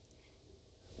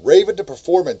saving to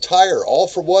perform entire All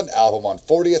For One album on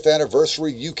 40th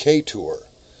Anniversary UK Tour.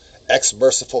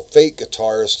 Ex-Mercyful Fate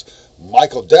guitarist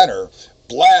Michael Denner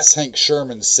blasts Hank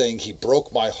Shermann saying he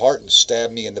broke my heart and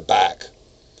stabbed me in the back.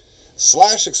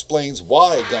 Slash explains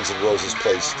why Guns N' Roses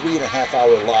plays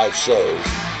 3.5-hour live shows.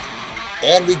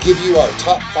 And we give you our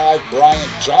top 5 Brian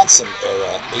Johnson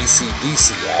era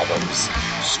AC/DC albums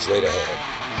straight ahead.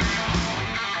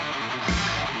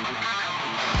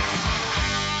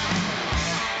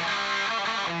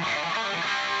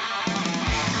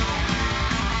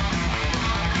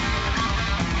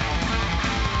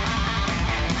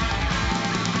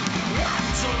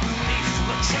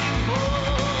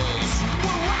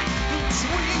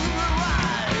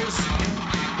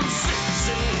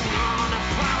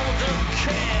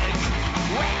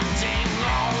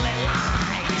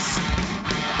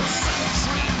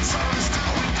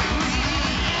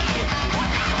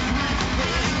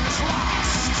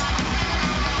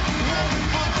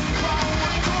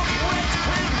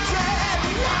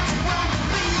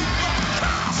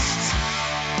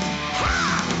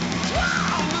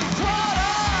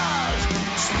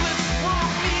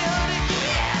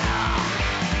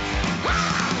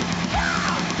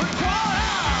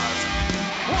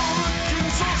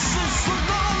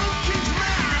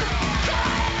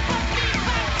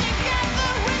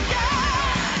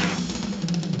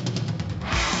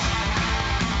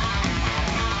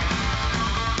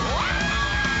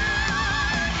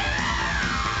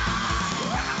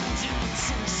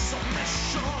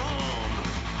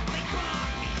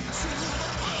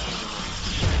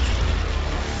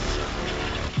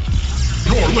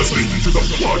 Listening to the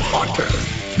Plug Podcast,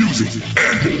 music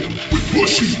and more with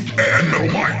Bushy and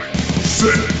Metal Mike.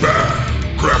 Sit back,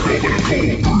 crack open a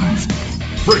cold brew,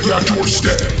 break out your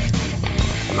stack,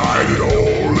 light it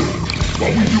all up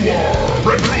while we do our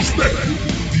retrospective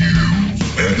views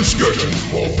and discussions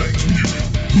of all things music,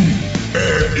 food,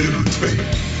 and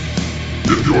entertainment.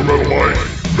 If you're Metal Mike,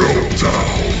 Metal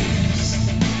Towns.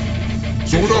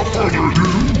 So without further ado,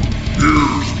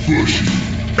 here's Bushy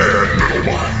and Metal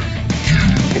Mike.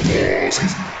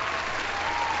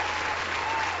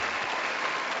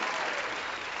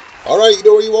 Alright, you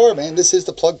know where you are, man. This is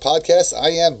the Plug Podcast. I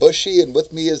am Bushy, and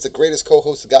with me is the greatest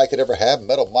co-host a guy could ever have,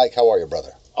 Metal Mike. How are you,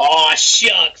 brother? Aw,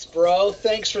 shucks, bro.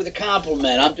 Thanks for the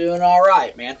compliment. I'm doing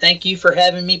alright, man. Thank you for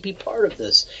having me be part of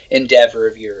this endeavor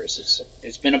of yours.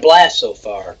 It's been a blast so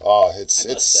far. Oh,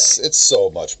 it's so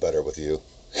much better with you.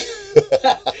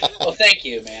 Well, thank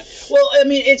you, man. Well, I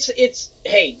mean, it's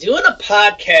hey, doing a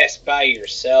podcast by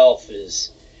yourself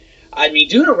is, I mean,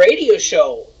 doing a radio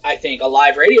show, I think a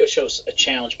live radio show is a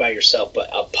challenge by yourself, but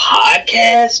a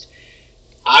podcast,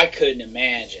 I couldn't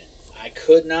imagine. I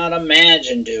could not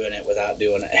imagine doing it without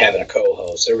having a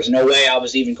co-host. There was no way I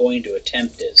was even going to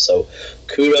attempt it. So,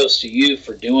 kudos to you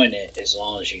for doing it as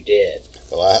long as you did.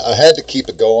 Well, I had to keep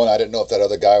it going. I didn't know if that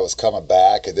other guy was coming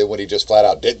back, and then when he just flat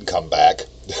out didn't come back,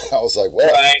 I was like,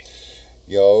 well, right.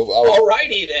 You know,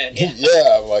 alrighty then.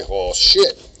 Yeah, I'm like, well,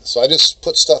 shit. So I just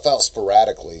put stuff out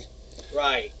sporadically.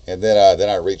 Right. And then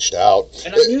I reached out.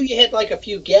 And I knew you had like a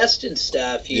few guests and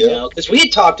stuff, you know, because we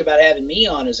had talked about having me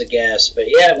on as a guest. But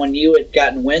yeah, when you had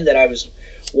gotten wind that I was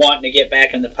wanting to get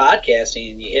back in the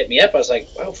podcasting and you hit me up, I was like,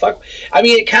 oh, fuck. I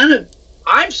mean,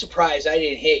 I'm surprised I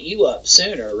didn't hit you up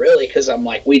sooner, really, because I'm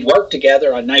like, we'd worked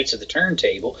together on Nights of the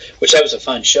Turntable, which that was a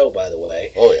fun show, by the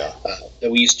way. Oh, yeah.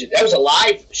 That was a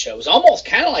live show. It was almost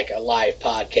kind of like a live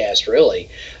podcast, really,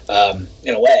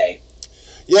 in a way.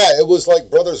 Yeah, it was like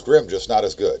Brothers Grimm, just not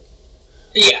as good.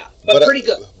 Yeah, but pretty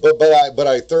good. But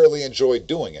I thoroughly enjoyed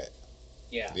doing it.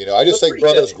 Yeah. You know, I just think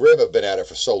Brothers Grimm have been at it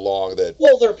for so long that...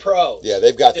 Well, they're pros. Yeah,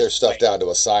 they've got their stuff down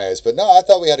to a science. But no, I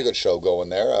thought we had a good show going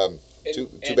there. Too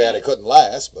bad it couldn't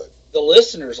last, but... The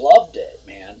listeners loved it,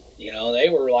 man. You know, they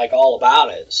were like all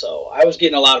about it. So I was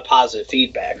getting a lot of positive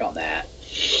feedback on that.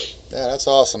 Yeah, that's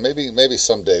awesome. Maybe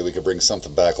someday we could bring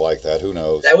something back like that. Who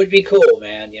knows? That would be cool,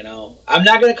 man, you know. I'm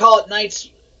not going to call it Nights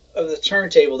of the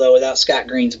Turntable, though, without Scott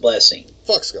Green's blessing.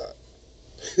 Fuck Scott.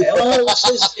 Well,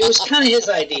 it was kind of his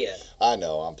idea. I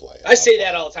know, I'm playing. I say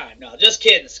that all the time. No, just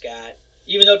kidding, Scott.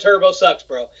 Even though Turbo sucks,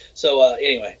 bro. So,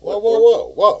 anyway.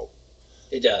 Whoa.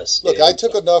 It does. Look, I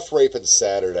took enough raping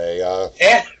Saturday.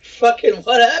 Yeah, fucking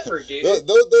whatever, dude.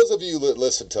 Those of you that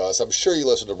listen to us, I'm sure you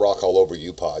listen to Rock All Over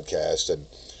You podcast, and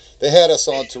they had us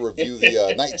on to review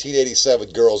the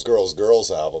 1987 Girls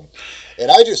album,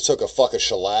 and I just took a fucking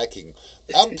shellacking.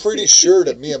 I'm pretty sure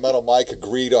that me and Metal Mike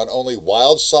agreed on only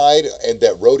Wild Side and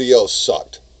that Rodeo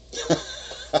sucked.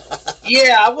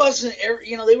 Yeah, I wasn't,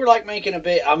 you know, they were like making a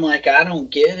bit, I'm like, I don't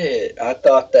get it. I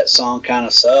thought that song kind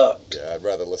of sucked. Yeah, I'd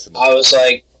rather listen to I was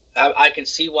like, I can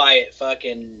see why it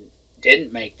fucking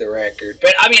didn't make the record.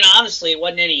 But I mean, honestly, it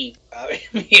wasn't any. I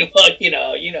mean, well, you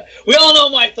know, we all know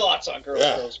my thoughts on Girls,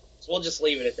 Girls. So we'll just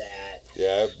leave it at that.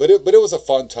 Yeah, but it was a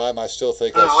fun time. I still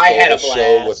think I had a stole the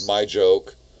show with my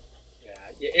joke.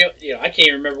 Yeah, you know, I can't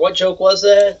even remember what joke was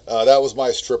that. That was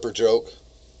my stripper joke.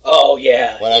 Oh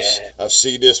yeah. I've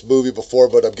seen this movie before,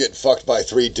 but I'm getting fucked by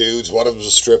 3 dudes. One of them's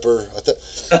a stripper.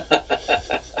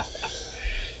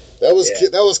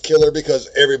 That was killer because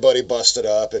everybody busted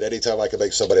up, and anytime I can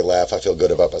make somebody laugh, I feel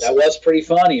good about myself. That was pretty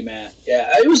funny, man.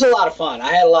 Yeah, it was a lot of fun.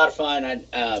 I had a lot of fun.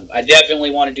 I definitely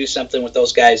want to do something with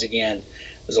those guys again.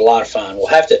 It was a lot of fun. We'll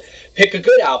have to pick a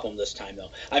good album this time,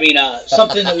 though. I mean,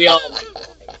 something that we all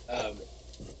like.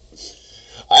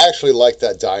 I actually liked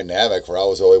that dynamic where I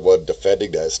was the only one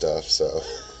defending that stuff, so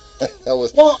that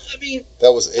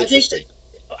was interesting.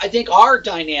 I think our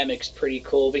dynamic's pretty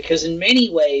cool because in many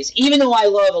ways, even though I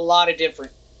love a lot of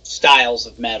different styles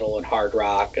of metal and hard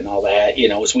rock and all that, you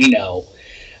know, as we know,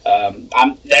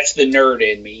 that's the nerd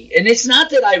in me. And it's not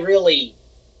that I really,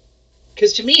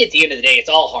 because to me at the end of the day, it's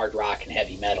all hard rock and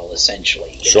heavy metal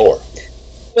essentially. Sure. Know?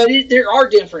 But there are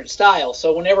different styles,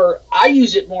 so whenever I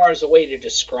use it more as a way to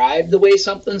describe the way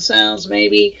something sounds,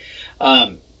 maybe,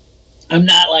 I'm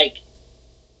not like,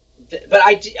 but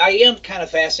I am kind of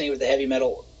fascinated with the heavy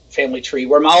metal family tree,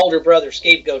 where my older brother,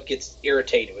 Scapegoat, gets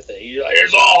irritated with it. He's like,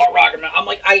 it's all hard rock and metal. I'm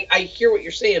like, I hear what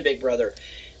you're saying, big brother,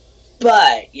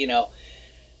 but, you know,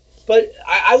 but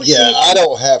I would say, I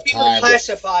don't have time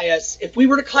if we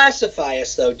were to classify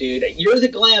us, though, dude, you're the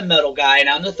glam metal guy and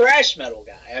I'm the thrash metal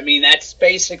guy. I mean, that's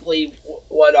basically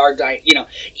what our you know.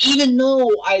 Even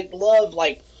though I love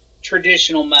like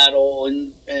traditional metal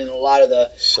and a lot of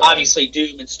the obviously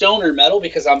doom and stoner metal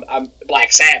because I'm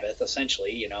Black Sabbath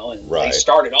essentially, you know, and they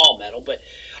started all metal, but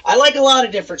I like a lot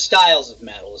of different styles of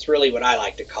metal. Is really what I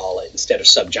like to call it instead of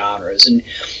subgenres. And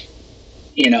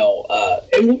you know,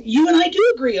 and you and I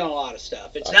do agree on a lot of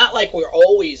stuff. It's not like we're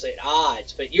always at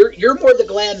odds, but you're more the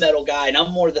glam metal guy, and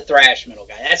I'm more the thrash metal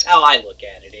guy. That's how I look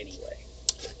at it, anyway.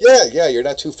 Yeah, you're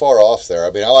not too far off there.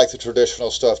 I mean, I like the traditional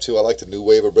stuff too. I like the new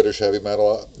wave of British heavy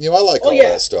metal. You know, I like all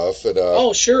that stuff.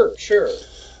 And, sure.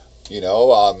 You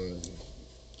know,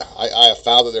 I have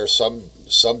found that there's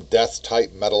some death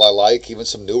type metal I like, even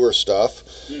some newer stuff.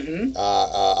 Mm-hmm.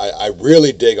 I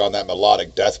really dig on that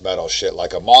melodic death metal shit,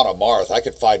 like Amon Amarth. I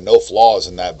could find no flaws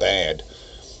in that band.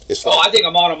 It's like, I think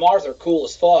Amon Amarth are cool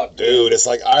as fuck. Dude, it's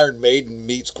like Iron Maiden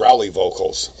meets growly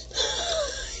vocals.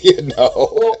 You know?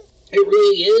 Well, it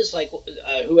really is like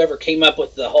whoever came up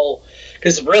with the whole,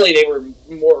 because really they were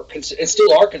more, and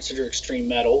still are considered extreme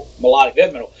metal, melodic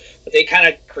death metal, but they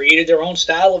kind of created their own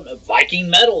style of Viking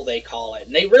metal, they call it.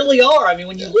 And they really are. I mean,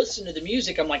 when you listen to the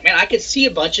music, I'm like, man, I could see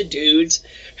a bunch of dudes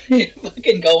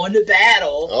fucking going to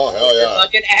battle. Oh, hell yeah. With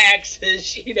fucking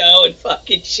axes, you know, and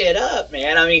fucking shit up,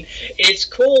 man. I mean, it's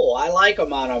cool. I like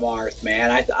Amon Amarth,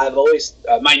 man. I've always,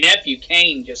 my nephew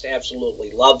Kane just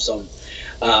absolutely loves them.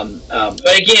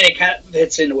 But again, it kind of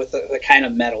fits in with the kind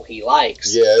of metal he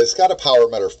likes. Yeah, it's got a power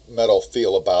metal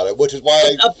feel about it, which is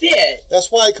why a bit.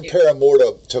 That's why I compare him more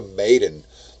to Maiden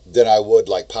than I would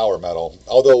like power metal.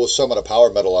 Although with some of the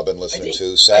power metal I've been listening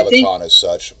to, Sabaton as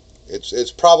such,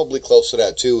 it's probably close to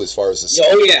that too as far as the.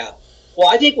 Oh yeah. Well,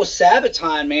 I think with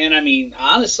Sabaton, man. I mean,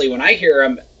 honestly, when I hear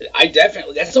him,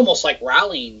 that's almost like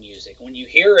rallying music. When you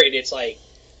hear it, it's like,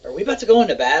 are we about to go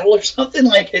into battle or something?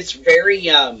 Like it's very.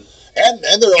 And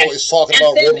they're always talking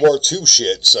about World War II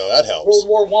shit, so that helps.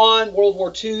 World War I, World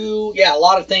War II, yeah, a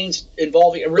lot of things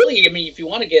involving. Really, I mean, if you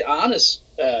want to get honest,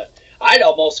 I'd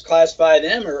almost classify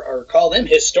them or call them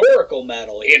historical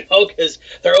metal, you know, because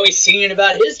they're always singing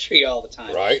about history all the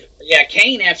time. Right. Yeah,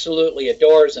 Kane absolutely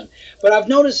adores them. But I've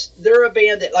noticed they're a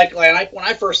band that, like when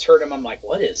I first heard them, I'm like,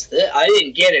 what is this? I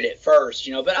didn't get it at first,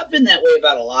 you know, but I've been that way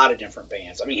about a lot of different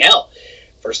bands. I mean, hell.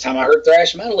 First time I heard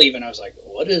thrash metal even, I was like,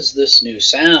 what is this new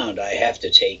sound I have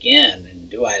to take in? And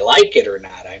do I like it or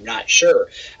not? I'm not sure.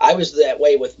 I was that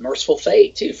way with Mercyful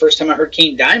Fate, too. First time I heard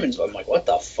King Diamonds, I'm like, what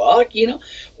the fuck? You know?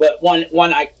 But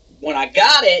when I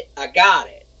got it, I got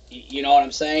it. You know what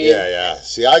I'm saying? Yeah.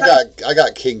 See, I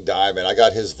got King Diamond. I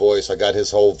got his voice. I got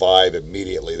his whole vibe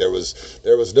immediately. There was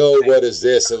no, what is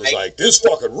this? It was like, this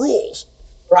fucking rules.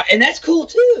 Right, and that's cool,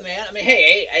 too, man. I mean,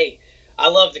 hey. I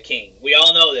love the King. We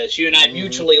all know this. You and I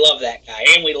mutually love that guy,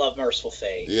 and we love Mercyful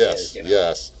Fate. Yes, you know,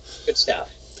 yes. Good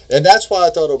stuff. And that's why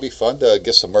I thought it would be fun to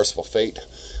get some Mercyful Fate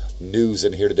news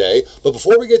in here today. But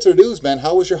before we get to the news, man,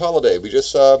 how was your holiday? We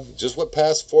just went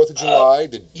past 4th of July.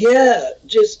 Yeah,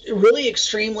 just really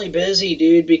extremely busy,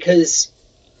 dude, because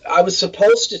I was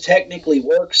supposed to technically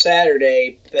work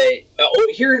Saturday, but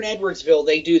here in Edwardsville,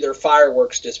 they do their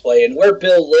fireworks display. And where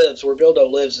Bill Doe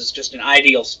lives, is just an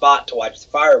ideal spot to watch the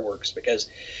fireworks because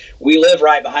we live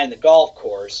right behind the golf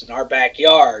course. In our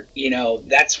backyard,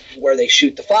 that's where they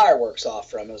shoot the fireworks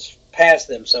off from, is past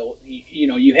them. So,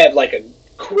 you have like a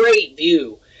great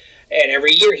view. And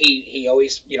every year he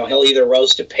always, he'll either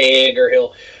roast a pig or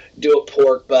he'll do a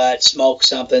pork butt, smoke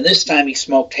something. This time he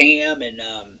smoked ham, and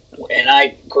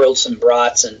I grilled some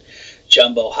brats and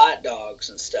jumbo hot dogs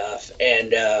and stuff.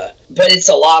 And but it's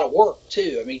a lot of work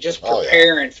too. I mean, just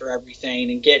preparing for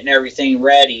everything and getting everything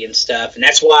ready and stuff. And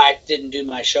that's why I didn't do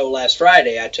my show last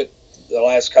Friday. I took the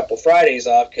last couple Fridays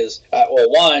off because,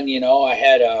 I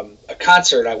had a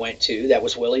concert I went to that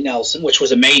was Willie Nelson, which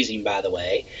was amazing, by the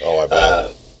way. Oh, I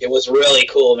bet. It was really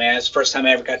cool, man. It's the first time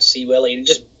I ever got to see Willie, and it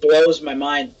just blows my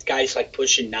mind. The guy's like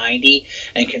pushing 90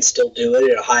 and can still do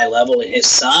it at a high level. And his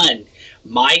son,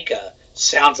 Micah,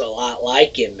 sounds a lot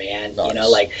like him, man.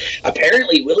 Nice.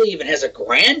 Apparently Willie even has a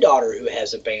granddaughter who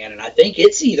has a band, and I think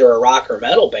it's either a rock or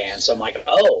metal band. So I'm like,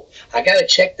 I got to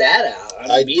check that out.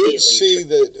 I did see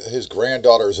that his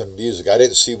granddaughter's in music. I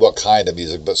didn't see what kind of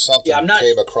music, but something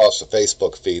came across the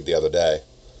Facebook feed the other day.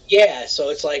 Yeah,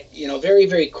 so it's like, very,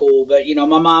 very cool. But, my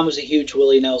mom was a huge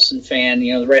Willie Nelson fan.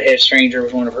 The Red-Headed Stranger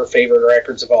was one of her favorite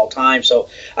records of all time. So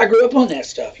I grew up on that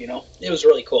stuff, It was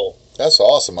really cool. That's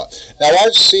awesome. Now,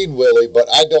 I've seen Willie, but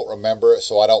I don't remember it,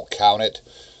 so I don't count it.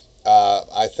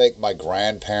 I think my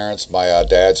grandparents, my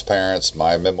dad's parents,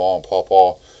 my mama and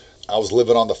papa, I was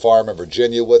living on the farm in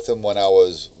Virginia with them when I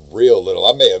was real little.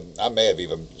 I may have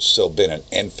even still been an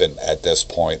infant at this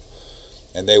point.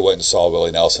 And they went and saw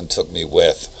Willie Nelson, took me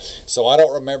with. So I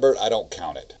don't remember it. I don't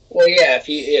count it. Well, yeah, if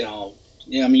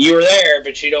you were there,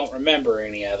 but you don't remember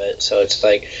any of it. So it's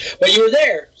like, but you were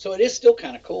there, so it is still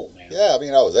kind of cool, man. Yeah,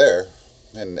 I was there.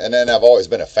 And then I've always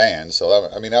been a fan. So,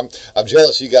 I'm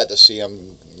jealous you got to see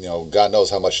him. God knows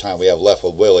how much time we have left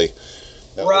with Willie.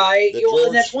 Right.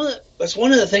 And that's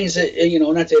one of the things that,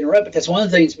 not to interrupt, but that's one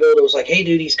of the things Bill was like, hey,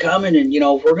 dude, he's coming, and,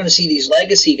 if we're going to see these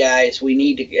legacy guys, we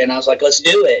need to, and I was like, let's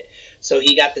do it. So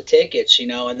he got the tickets,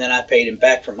 and then I paid him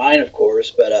back for mine, of course.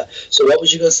 But so what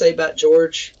was you going to say about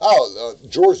George?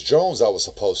 George Jones I was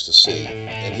supposed to see,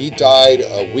 and he died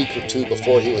a week or two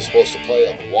before he was supposed to play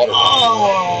a water.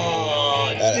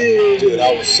 Oh, dude.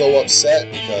 I was so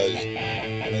upset because,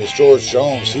 it's George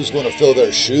Jones. Who's going to fill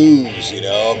their shoes,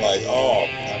 I'm like,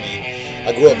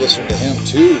 I grew up listening to him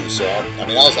too, so,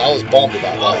 I was bummed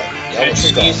about that.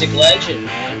 Country music legend,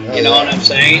 man. You know what I'm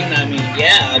saying?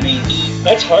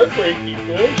 That's heartbreaking,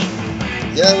 George.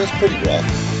 Yeah, it was pretty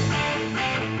rough.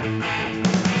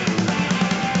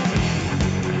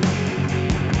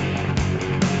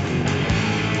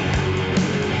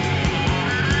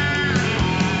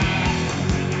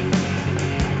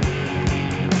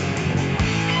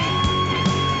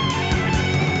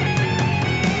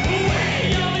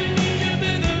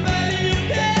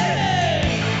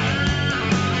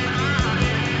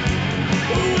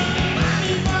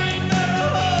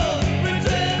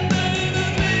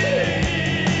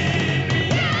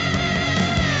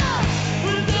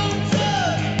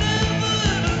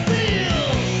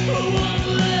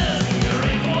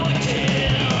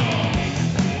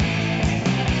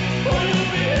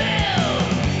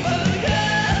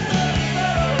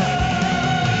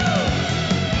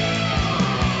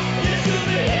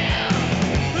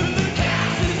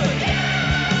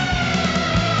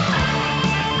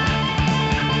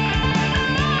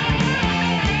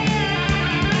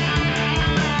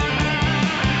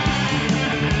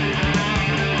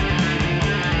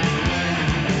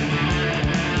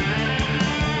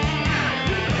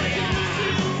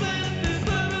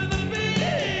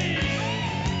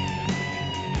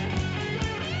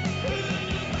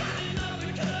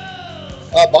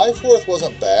 My Fourth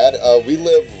wasn't bad. We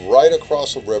live right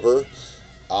across a river,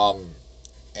 and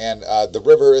the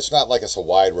river, it's not like it's a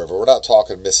wide river. We're not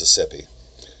talking Mississippi.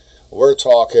 We're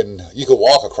talking, you can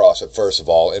walk across it, first of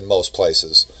all, in most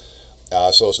places.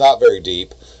 So it's not very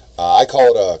deep. I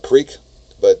call it a creek,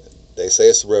 but they say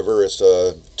it's a river. It's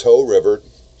a toe river,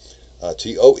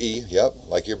 T-O-E, yep,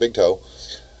 like your big toe.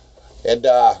 And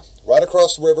right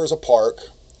across the river is a park,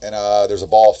 and there's a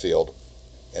ball field.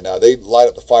 And they light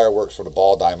up the fireworks for the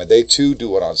ball diamond. They, too,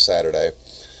 do it on Saturday.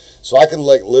 So I can,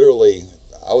 literally,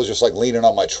 I was just, leaning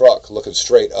on my truck, looking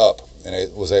straight up, and I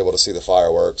was able to see the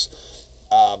fireworks.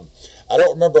 I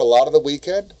don't remember a lot of the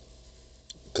weekend,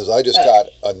 because I just got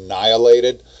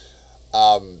annihilated.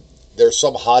 There's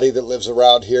some hottie that lives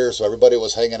around here, so everybody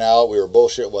was hanging out. We were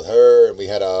bullshitting with her, and we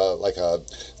had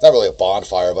not really a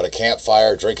bonfire, but a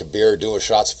campfire, drinking beer, doing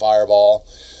shots of Fireball.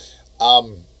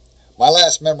 My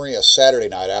last memory of Saturday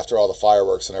night after all the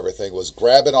fireworks and everything was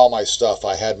grabbing all my stuff.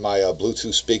 I had my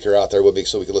Bluetooth speaker out there with me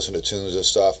so we could listen to tunes and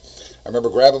stuff. I remember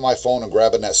grabbing my phone and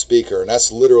grabbing that speaker, and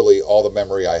that's literally all the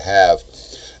memory I have.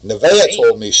 Nevaeh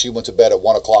told me she went to bed at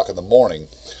 1 o'clock in the morning,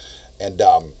 and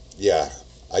I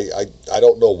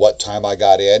don't know what time I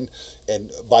got in,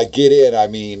 and by get in, I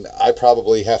mean I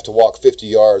probably have to walk 50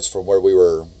 yards from where we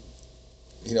were,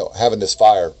 having this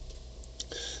fire.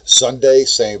 Sunday,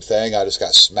 same thing. I just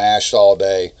got smashed all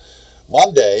day.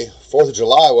 Monday, 4th of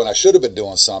July, when I should have been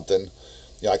doing something,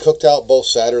 I cooked out both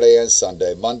Saturday and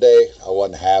Sunday. Monday, I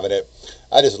wasn't having it.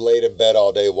 I just laid in bed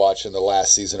all day watching the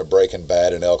last season of Breaking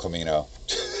Bad and El Camino.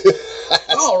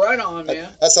 Oh, right on,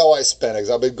 man. That's how I spent it, because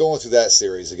I've been going through that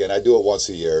series again. I do it once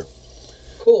a year.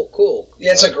 Cool.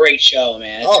 Yeah, it's a great show,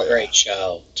 man. It's a great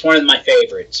show. It's one of my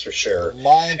favorites, for sure.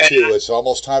 Mine, too. It's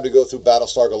almost time to go through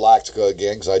Battlestar Galactica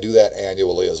again, because I do that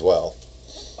annually as well.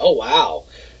 Oh, wow.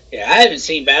 Yeah, I haven't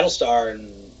seen Battlestar,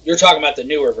 and you're talking about the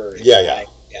newer version. Yeah, right?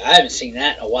 Yeah, I haven't seen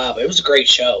that in a while, but it was a great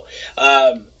show.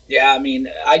 Yeah, I mean,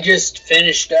 I just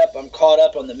finished up. I'm caught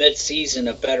up on the mid-season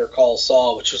of Better Call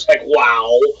Saul, which was like,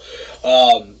 wow.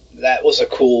 That was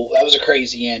a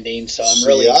crazy ending. So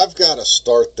I've got to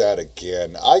start that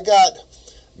again. I got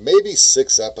maybe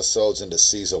 6 episodes into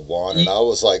season 1, and I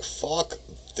was like, fuck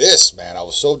this, man. I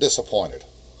was so disappointed.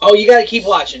 Oh, you got to keep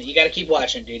watching. You got to keep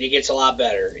watching, dude. It gets a lot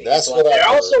better. That's what I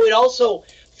heard. It also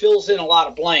fills in a lot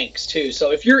of blanks too.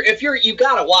 So if you're you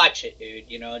got to watch it, dude.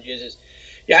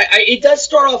 It does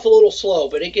start off a little slow,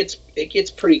 but it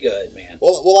gets pretty good, man.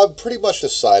 Well, I've pretty much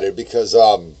decided because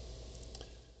all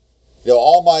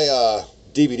my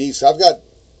DVDs, I've got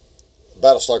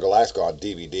Battlestar Galactica on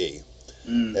DVD,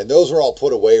 and those are all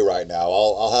put away right now.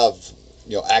 I'll have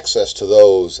access to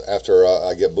those after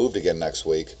I get moved again next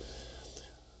week.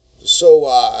 So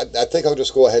I think I'll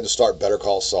just go ahead and start Better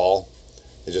Call Saul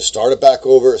and just start it back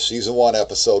over at season 1,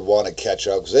 episode 1, and catch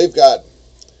up, because they've got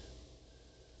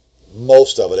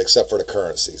most of it except for the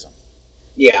current season.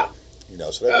 Yeah.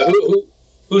 So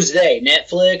who's they?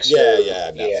 Netflix?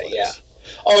 Yeah, Netflix. Yeah.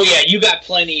 Oh yeah, you got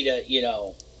plenty to.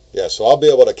 Yeah, so I'll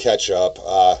be able to catch up.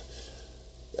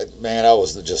 Man, I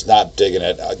was just not digging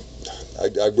it.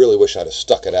 I really wish I'd have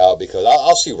stuck it out, because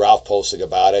I'll see Ralph posting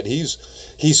about it.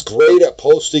 He's great at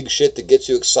posting shit that gets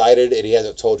you excited, and he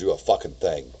hasn't told you a fucking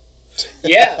thing.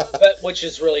 Yeah, but which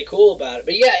is really cool about it.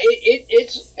 But yeah,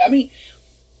 it's. I mean,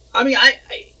 I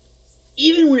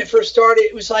even when it first started,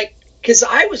 it was like, because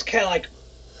I was kind of like,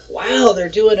 wow, they're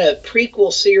doing a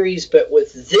prequel series, but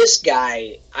with this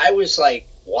guy. I was like,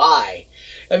 why?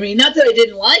 I mean, not that I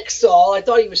didn't like Saul. I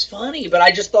thought he was funny, but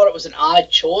I just thought it was an odd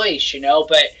choice,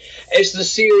 But as the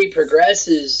series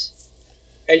progresses,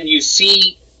 and you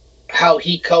see how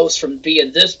he goes from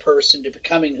being this person to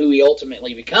becoming who he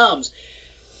ultimately becomes,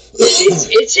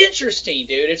 it's interesting,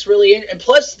 dude. It's really, and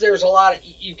plus there's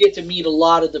you get to meet a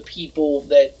lot of the people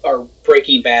that are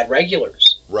Breaking Bad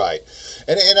regulars. Right,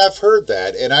 and I've heard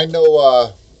that, and I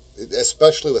know,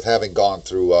 especially with having gone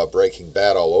through Breaking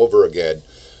Bad all over again,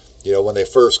 when they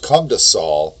first come to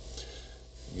Saul,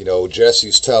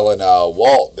 Jesse's telling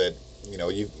Walt that,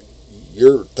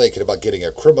 you're thinking about getting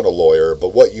a criminal lawyer,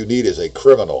 but what you need is a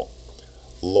criminal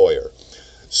lawyer.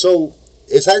 So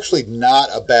it's actually not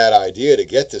a bad idea to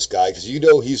get this guy, because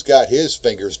he's got his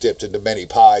fingers dipped into many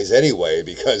pies anyway,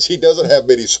 because he doesn't have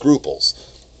many scruples.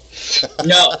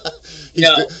 No.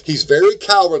 He's very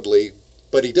cowardly,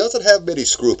 but he doesn't have many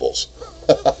scruples.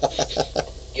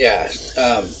 Yeah.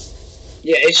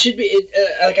 Yeah, it should be,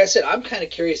 like I said, I'm kind of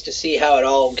curious to see how it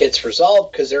all gets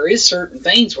resolved, because there is certain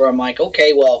things where I'm like,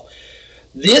 okay, well,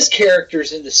 this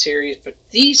character's in the series, but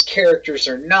these characters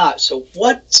are not, so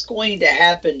what's going to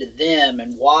happen to them,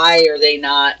 and why are they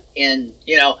not in,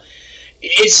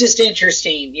 it's just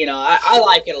interesting, I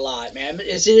like it a lot, man.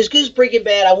 Is it as good as Breaking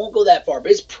Bad? I won't go that far,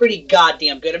 but it's pretty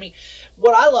goddamn good. I mean,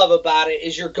 what I love about it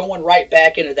is you're going right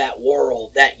back into that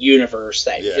world, that universe,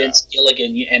 that Vince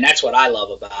Gilligan, and that's what I love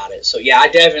about it. So, yeah, I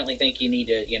definitely think you need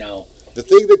to, The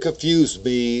thing that confused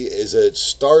me is it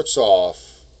starts off,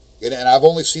 and I've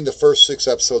only seen the first 6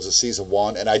 episodes of season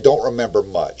 1, and I don't remember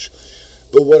much.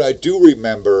 But what I do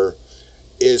remember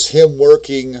is him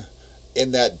working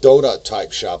in that donut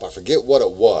type shop. I forget what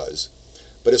it was.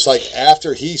 But it's like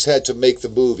after he's had to make the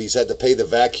move, he's had to pay the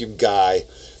vacuum guy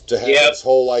to have his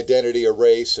whole identity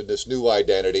erased and this new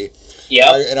identity.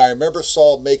 Yeah. And I remember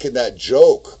Saul making that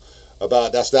joke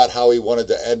about that's not how he wanted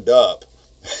to end up.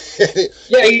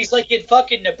 Yeah, he's like in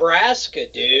fucking Nebraska,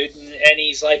 dude, and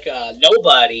he's like a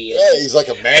nobody. Yeah, he's like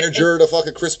a manager at a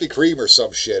fucking Krispy Kreme or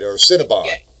some shit, or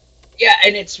Cinnabon. Yeah,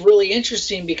 and it's really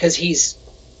interesting because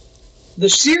the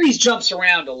series jumps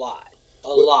around a lot. a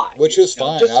lot. Which is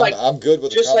fine. I'm good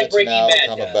with the comments Breaking now Bad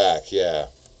coming does. back. Yeah.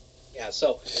 Yeah,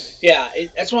 so,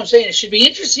 that's what I'm saying. It should be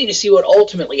interesting to see what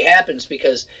ultimately happens,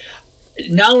 because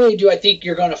not only do I think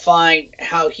you're going to find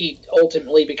how he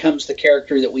ultimately becomes the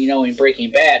character that we know in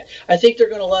Breaking Bad, I think they're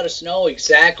going to let us know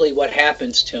exactly what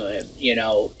happens to him.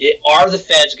 Are the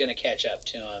feds going to catch up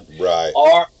to him? Right.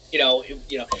 Are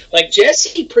like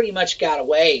Jesse pretty much got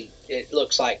away. It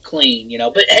looks like clean,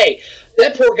 But hey,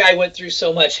 that poor guy went through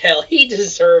so much hell. He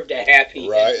deserved a happy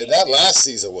right. ending. And that last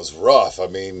season was rough. I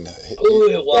mean, it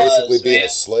was, basically being a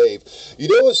slave. You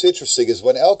know what's interesting is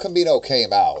when El Camino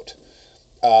came out,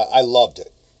 I loved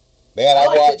it. Man,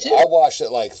 I watched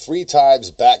it like 3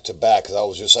 times back to back because I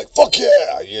was just like, fuck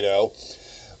yeah,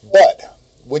 But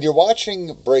when you're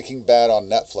watching Breaking Bad on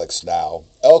Netflix now,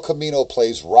 El Camino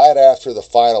plays right after the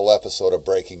final episode of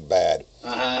Breaking Bad.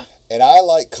 Uh-huh. And I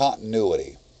like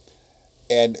continuity.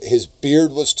 And his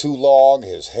beard was too long,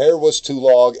 his hair was too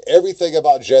long, everything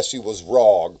about Jesse was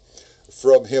wrong.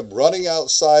 From him running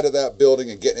outside of that building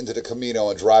and getting into the Camino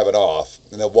and driving off,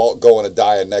 and then Walt going and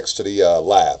dying next to the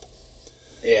lab.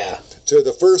 Yeah. To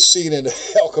the first scene in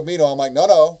El Camino, I'm like,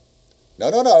 no.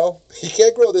 He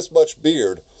can't grow this much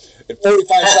beard in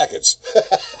 45 seconds.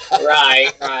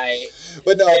 Right.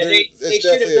 But no, they it's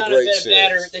should have definitely done a great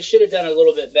series. They should have done a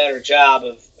little bit better job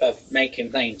of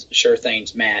making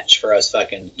things match for us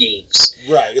fucking geeks.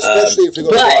 Right, especially if you're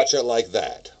going to watch it like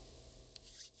that.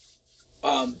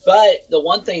 But the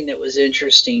one thing that was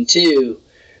interesting too,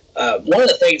 one of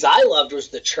the things I loved was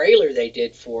the trailer they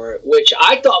did for it, which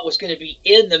I thought was going to be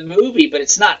in the movie, but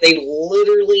it's not. They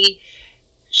literally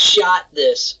shot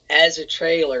this as a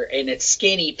trailer, and it's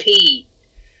Skinny Pete,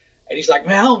 and he's like,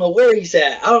 man, I don't know where he's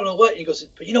at. I don't know what. And he goes,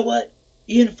 but you know what?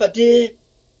 Even if I did,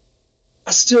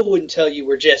 I still wouldn't tell you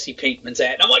where Jesse Pinkman's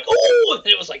at. And I'm like, oh,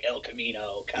 and it was like El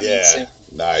Camino coming soon.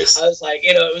 Nice. I was like,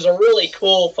 it was a really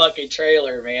cool fucking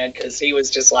trailer, man, because he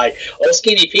was just like,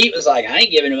 Skinny Pete was like, I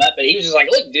ain't giving him up, but he was just like,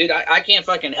 look, dude, I can't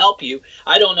fucking help you.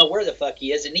 I don't know where the fuck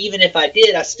he is, and even if I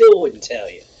did, I still wouldn't tell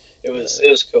you. It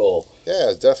was cool.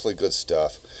 Yeah, definitely good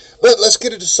stuff. But let's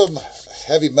get into some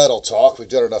heavy metal talk. We've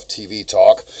done enough TV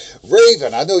talk.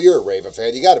 Raven, I know you're a Raven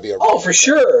fan. You got to be a Raven for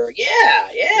sure.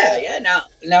 Yeah.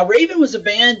 Now Raven was a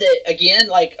band that, again,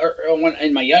 like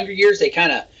in my younger years, they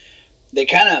kind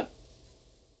of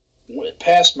went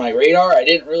past my radar. I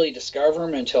didn't really discover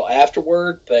them until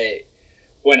afterward, but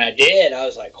when I did, I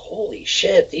was like, holy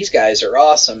shit, these guys are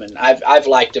awesome, and I've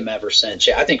liked them ever since.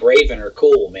 Yeah, I think Raven are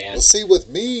cool, man. Well, see, with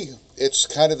me, it's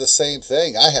kind of the same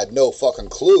thing. I had no fucking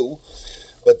clue,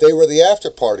 but they were the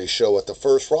after party show at the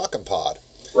first Rockin' Pod.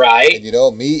 Right.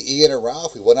 And, me, Ian, and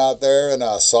Ralph, we went out there and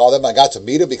saw them. I got to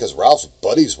meet them because Ralph's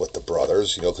buddies with the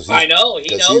brothers, because I know,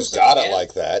 because he's got it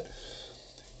like that.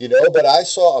 But I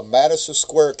saw a Madison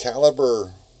Square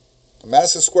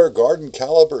Garden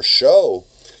caliber show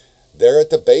there at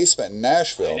the basement in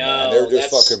Nashville. I know, man. They're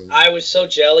just fucking. I was so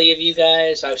jelly of you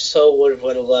guys. I so would have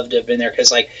loved to have been there,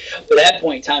 because, like, by that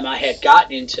point in time, I had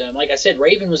gotten into them. Like I said,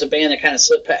 Raven was a band that kind of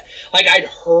slipped past. Like, I'd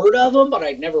heard of them, but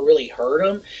I'd never really heard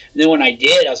them. And then when I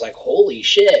did, I was like, holy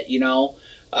shit, No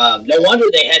wonder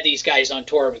they had these guys on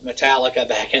tour with Metallica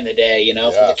back in the day,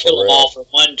 for the Kill 'Em All for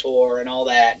One tour and all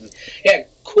that. And yeah,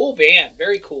 cool band,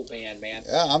 very cool band, man.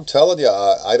 Yeah, I'm telling you,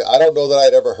 I don't know that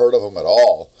I'd ever heard of them at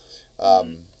all.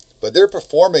 But they're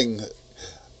performing,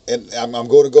 and I'm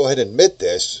going to go ahead and admit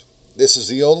this. This is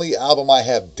the only album I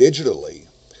have digitally.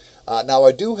 Now,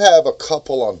 I do have a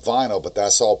couple on vinyl, but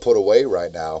that's all put away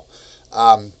right now.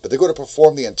 But they're going to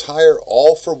perform the entire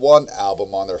All for One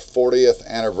album on their 40th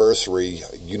anniversary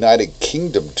United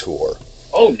Kingdom tour.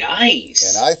 Oh,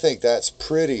 nice. And I think that's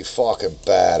pretty fucking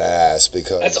badass,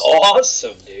 because... That's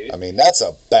awesome, dude. I mean, that's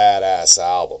a badass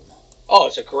album. Oh,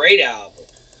 it's a great album.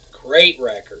 Great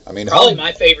record. I mean, probably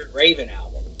my favorite Raven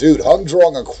album. Dude, Hung,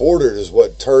 Drunk, and Quartered is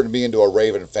what turned me into a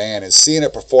Raven fan, and seeing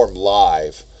it perform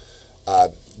live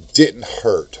didn't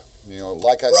hurt.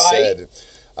 Like I said,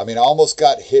 I mean, I almost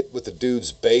got hit with the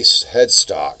dude's bass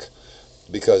headstock,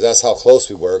 because that's how close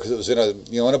we were, because it was in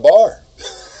a bar.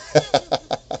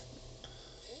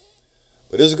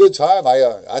 But it was a good time.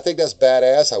 I think that's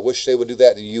badass. I wish they would do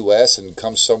that in the U.S. and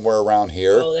come somewhere around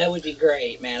here. Oh, that would be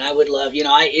great, man. I would love,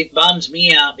 it bums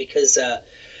me out because a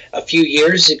few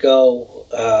years ago,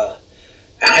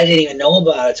 I didn't even know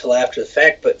about it till after the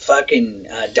fact, but fucking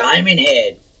Diamond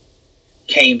Head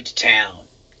came to town.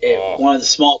 One of the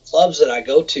small clubs that I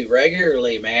go to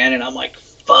regularly, man, and I'm like,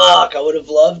 fuck, I would have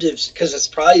loved it, because it's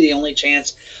probably the only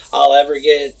chance I'll ever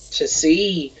get to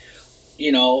see,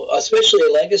 especially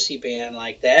a legacy band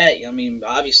like that. I mean,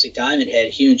 obviously Diamond had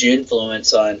huge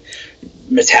influence on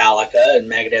Metallica and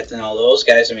Megadeth and all those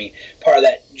guys. I mean, part of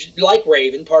that, like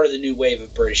Raven, part of the new wave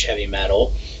of British heavy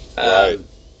metal. Right.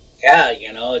 Yeah,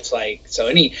 you know, it's like,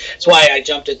 that's why I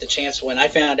jumped at the chance when I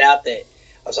found out that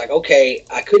I was like, okay,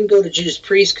 I couldn't go to Judas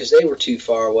Priest because they were too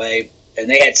far away, and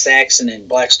they had Saxon and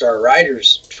Black Star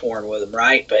Riders touring with them,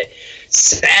 right? But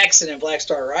Saxon and Black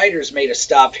Star Riders made a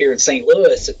stop here in St.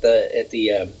 Louis at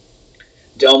the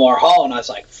Del Mar Hall, and I was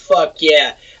like, fuck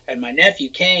yeah. And my nephew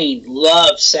Kane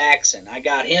loves Saxon. I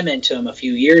got him into him a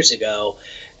few years ago,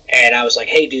 and I was like,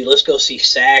 hey, dude, let's go see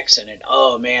Saxon. And,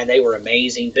 oh, man, they were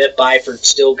amazing. Biff Byford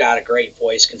still got a great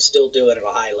voice, can still do it at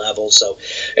a high level. So,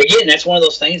 again, that's one of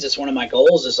those things. That's one of my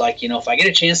goals is, like, you know, if I get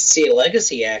a chance to see a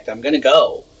legacy act, I'm going to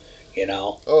go, you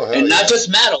know. Oh, hell and not yeah. just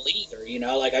metal either, you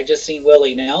know. Like, I just seen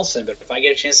Willie Nelson, but if I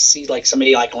get a chance to see, like,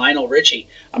 somebody like Lionel Richie,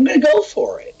 I'm going to go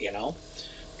for it, you know,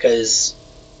 because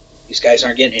these guys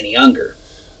aren't getting any younger.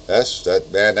 That's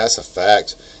a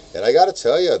fact. And I got to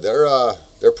tell you,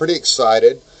 they're pretty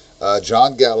excited.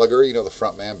 John Gallagher, you know, the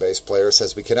frontman bass player,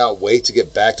 says we cannot wait to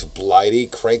get back to Blighty,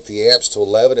 crank the amps to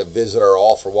 11, and visit our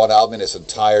All for One album in its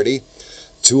entirety.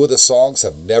 2 of the songs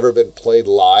have never been played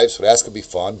live, so that's going to be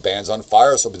fun. Band's on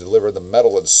fire, so we'll be delivering the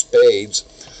metal in spades.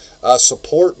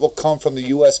 Support will come from the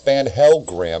U.S. band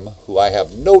Hellgrim, who I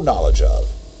have no knowledge of.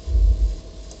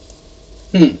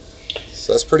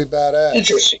 So that's pretty badass.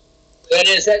 Interesting. That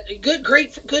is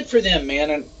good for them, man.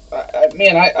 And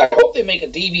I hope they make a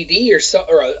DVD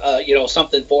or you know,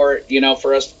 something for it, you know,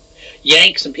 for us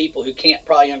Yanks and people who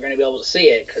probably aren't going to be able to see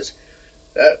it, because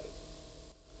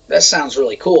that sounds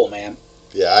really cool, man.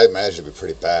 Yeah, I imagine it'd be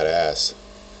pretty badass.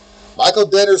 Michael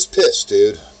Denner's pissed,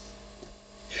 dude.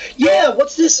 Yeah,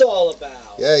 what's this all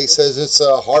about? Yeah, he says it's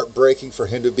heartbreaking for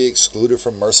him to be excluded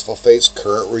from Mercyful Fate's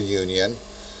current reunion.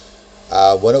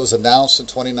 When it was announced in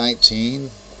 2019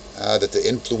 that the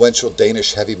influential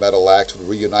Danish heavy metal act would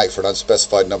reunite for an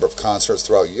unspecified number of concerts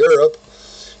throughout Europe,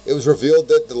 it was revealed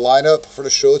that the lineup for the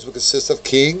shows would consist of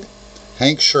King,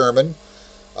 Hank Shermann,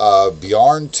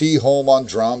 Bjarne T. Holm on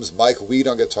drums, Mike Weed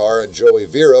on guitar, and Joey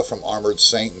Vera from Armored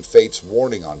Saint and Fate's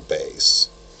Warning on bass.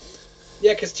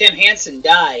 Yeah, because Tim Hansen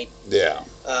died. Yeah.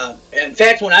 In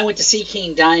fact, when I went to see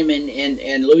King Diamond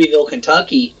in Louisville,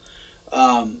 Kentucky,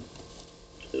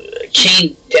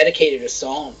 King dedicated a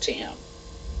song to him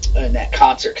in that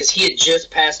concert, because he had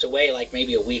just passed away like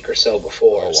maybe a week or so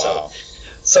before. Oh, wow.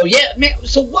 So yeah, man.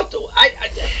 So what?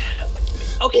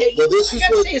 Okay, well, this I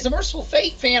gotta say, as a Mercyful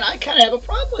Fate fan, I kind of have a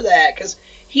problem with that, because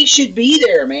he should be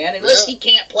there, man, unless he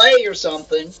can't play or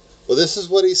something. Well, this is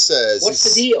what he says.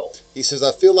 What's the deal? He says,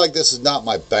 I feel like this is not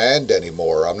my band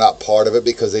anymore. I'm not part of it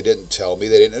because they didn't tell me.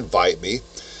 They didn't invite me.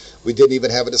 We didn't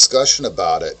even have a discussion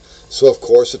about it. So, of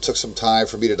course, it took some time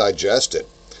for me to digest it.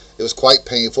 It was quite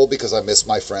painful because I miss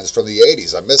my friends from the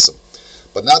 80s. I miss them.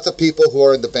 But not the people who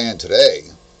are in the band today.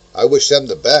 I wish them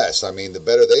the best. I mean, the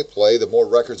better they play, the more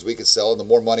records we can sell, and the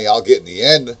more money I'll get in the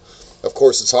end. Of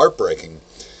course, it's heartbreaking.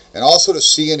 And also to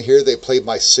see and hear they played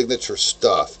my signature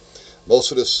stuff.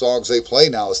 Most of the songs they play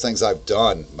now is things I've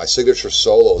done. My signature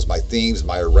solos, my themes,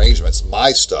 my arrangements,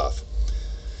 my stuff.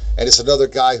 And it's another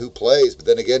guy who plays. But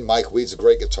then again, Mike Weed's a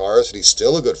great guitarist, and he's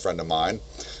still a good friend of mine.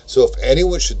 So if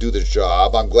anyone should do the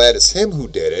job, I'm glad it's him who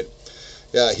did it.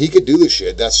 Yeah, he could do the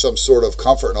shit. That's some sort of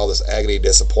comfort in all this agony and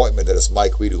disappointment that it's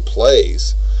Mike Weed who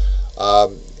plays.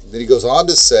 Then he goes on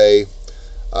to say,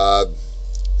 the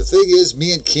thing is,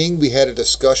 me and King, we had a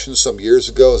discussion some years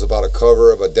ago. It was about a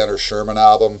cover of a Denner Shermann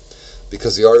album,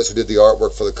 because the artist who did the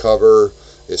artwork for the cover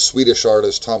is Swedish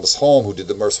artist Thomas Holm, who did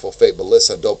the Mercyful Fate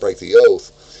Melissa and Don't Break the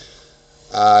Oath.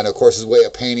 And of course his way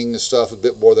of painting the stuff a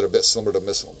bit more than a bit similar to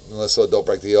Melissa Don't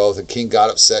Break the Oath, and King got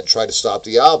upset and tried to stop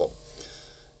the album.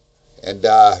 And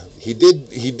he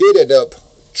did end up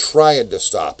trying to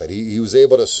stop it. He was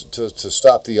able to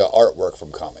stop the artwork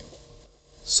from coming.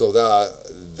 So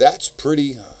that's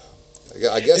pretty.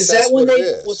 I guess that's what it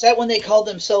is. Was that when they called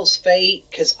themselves Fate?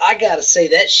 Because I gotta say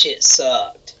that shit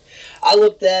sucked. I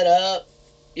looked that up,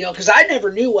 you know, because I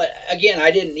never knew what. Again, I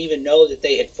didn't even know that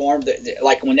they had formed.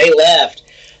 Like when they left,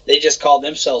 they just called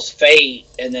themselves Fate,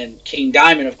 and then King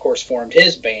Diamond, of course, formed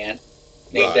his band,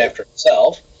 named after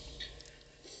himself.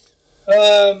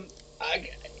 So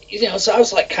I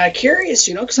was like kind of curious,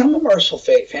 you know, because I'm a Mercyful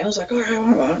Fate fan. I was like, all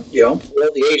right, you know, well,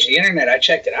 the age of the internet, I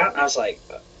checked it out, and I was like,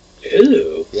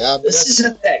 ooh, yeah, this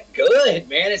isn't that good,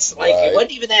 man. It's like, it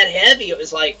wasn't even that heavy. It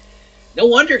was like, no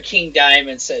wonder King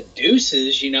Diamond said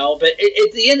deuces, you know. But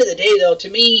at the end of the day, though, to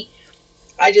me,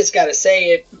 I just got to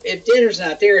say, if Dinner's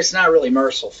not there, it's not really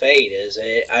Mercyful Fate, is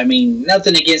it? I mean,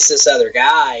 nothing against this other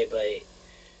guy, but,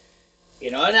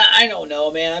 you know, and I don't know,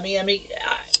 man. I mean,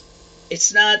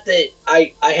 it's not that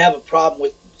I have a problem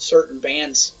with certain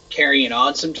bands carrying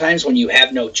on sometimes when you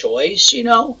have no choice, you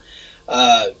know.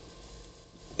 But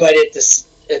at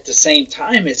the same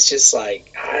time, it's just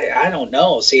like, I don't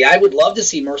know. See, I would love to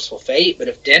see Mercyful Fate, but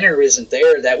if Denner isn't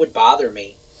there, that would bother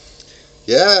me.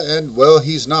 Yeah, and well,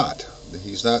 he's not.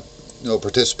 He's not,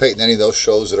 participating in any of those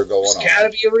shows that are going on. There's got to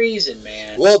be a reason,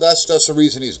 man. Well, that's the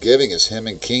reason he's giving, is him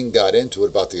and King got into it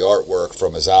about the artwork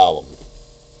from his album.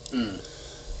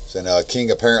 And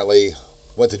King apparently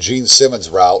went the Gene Simmons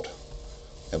route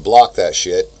and blocked that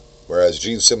shit, whereas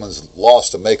Gene Simmons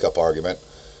lost a makeup argument.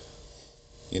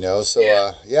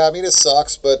 Yeah, I mean, it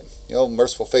sucks, but,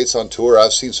 Mercyful Fate's on tour.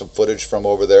 I've seen some footage from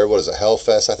over there. What is it,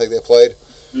 Hellfest, I think they played?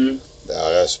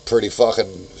 That's pretty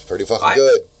fucking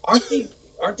good.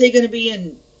 Aren't they going to be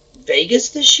in Vegas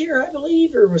this year, I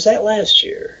believe, or was that last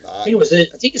year? I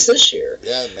think it's this year.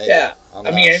 Yeah, maybe. Yeah.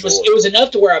 It was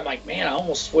enough to where I'm like, man, I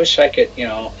almost wish I could,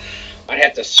 I'd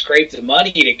have to scrape the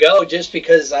money to go just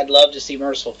because I'd love to see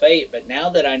Mercyful Fate. But now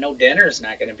that I know Denner's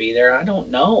not going to be there, I don't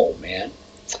know, man.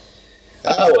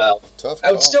 Oh well. Tough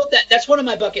I would still that's one of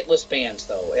my bucket list bands,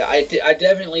 though. I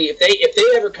definitely, if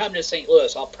they ever come to St.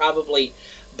 Louis, I'll probably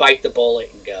bite the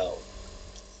bullet and go.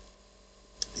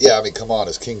 Yeah, I mean, come on,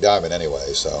 it's King Diamond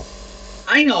anyway, so.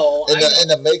 I know. And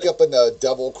the makeup and the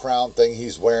double crown thing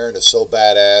he's wearing is so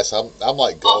badass. I'm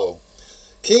like, go.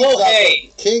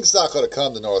 King's not going to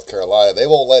come to North Carolina. They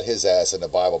won't let his ass in the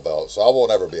Bible Belt, so I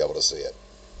won't ever be able to see it.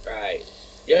 Right.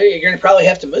 Yeah, you're going to probably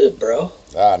have to move, bro.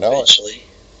 I know eventually. it.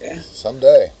 Yeah.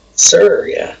 Someday. Sir,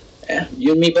 yeah. Yeah,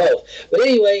 you and me both. But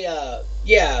anyway, that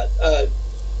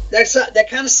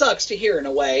kind of sucks to hear in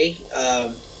a way.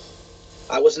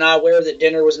 I was not aware that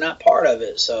Denner was not part of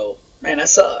it, so, man, that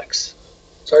sucks.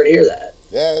 Sorry to hear that.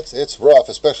 Yeah, it's rough,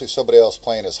 especially somebody else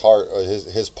playing his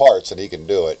parts and he can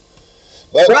do it.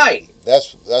 But right.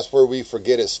 That's where we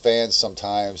forget as fans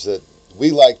sometimes that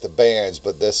we like the bands,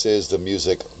 but this is the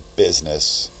music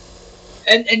business.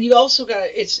 And you also got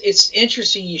it's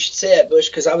interesting you should say it, Bush,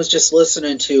 because I was just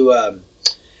listening to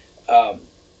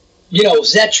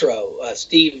Zetro,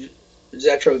 Steve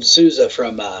Zetro D'Souza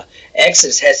from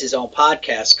Exodus has his own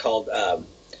podcast called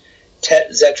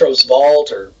Zetro's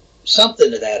Vault or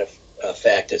something to that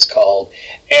effect. It's called,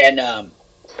 and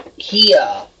he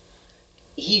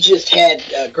just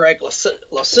had Greg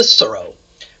Locicero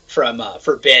from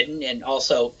Forbidden, and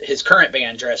also his current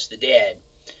band Dress the Dead,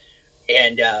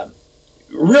 and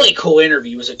really cool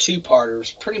interview. It was a two-parter. It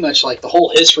was pretty much like the whole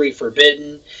history of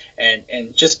Forbidden,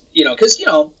 and just because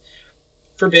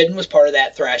Forbidden was part of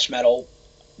that thrash metal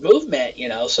movement,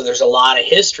 so there's a lot of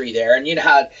history there, and you know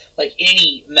how like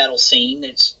any metal scene,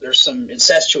 there's some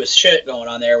incestuous shit going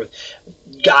on there with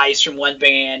guys from one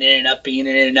band ending up being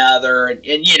in another, and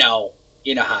you know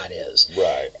how it is,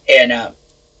 right? And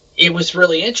it was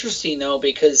really interesting though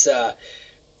because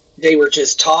they were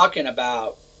just talking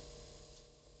about.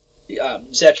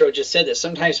 Zetro just said that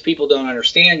sometimes people don't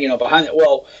understand, behind it.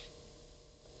 Well,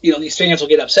 these fans will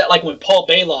get upset. Like when Paul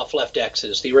Bailoff left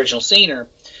Exodus, the original singer,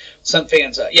 some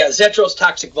fans, Zetro's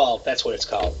Toxic Vault, that's what it's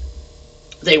called.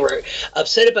 They were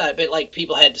upset about it, but like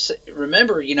people had to say,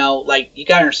 remember, like you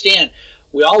gotta understand,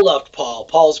 we all loved Paul.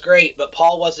 Paul's great, but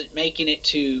Paul wasn't making it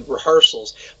to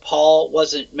rehearsals. Paul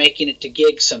wasn't making it to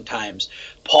gigs sometimes.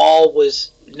 Paul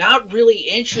was not really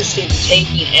interested in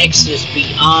taking Exodus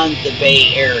beyond the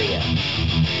Bay Area.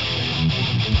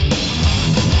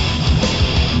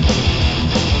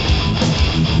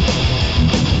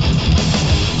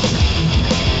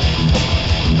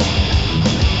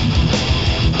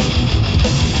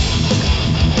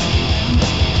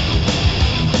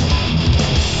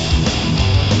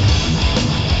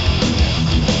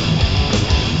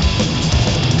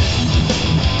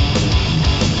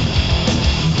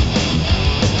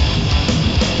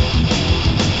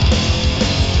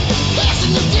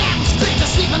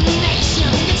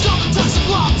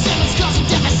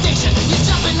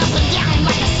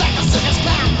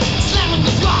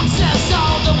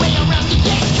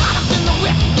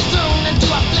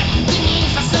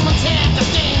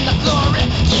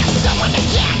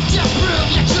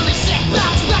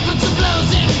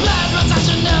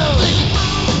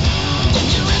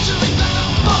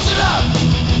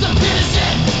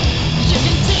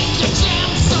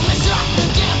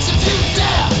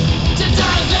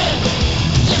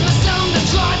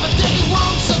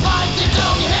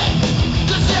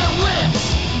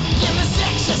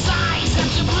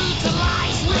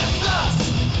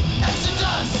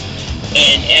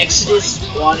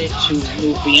 Wanted to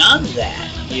move beyond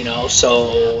that,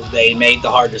 so they made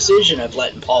the hard decision of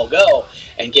letting Paul go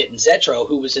and getting Zetro,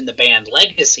 who was in the band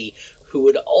Legacy, who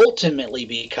would ultimately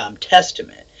become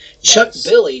Testament. Nice. Chuck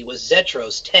Billy was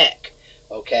Zetro's tech,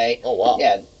 okay? Oh, wow.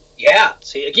 Yeah, Yeah.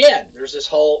 See, again, there's this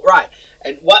whole right,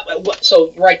 and what?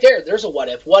 So right there's a what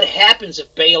if. What happens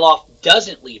if Bailoff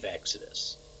doesn't leave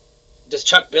Exodus? Does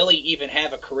Chuck Billy even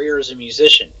have a career as a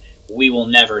musician? We will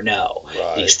never know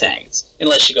these things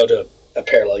unless you go to a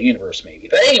parallel universe, maybe.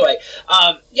 But anyway,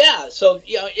 yeah. So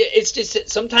it's just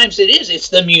sometimes it's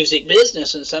the music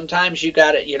business, and sometimes you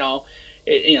got it.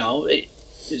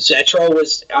 Zetro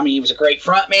was, he was a great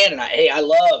front man, and I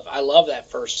love that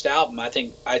first album. I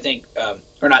think,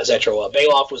 or not Zetro,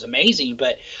 Bailoff was amazing,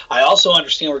 but I also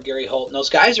understand where Gary Holt and those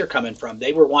guys are coming from.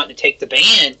 They were wanting to take the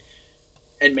band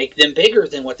and make them bigger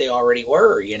than what they already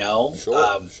were,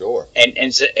 Sure. And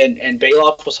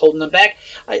Bailoff was holding them back.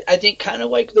 I think kind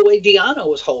of like the way Di'Anno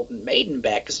was holding Maiden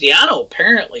back, because Di'Anno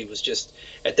apparently was just,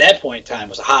 at that point in time,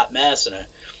 was a hot mess, and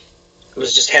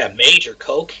had a major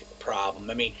coke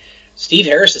problem. Steve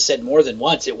Harris has said more than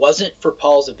once it wasn't for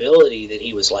Paul's ability that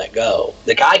he was let go.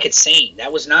 The guy could sing.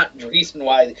 That was not the reason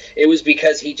why. It was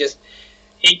because he just.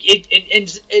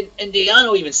 And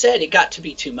Di'Anno even said it got to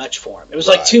be too much for him. It was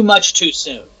like too much too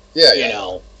soon.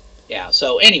 Yeah. Yeah.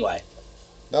 So anyway.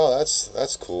 No,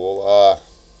 that's cool.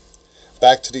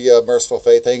 Back to the Mercyful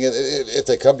Fate thing. If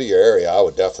they come to your area, I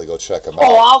would definitely go check them out.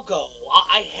 Oh, I'll go.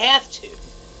 I have to.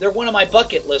 They're one of my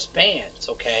bucket list bands.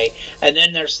 Okay, and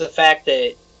then there's the fact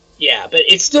that. Yeah, but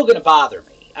it's still going to bother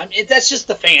me. That's just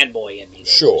the fanboy in me.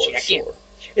 Sure.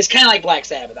 It's kind of like Black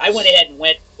Sabbath. I went ahead and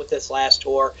went with this last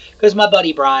tour because my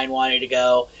buddy Brian wanted to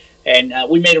go, and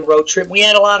we made a road trip. We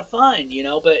had a lot of fun,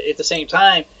 but at the same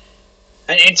time,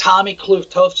 and Tommy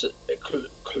Clufostis,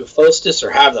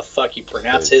 or however the fuck you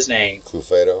pronounce his name.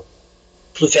 Clufeto,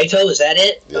 is that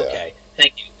it? Yeah. Okay,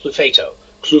 thank you.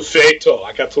 Clufeto,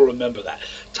 I got to remember that.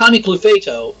 Tommy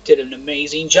Clufeto did an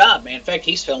amazing job, man. In fact,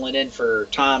 he's filling in for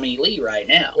Tommy Lee right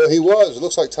now. Well, he was. It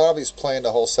looks like Tommy's playing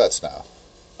the whole sets now.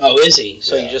 Oh, is he?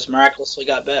 So he just miraculously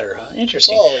got better, huh?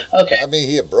 Interesting. Well, okay.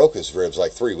 He had broke his ribs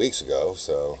like 3 weeks ago,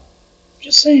 so.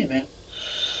 Just saying, man.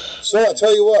 So I'll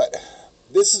tell you what.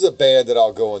 This is a band that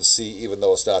I'll go and see, even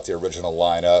though it's not the original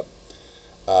lineup.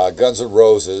 Guns N'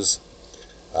 Roses.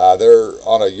 They're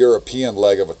on a European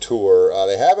leg of a tour.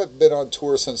 They haven't been on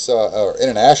tour since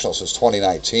international since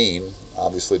 2019,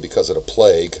 obviously because of the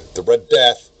plague, the Red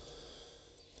Death.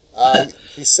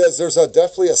 He says there's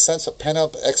definitely a sense of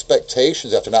pent-up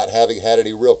expectations after not having had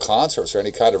any real concerts or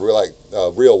any kind of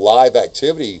real live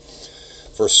activity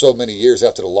for so many years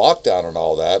after the lockdown and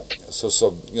all that. So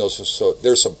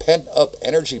there's some pent-up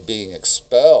energy being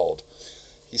expelled.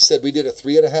 He said we did a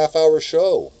 3.5-hour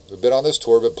show. We've been on this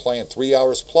tour, been playing 3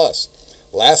 hours plus.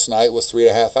 Last night was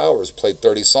 3.5 hours. Played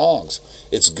 30 songs.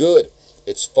 It's good.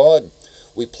 It's fun.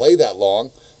 We play that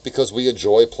long because we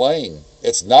enjoy playing.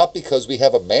 It's not because we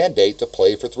have a mandate to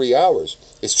play for 3 hours.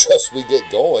 It's just we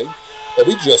get going, and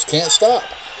we just can't stop.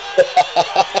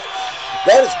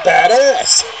 That is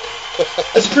badass.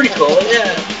 That's pretty cool,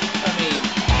 yeah.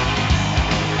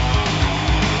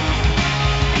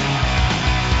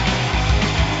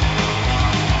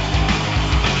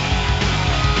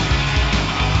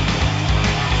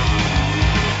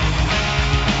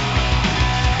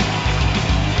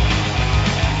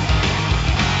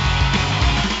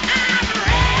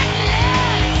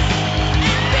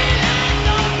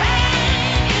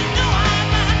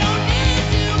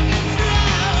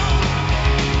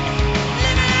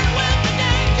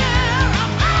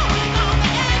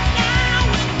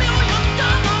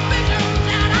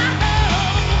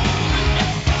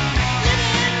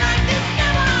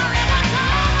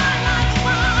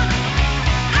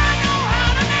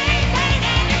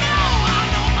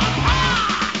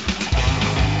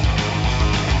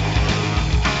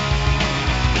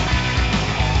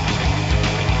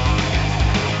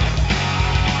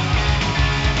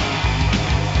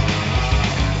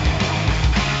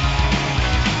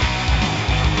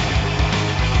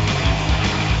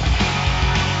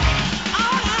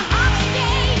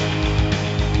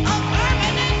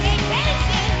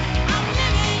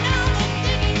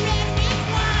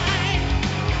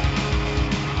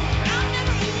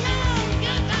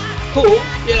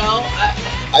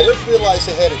 I didn't realize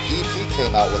they had an EP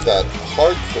came out with that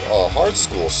hard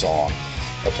school song.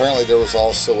 Apparently there was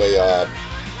also a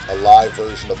live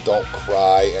version of Don't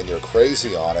Cry and You're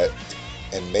Crazy on it.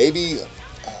 And maybe,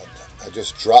 I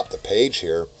just dropped the page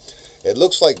here. It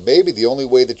looks like maybe the only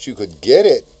way that you could get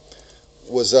it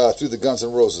was through the Guns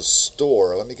N' Roses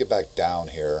store. Let me get back down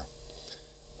here.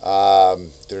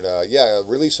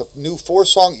 Release a new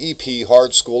 4-song EP,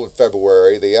 Hard School, in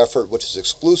February. The effort, which is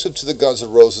exclusive to the Guns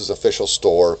N' Roses official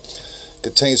store,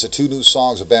 contains the 2 new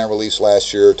songs the band released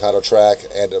last year, title track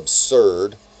and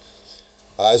Absurd,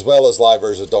 as well as live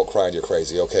versions of Don't Cry and You're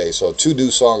Crazy. Okay, so 2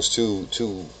 new songs, two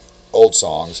old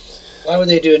songs. Why would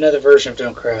they do another version of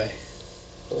Don't Cry?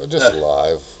 Just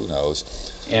live, who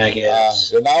knows? Yeah, I guess.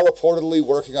 They're now reportedly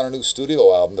working on a new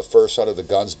studio album, the first out of the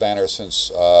Guns banner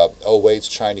since 08's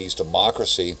Chinese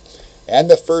Democracy, and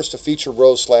the first to feature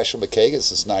Rose Slasher McKagan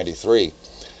since 93.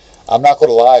 I'm not going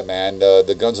to lie, man.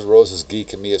 The Guns N' Roses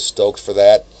geek in me is stoked for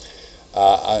that.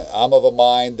 I'm of a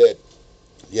mind that,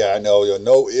 yeah, I know,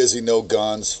 no Izzy, no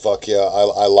Guns. Fuck yeah,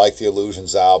 I like the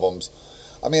Illusions albums.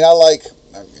 I mean, I like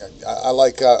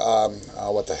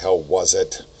what the hell was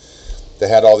it? They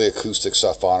had all the acoustic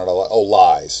stuff on it.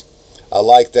 Lies. I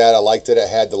like that. I liked that it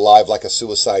had the Live Like a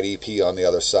Suicide EP on the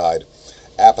other side.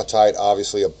 Appetite,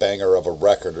 obviously a banger of a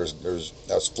record.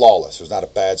 That's flawless. There's not a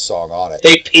bad song on it.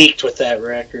 They peaked with that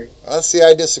record. See,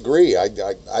 I disagree. I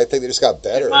think they just got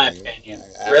better. In my opinion.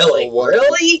 Really?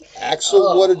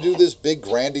 Axl wanted to do this big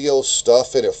grandiose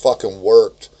stuff, and it fucking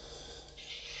worked.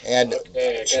 And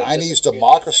Chinese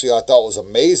Democracy, I thought was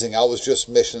amazing. I was just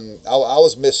missing. I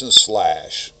was missing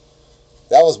Slash.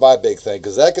 That was my big thing,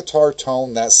 because that guitar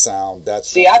tone, that sound, that's...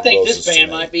 See, I think this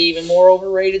band might be even more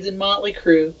overrated than Motley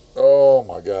Crue. Oh,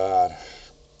 my God.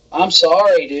 I'm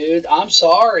sorry, dude. I'm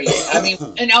sorry. I mean,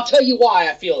 and I'll tell you why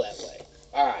I feel that way.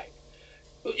 All right.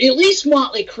 At least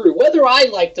Motley Crue, whether I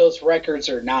like those records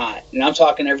or not, and I'm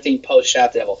talking everything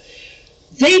post-Shot Devil,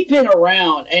 they've been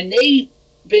around, and they've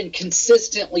been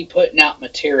consistently putting out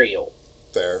material.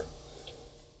 Fair.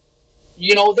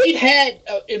 You know, they've had,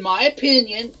 in my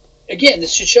opinion... Again,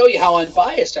 this should show you how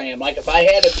unbiased I am. Like, if I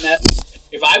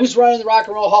was running the Rock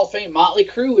and Roll Hall of Fame, Motley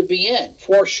Crue would be in,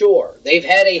 for sure. They've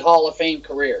had a Hall of Fame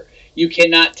career. You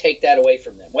cannot take that away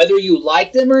from them. Whether you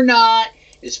like them or not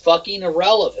is fucking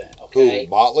irrelevant, okay? Who,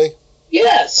 Motley?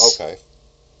 Yes. Okay.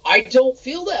 I don't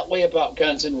feel that way about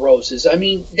Guns N' Roses. I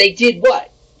mean, they did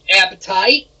what?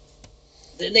 Appetite?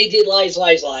 Then they did Lies,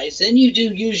 Lies, Lies. Then you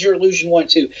do Use Your Illusion 1,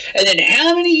 2. And then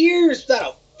how many years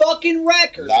without a fucking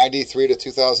record? 93 to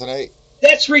 2008.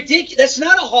 That's ridiculous. That's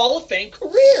not a Hall of Fame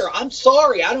career. I'm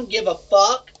sorry. I don't give a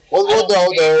fuck. Well, no.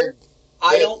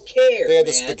 I don't care. They had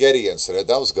the Spaghetti Incident.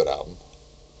 That was a good album.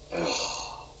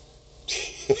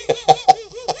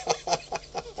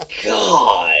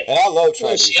 God. And I love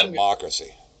Chinese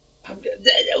Democracy.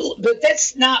 But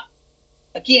that's not.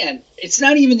 Again, it's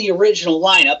not even the original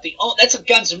lineup. That's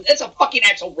a fucking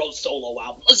Axl Rose solo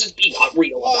album. Let's just be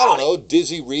real about it. I don't know.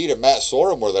 Dizzy Reed and Matt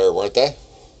Sorum were there, weren't they?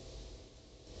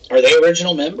 Are they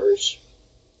original members?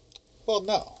 Well,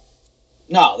 no.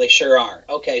 No, they sure aren't.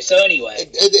 Okay, so anyway.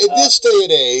 In this day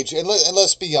and age, and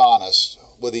let's be honest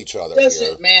with each other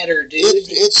doesn't matter, dude.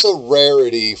 It's a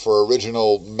rarity for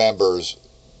original members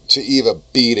to even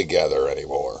be together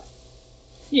anymore.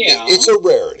 Yeah. It's a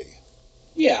rarity.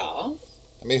 Yeah.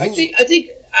 I mean, I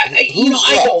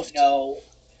don't know.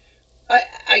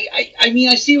 I mean,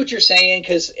 I see what you're saying,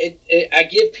 because I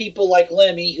give people like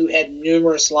Lemmy, who had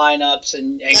numerous lineups,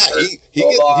 and he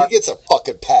gets a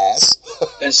fucking pass.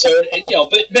 And so,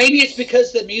 but maybe it's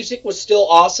because the music was still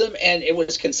awesome and it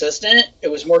was consistent. It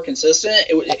was more consistent.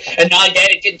 And not like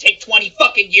that, it didn't take 20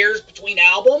 fucking years between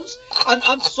albums.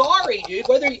 I'm sorry, dude.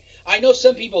 I know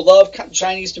some people love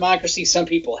Chinese Democracy, some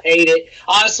people hate it.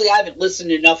 Honestly, I haven't listened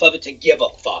to enough of it to give a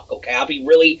fuck. Okay, I'll be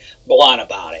really blunt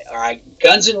about it. All right,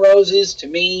 Guns N' Roses, to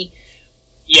me,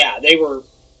 yeah, they were.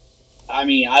 I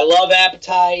mean, I love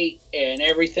Appetite and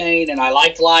everything, and I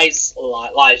liked Lies,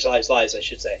 I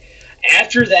should say.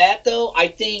 After that, though, I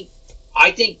think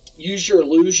Use Your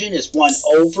Illusion is one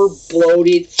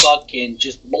over-bloated, fucking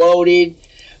just bloated,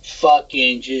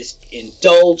 fucking just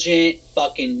indulgent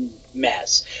fucking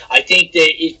mess. I think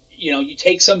that if you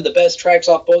take some of the best tracks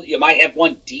off both, you might have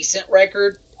one decent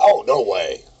record. Oh, no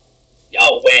way.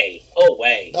 Oh, way. No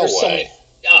way. So many,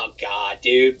 oh, God,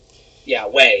 dude. Yeah,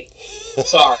 way.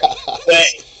 Sorry. Way.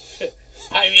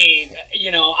 I mean,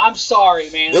 I'm sorry,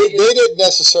 man. They didn't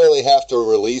necessarily have to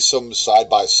release them side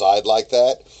by side like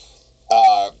that,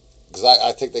 because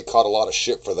I think they caught a lot of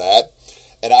shit for that.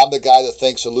 And I'm the guy that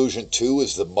thinks Illusion 2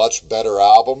 is the much better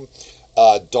album.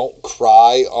 Don't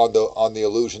Cry on the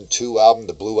Illusion 2 album,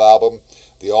 the Blue album.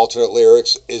 The alternate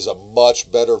lyrics is a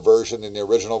much better version than the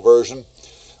original version.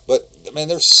 But, I mean,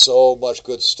 there's so much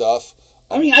good stuff.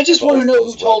 I mean, I just want to know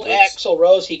who told Axl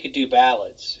Rose he could do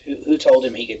ballads. Who told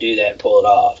him he could do that and pull it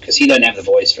off? Because he doesn't have the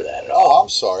voice for that at all. Oh, I'm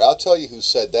sorry. I'll tell you who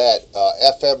said that.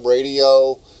 FM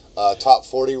radio, Top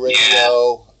 40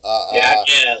 radio, I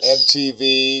guess.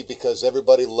 MTV, because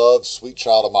everybody loves Sweet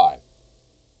Child of Mine.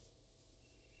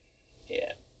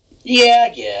 Yeah. Yeah,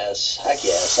 I guess.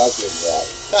 I'll give you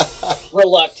that.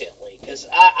 Reluctantly, because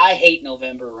I hate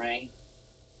November Rain.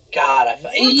 God,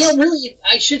 really,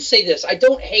 I should say this. I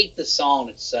don't hate the song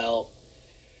itself.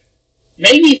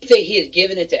 Maybe if he had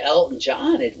given it to Elton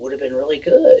John, it would have been really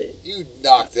good. You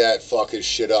knock that fucking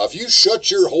shit off. You shut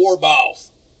your whore mouth.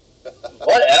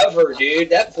 Whatever,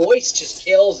 dude. That voice just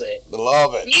kills it.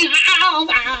 Love it.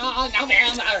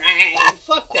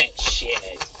 Fuck that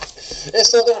shit.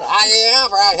 It's just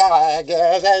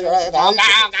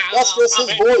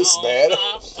his voice, man.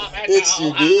 It's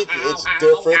unique, it's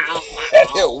different, and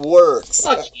it works.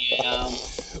 Fuck yeah.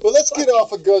 Well, let's get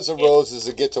off of Guns N' Roses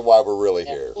and get to why we're really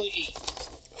here.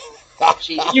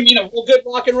 You mean a good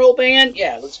rock and roll band?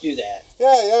 Yeah, let's do that.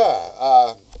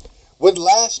 Yeah. When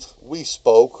last we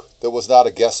spoke, there was not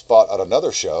a guest spot on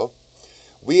another show.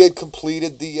 We had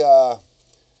completed the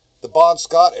Bon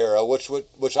Scott era, which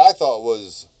I thought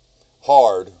was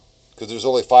hard because there's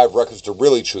only 5 records to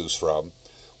really choose from.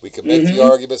 We can make the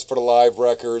arguments for the live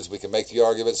records. We can make the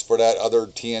arguments for that other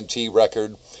TNT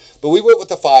record. But we went with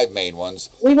the 5 main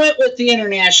ones. We went with the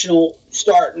international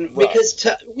starting because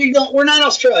we're not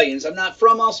Australians. I'm not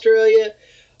from Australia.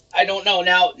 I don't know.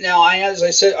 Now, as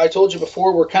I said, I told you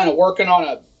before, we're kind of working on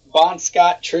a Bon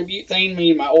Scott tribute thing,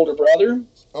 me and my older brother.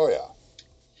 Oh, yeah.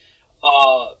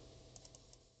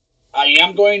 I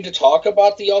am going to talk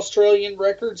about the Australian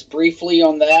records briefly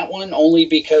on that one, only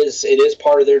because it is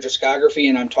part of their discography,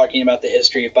 and I'm talking about the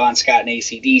history of Bon Scott and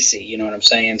AC/DC, you know what I'm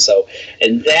saying? So,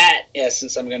 in that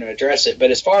essence, I'm going to address it.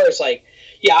 But as far as, I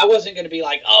wasn't going to be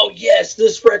like, oh, yes,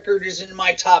 this record is in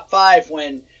my top 5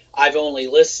 when I've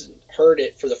only heard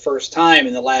it for the first time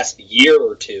in the last year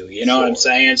or two, you know what I'm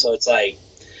saying? So, it's like,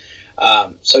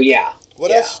 yeah.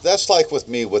 Well, that's like with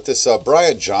me, with this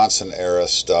Brian Johnson era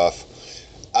stuff.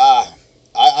 I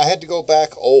had to go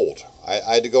back old.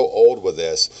 I had to go old with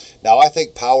this. Now, I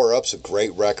think Power Up's a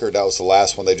great record. That was the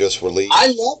last one they just released.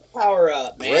 I love Power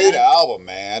Up, man. Great album,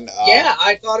 man. Yeah,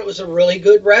 I thought it was a really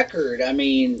good record. I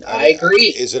agree.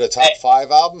 Is it a top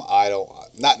 5 album? I don't.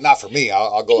 Not for me.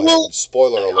 I'll go ahead and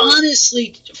spoiler alert.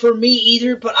 Honestly, for me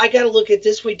either. But I got to look at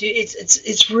this way, dude.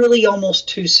 It's really almost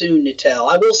too soon to tell.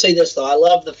 I will say this though. I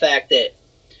love the fact that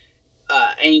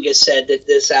Angus said that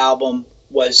this album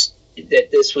was.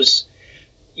 That this was,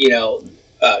 now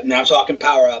I'm talking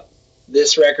Power Up.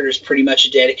 This record is pretty much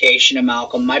a dedication to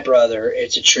Malcolm, my brother.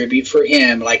 It's a tribute for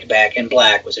him, like Back in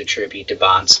Black was a tribute to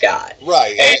Bon Scott.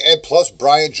 Right, and plus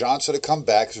Brian Johnson to come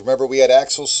back. Because remember, we had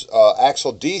Axel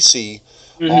DC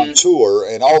on tour,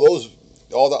 and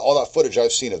all that footage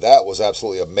I've seen of that was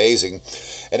absolutely amazing.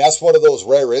 And that's one of those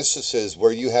rare instances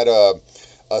where you had a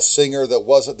singer that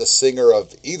wasn't the singer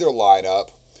of either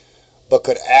lineup, but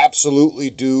could absolutely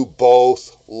do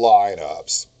both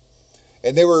lineups.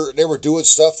 And they were doing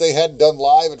stuff they hadn't done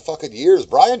live in fucking years.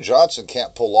 Brian Johnson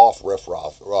can't pull off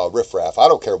riff-raff. I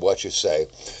don't care what you say.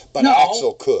 But no.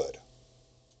 Axl could.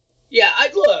 Yeah,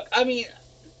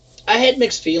 I had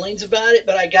mixed feelings about it,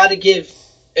 but I got to give,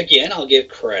 again, I'll give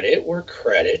credit where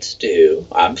credit's due.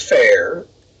 I'm fair.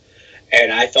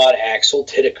 And I thought Axl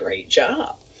did a great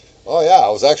job. Oh, yeah. I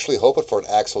was actually hoping for an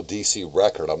Axl DC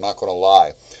record. I'm not going to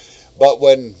lie. But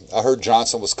when I heard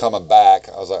Johnson was coming back,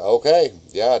 I was like, okay,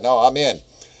 yeah, no, I'm in.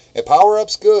 And Power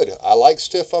Up's good. I like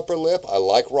Stiff Upper Lip. I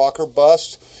like Rock or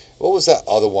Bust. What was that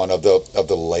other one of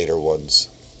the later ones?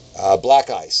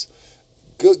 Black Ice.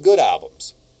 Good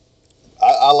albums.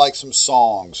 I like some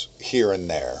songs here and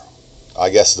there, I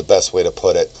guess is the best way to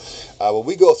put it. When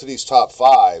we go through these top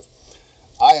 5,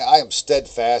 I am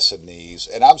steadfast in these,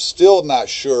 and I'm still not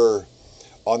sure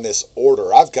on this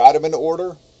order. I've got them in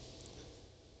order.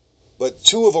 But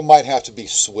 2 of them might have to be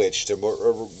switched, and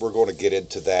we're going to get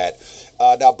into that.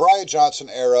 Now, Brian Johnson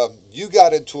era, you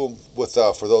got into them with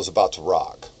For Those About to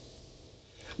Rock.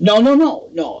 No.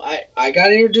 I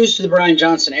got introduced to the Brian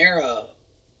Johnson era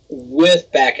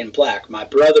with Back in Black. My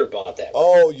brother bought that.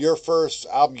 Oh, your first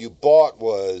album you bought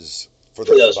was For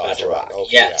Those About to Rock. Okay,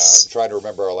 yes. Yeah, I'm trying to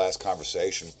remember our last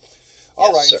conversation.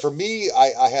 All right, and for me,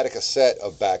 I had a cassette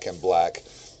of Back in Black.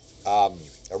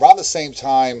 Around the same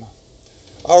time,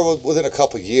 or within a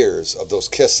couple of years of those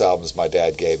Kiss albums my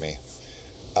dad gave me.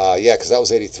 Because that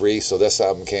was 83, so this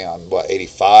album came on,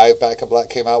 85 Back in Black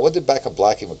came out? When did Back in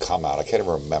Black even come out? I can't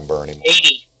even remember anymore.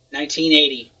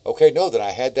 1980. Okay, no, then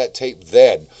I had that tape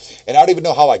then. And I don't even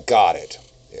know how I got it.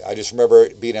 I just remember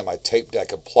it being in my tape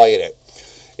deck and playing it.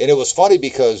 And it was funny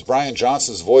because Brian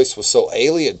Johnson's voice was so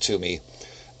alien to me.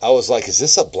 I was like, is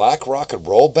this a black rock and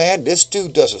roll band? This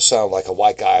dude doesn't sound like a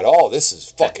white guy at all. This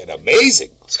is fucking amazing.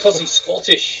 It's because he's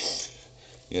Scottish.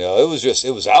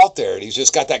 It was out there, and he's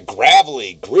just got that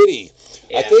gravelly, gritty.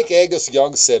 Yeah. I think Angus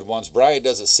Young said once, Brian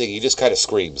doesn't sing, he just kind of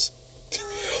screams.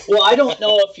 Well, I don't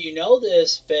know if you know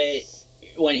this, but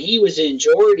when he was in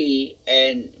Geordie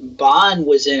and Bon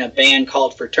was in a band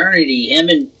called Fraternity, him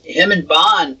and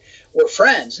Bon were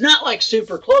friends. Not like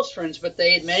super close friends, but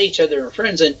they had met each other and were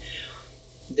friends. And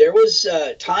there was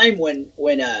a time when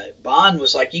Bon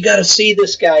was like, "You got to see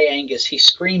this guy, Angus. He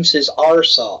screams his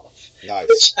arse off." Nice.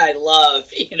 Which I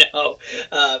love,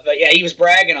 but yeah, he was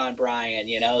bragging on Brian,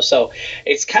 so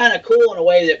it's kind of cool in a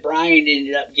way that Brian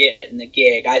ended up getting the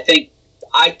gig. I think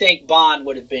Bon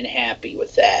would have been happy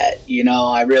with that,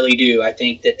 I really do. I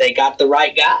think that they got the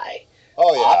right guy.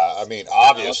 Oh yeah, I mean,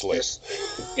 obviously. There's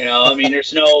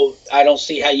I don't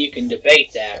see how you can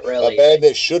debate that, really. A band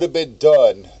that should have been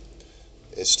done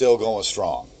is still going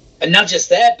strong. And not just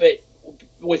that, but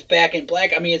with Back in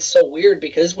Black, it's so weird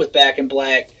because with Back in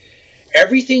Black,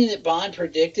 everything that Bon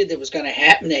predicted that was going to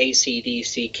happen to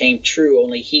AC/DC came true,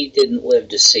 only he didn't live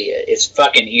to see it. It's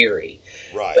fucking eerie.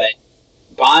 Right.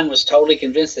 But Bon was totally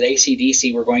convinced that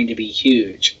AC/DC were going to be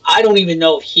huge. I don't even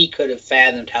know if he could have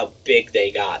fathomed how big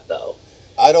they got, though.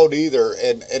 I don't either.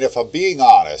 And if I'm being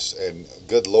honest, and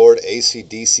good Lord,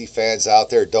 AC/DC fans out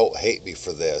there, don't hate me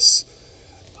for this,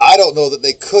 I don't know that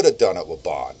they could have done it with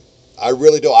Bon. I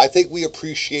really don't. I think we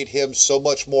appreciate him so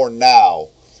much more now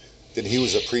than he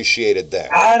was appreciated then.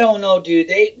 I don't know, dude.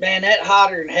 That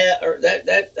Hotter Than Hell, or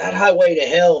that Highway to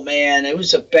Hell, man, it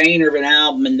was a banger of an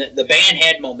album, and the band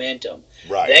had momentum.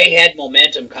 Right. They had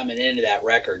momentum coming into that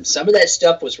record. Some of that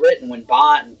stuff was written when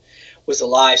Bon was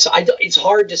alive, so it's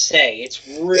hard to say. It's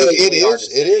really, hard to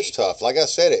say. It is tough. Like I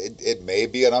said, it may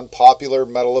be an unpopular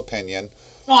metal opinion.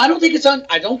 No, I don't think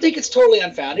it's totally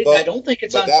unfounded. I don't think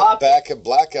it's unpopular. That Back in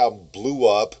Black album blew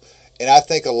up, and I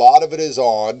think a lot of it is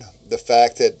on the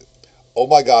fact that, oh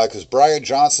my God, because Brian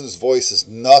Johnson's voice is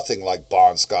nothing like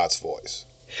Bon Scott's voice.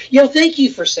 Thank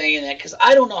you for saying that, because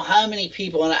I don't know how many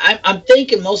people, and I'm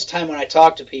thinking most of the time when I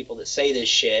talk to people that say this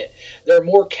shit, they're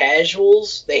more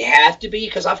casuals. They have to be,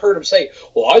 because I've heard them say,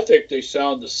 well, I think they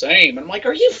sound the same. And I'm like,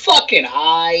 are you fucking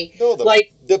high? No,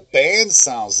 the band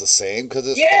sounds the same, because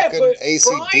it's fucking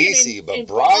AC/DC, but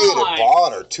Brian and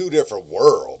Bon are two different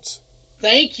worlds.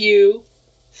 Thank you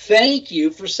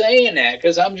for saying that,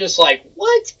 because I'm just like,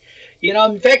 what?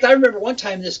 In fact, I remember one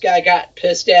time this guy got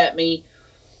pissed at me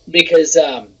because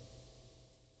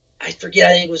I forget,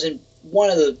 I think it was in one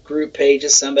of the group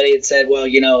pages, somebody had said, well,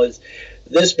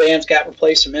 this band's got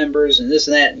replacement members and this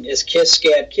and that, and is Kiss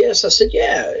Scab Kiss? I said,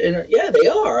 yeah, they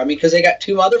are. Because they got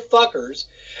two motherfuckers,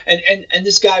 and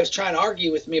this guy was trying to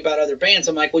argue with me about other bands.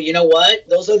 I'm like, well, you know what?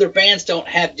 Those other bands don't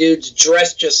have dudes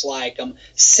dressed just like them,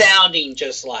 sounding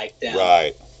just like them.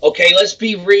 Right. Okay, let's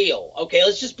be real. Okay,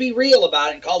 let's just be real about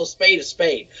it and call a spade a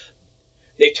spade.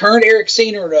 They turned Eric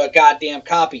Senior into a goddamn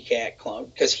copycat clone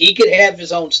because he could have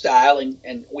his own style,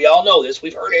 and we all know this.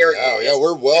 We've heard Eric. Oh yeah,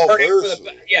 we're well versed.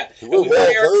 We're well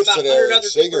versed in Eric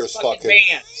Singer's fucking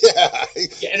bands. Yeah.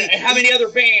 And how many other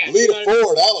bands? Lita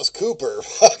Ford, Alice Cooper.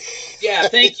 Yeah,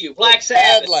 thank you. Black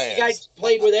Sabbath. Badlands. The guy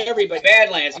played with everybody.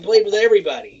 Badlands. He played with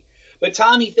everybody. But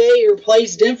Tommy Thayer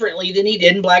plays differently than he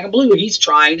did in Black and Blue. He's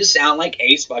trying to sound like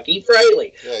Ace fucking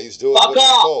Frehley. Yeah, he's doing what he's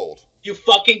told. You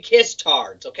fucking kiss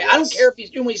tards, okay? Yes. I don't care if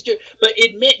he's doing what he's doing, but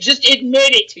just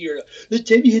admit it to your...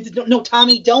 No,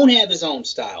 Tommy don't have his own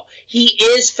style. He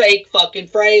is fake fucking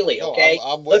Frehley, okay? No,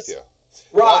 I'm with you.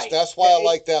 Right. That's why I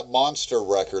like that Monster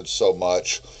record so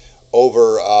much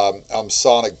over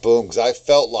Sonic Boom, because I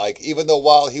felt like, even though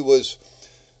while he was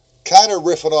kind of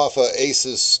riffing off of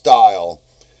Ace's style,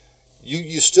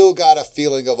 you still got a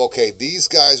feeling of, okay, these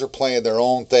guys are playing their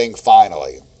own thing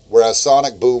finally. Whereas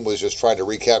Sonic Boom was just trying to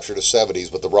recapture the 70s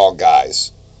with the wrong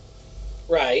guys.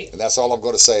 Right. And that's all I'm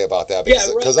going to say about that. Because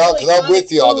really, I'm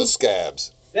with you on the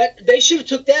Scabs. They should have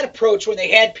took that approach when they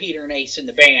had Peter and Ace in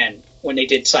the band when they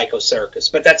did Psycho Circus.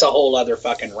 But that's a whole other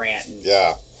fucking rant. And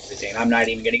everything. I'm not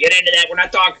even going to get into that. We're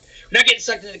not getting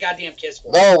sucked into the goddamn Kiss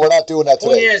war. No, we're not doing that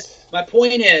today. My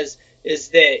point is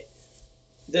that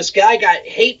this guy got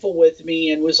hateful with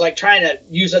me and was like trying to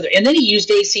use other, and then he used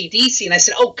AC/DC, and I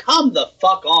said, oh, come the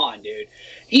fuck on, dude.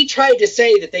 He tried to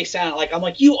say that they sounded like, I'm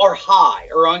like, you are high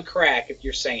or on crack if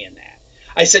you're saying that.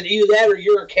 I said, either that or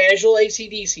you're a casual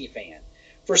AC/DC fan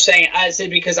for saying, I said,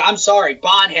 because I'm sorry,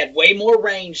 Bon had way more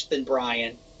range than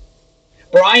Brian.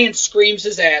 Brian screams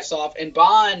his ass off, and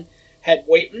Bon had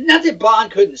not that Bon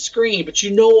couldn't scream, but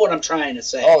you know what I'm trying to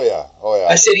say. Oh yeah.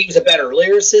 I said he was a better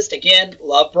lyricist. Again,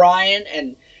 love Brian,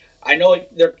 and I know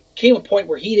there came a point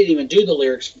where he didn't even do the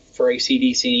lyrics for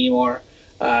AC/DC anymore.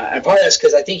 And part of that's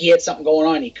because I think he had something going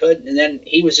on, he couldn't, and then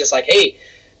he was just like, hey,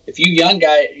 if you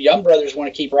young brothers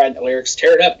want to keep writing the lyrics,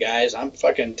 tear it up, guys. I'm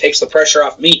fucking takes the pressure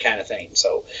off me kind of thing.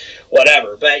 So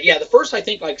whatever. But yeah, the first, I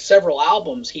think, like several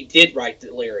albums, he did write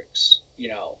the lyrics,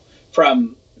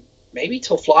 from maybe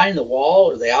till Fly in the Wall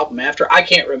or the album after. I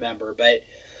can't remember, but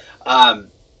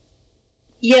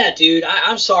Yeah, dude,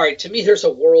 I'm sorry. To me, there's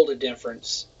a world of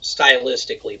difference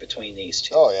stylistically between these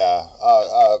two. Oh yeah,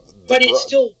 but it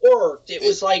still worked. It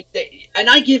was like, and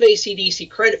I give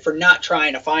AC/DC credit for not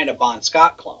trying to find a Bon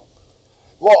Scott clone.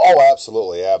 Well, oh,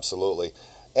 absolutely, absolutely,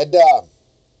 and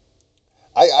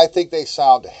I think they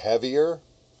sound heavier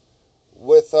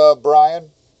with Brian.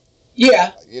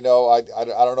 Yeah. You know, I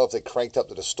don't know if they cranked up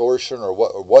the distortion or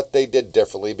what they did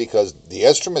differently because the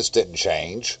instruments didn't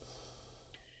change.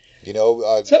 You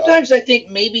know, sometimes I think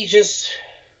maybe just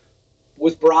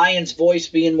with Brian's voice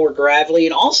being more gravelly,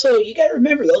 and also you got to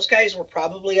remember those guys were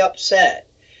probably upset.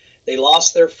 They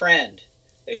lost their friend.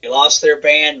 They lost their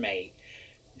bandmate.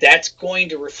 That's going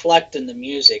to reflect in the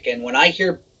music. And when I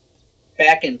hear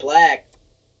Back in Black,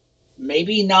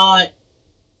 maybe not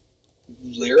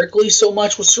lyrically so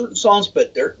much with certain songs,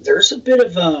 but there's a bit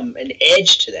of an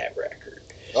edge to that record.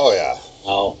 Oh yeah.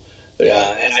 Oh,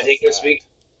 and I think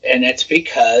that's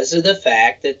because of the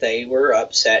fact that they were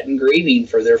upset and grieving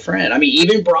for their friend. I mean,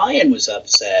 even Brian was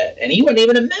upset, and he wasn't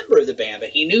even a member of the band, but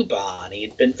he knew Bon. He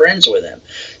had been friends with him.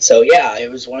 So yeah,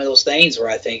 it was one of those things where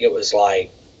I think it was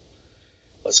like,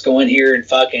 let's go in here and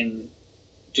fucking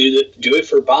do it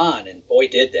for Bon, and boy,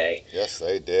 did they. Yes,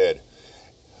 they did.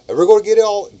 And we're going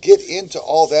to get into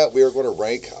all that. We are going to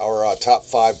rank our top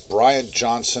 5 Brian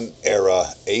Johnson era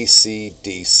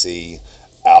AC/DC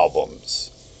albums.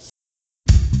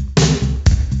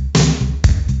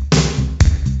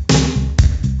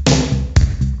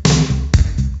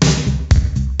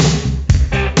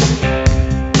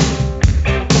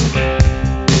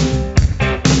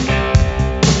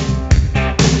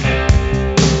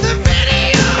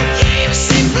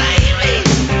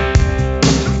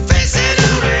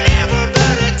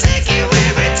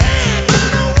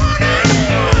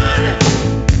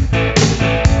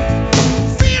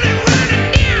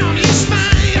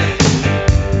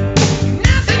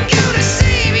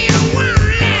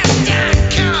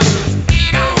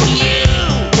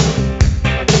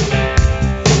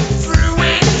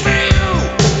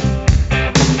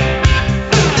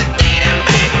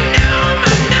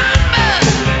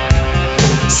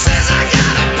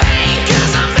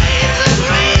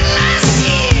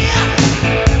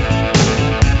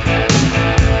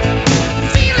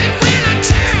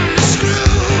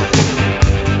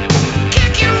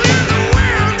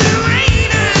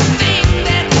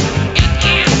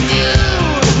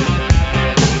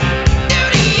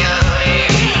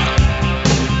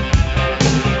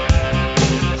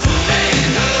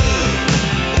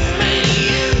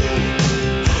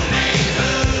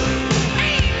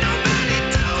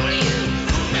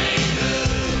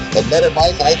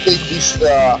 Mike, I think we should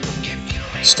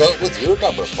start with your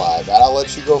number 5, and I'll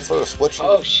let you go first.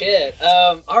 Oh, shit.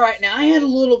 All right, now I had a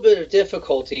little bit of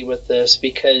difficulty with this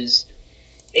because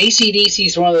AC/DC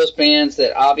is one of those bands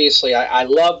that obviously I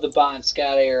love the Bon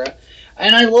Scott era,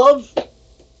 and I love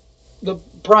the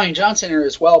Brian Johnson era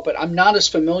as well, but I'm not as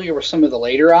familiar with some of the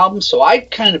later albums, so I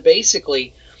kind of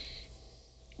basically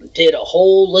did a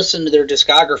whole listen to their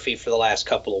discography for the last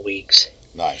couple of weeks.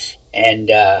 Nice. And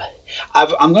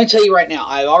I'm going to tell you right now,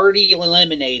 I've already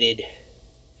eliminated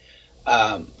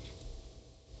Rock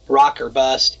or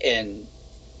Bust and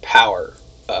Power.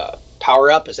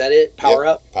 Power Up, is that it? Power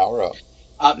Up? Power Up.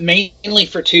 Mainly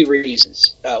for 2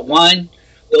 reasons. One,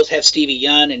 those have Stevie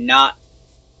Young and not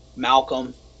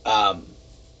Malcolm.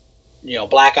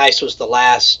 Black Ice was the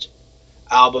last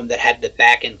album that had the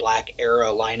Back in Black era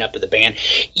lineup of the band.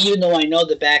 Even though I know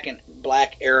the Back in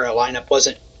Black era lineup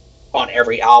wasn't on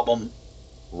every album,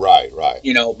 right.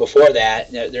 Before that,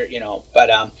 and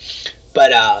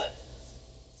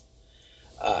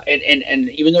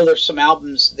even though there's some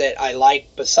albums that I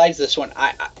like besides this one,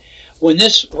 I when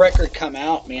this record come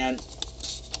out, man,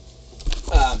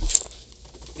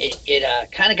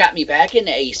 it kind of got me back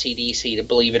into AC/DC, to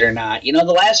believe it or not. The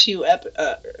last few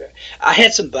I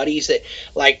had some buddies that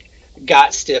like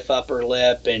got Stiff Upper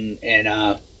Lip and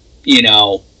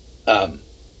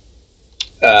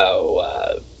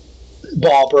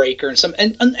Ball Breaker and some,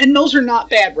 and those are not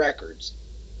bad records.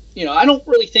 I don't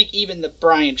really think even the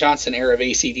Brian Johnson era of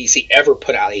AC/DC ever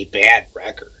put out a bad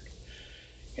record.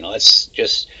 It's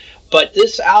just, but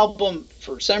this album,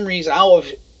 for some reason,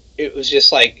 it was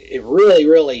just like, it really,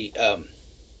 really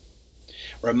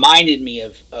reminded me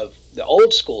of the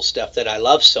old school stuff that I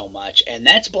love so much, and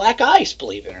that's Black Ice,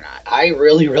 believe it or not. I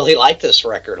really, really like this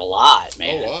record a lot,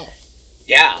 man. Oh, wow.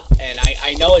 Yeah, and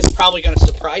I know it's probably going to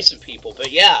surprise some people,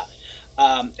 but yeah.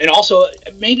 And also,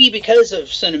 maybe because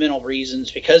of sentimental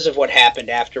reasons, because of what happened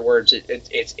afterwards,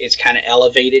 it's kind of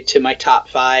elevated to my top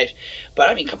 5. But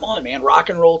I mean, come on, man. Rock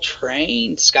and Roll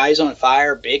Train, Skies on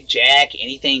Fire, Big Jack,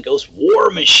 Anything Goes,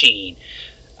 War Machine.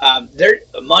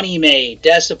 Money Made,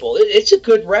 Decibel. It's a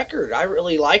good record. I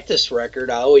really like this record.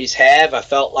 I always have. I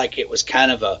felt like it was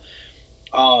kind of a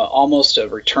almost a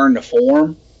return to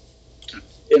form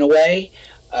in a way.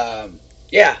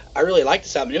 Yeah, I really like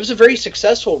this album. It was a very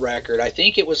successful record. I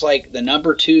think it was like the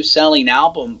number 2 selling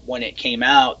album when it came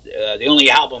out. The only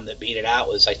album that beat it out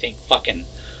was, I think, fucking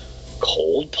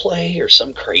Coldplay or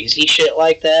some crazy shit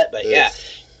like that. But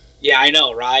yeah, I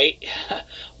know, right?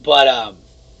 But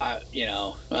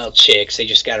well, chicks, they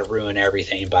just got to ruin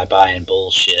everything by buying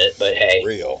bullshit. But hey,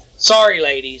 real. Sorry,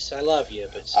 ladies, I love you,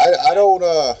 but I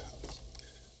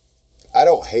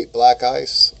don't hate Black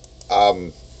Ice.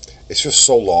 It's just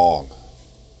so long.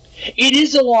 It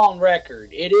is a long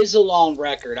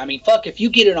record. I mean, fuck, if you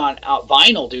get it on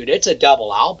vinyl, dude, it's a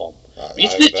double album.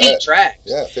 It's 15 tracks.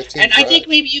 Yeah, 15 and tracks. I think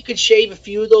maybe you could shave a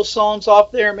few of those songs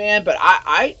off there, man, but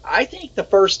I think the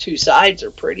first 2 sides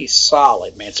are pretty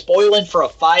solid, man. Spoiling for a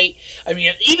Fight. I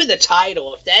mean, even the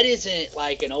title, if that isn't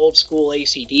like an old school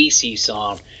AC/DC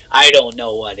song, I don't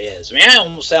know what is. I mean, that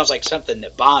almost sounds like something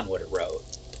that Bond would have wrote.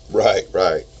 Right.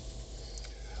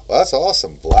 Well, that's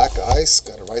awesome. Black Ice.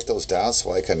 Got to write those down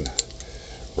so I can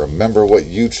remember what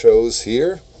you chose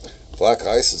here. Black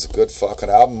Ice is a good fucking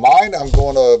album. Mine, I'm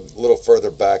going a little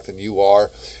further back than you are.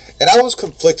 And I was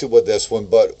conflicted with this one,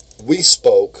 but we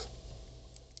spoke,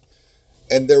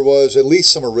 and there was at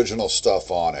least some original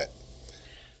stuff on it.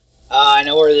 I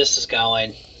know where this is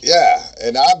going. Yeah,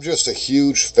 and I'm just a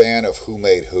huge fan of Who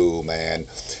Made Who, man.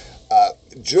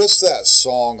 Just that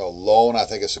song alone, I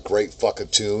think it's a great fucking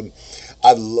tune.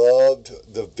 I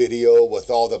loved the video with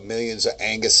all the millions of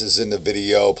Anguses in the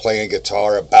video playing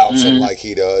guitar and bouncing like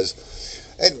he does.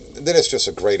 And then it's just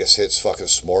a greatest hits fucking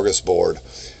smorgasbord.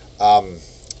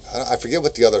 I forget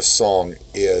what the other song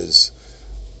is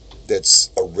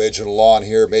that's original on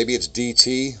here. Maybe it's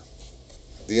DT,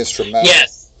 the instrumental.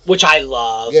 Yes, which I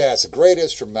love. Yeah, it's a great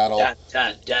instrumental. Dun,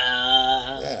 dun,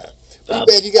 dun. Yeah. But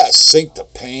man, you got Sink the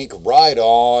Pink, Ride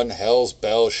On, Hell's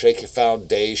Bells, Shake Your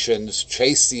Foundations,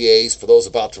 Chase the Ace, for those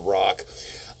about to rock.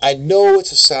 I know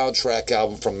it's a soundtrack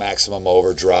album from Maximum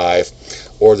Overdrive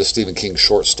or the Stephen King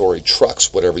short story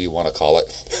Trucks, whatever you want to call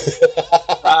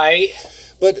it. Right.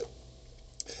 But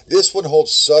this one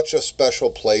holds such a special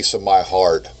place in my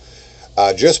heart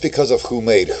just because of Who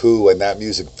Made Who and that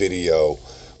music video.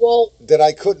 Well, that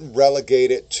I couldn't relegate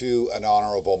it to an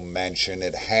honorable mention.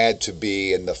 It had to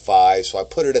be in the 5, so I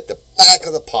put it at the back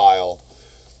of the pile.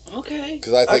 Okay.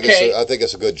 Because I think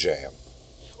it's a good jam.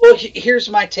 Well, here's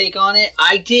my take on it.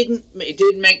 It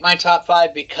didn't make my top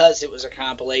 5 because it was a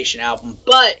compilation album,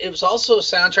 but it was also a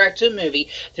soundtrack to a movie.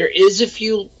 There is a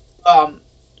few,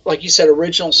 like you said,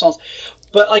 original songs,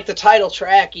 but like the title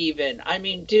track, even. I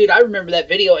mean, dude, I remember that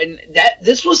video, and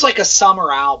this was like a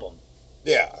summer album.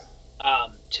 Yeah.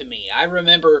 To me, I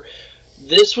remember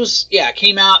this was it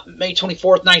came out May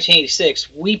 24th,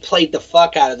 1986. We played the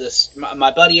fuck out of this.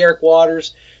 My buddy Eric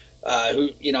Waters, who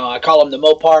I call him the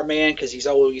Mopar man because he's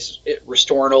always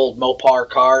restoring old Mopar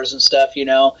cars and stuff,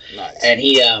 Nice. And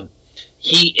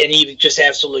he just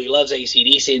absolutely loves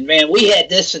AC/DC. And man, we had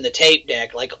this in the tape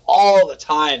deck like all the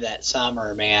time that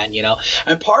summer, man.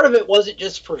 And part of it wasn't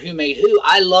just for Who Made Who.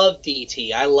 I love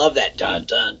DT. I love that dun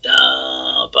dun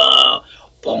dun boom.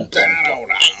 Boom, boom, boom.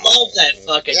 I love that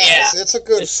fucking It's a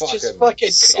good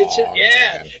fucking song,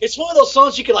 man. It's one of those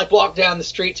songs you can like walk down the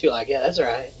street to, like, yeah, that's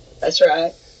right.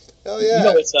 Hell yeah. You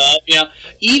know what's up,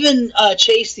 Even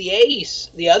Chase the Ace,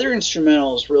 the other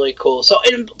instrumental, is really cool. So,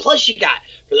 and plus you got,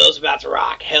 for those about to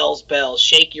rock, Hell's Bells,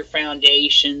 Shake Your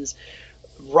Foundations,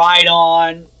 Ride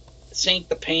On, Sink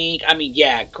the Pink. I mean,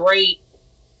 yeah, great.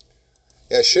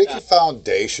 Yeah, Shake Your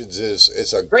Foundations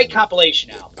is a great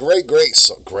compilation album.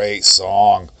 Great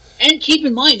song. And keep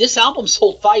in mind, this album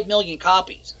sold 5 million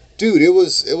copies. Dude, it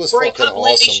was for fucking a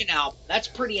compilation awesome. Album. That's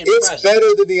pretty impressive. It's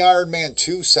better than the Iron Man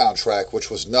 2 soundtrack,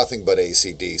 which was nothing but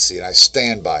AC/DC, and I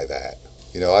stand by that.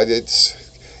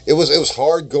 It was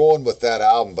hard going with that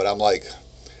album, but I'm like,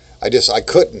 I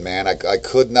couldn't, man. I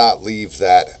could not leave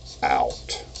that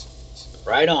out.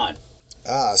 Right on.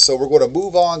 So we're going to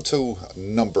move on to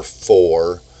number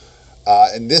 4,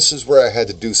 and this is where I had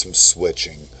to do some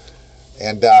switching.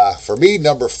 And for me,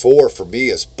 number 4 for me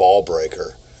is Ball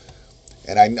Breaker.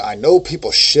 And I know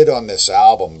people shit on this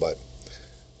album, but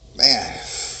man,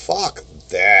 fuck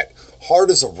that.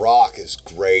 Hard as a Rock is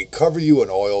great. Cover You in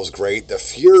Oil is great. The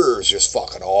Fuhrer is just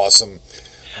fucking awesome.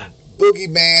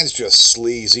 Boogeyman's just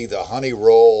sleazy. The Honey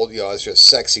Roll, it's just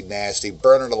sexy, nasty.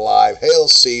 Burning Alive, Hail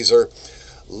Caesar.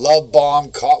 Love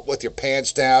Bomb, Caught with Your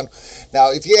Pants Down.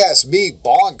 Now, if you ask me,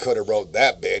 Bond could have wrote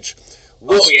that bitch.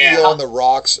 Whiskey on the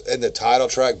Rocks and the title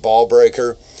track, Ball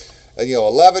Breaker. And,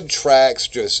 11 tracks,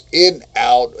 just in,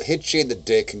 out, hit you in the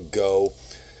dick and go.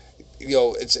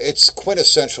 It's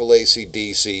quintessential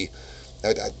AC/DC.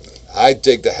 I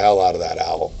dig the hell out of that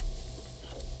album.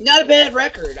 Not a bad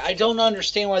record. I don't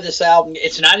understand why this album.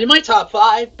 It's not in my top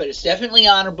 5, but it's definitely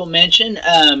honorable mention.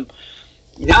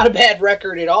 Not a bad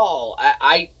record at all.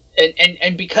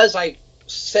 And because I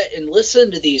sit and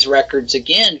listen to these records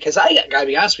again, because I gotta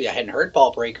be honest with you, I hadn't heard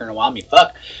Ball Breaker in a while. I mean,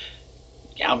 fuck.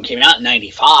 The album came out in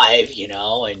 95,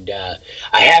 and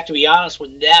I have to be honest,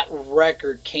 when that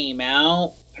record came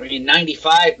out, I mean, in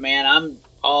 95, man, I'm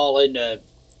all into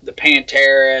the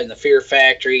Pantera and the Fear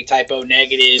Factory, Typo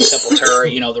Negative,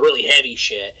 Sepultura, the really heavy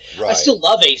shit. Right. I still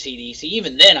love AC/DC.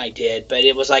 Even then I did, but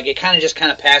it was like it kind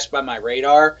of passed by my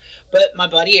radar. But my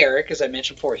buddy Eric, as I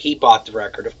mentioned before, he bought the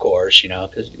record, of course,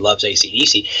 because he loves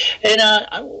AC/DC.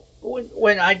 And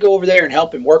when I'd go over there and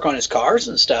help him work on his cars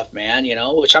and stuff, man,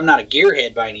 which I'm not a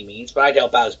gearhead by any means, but I'd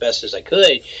help out as best as I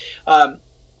could.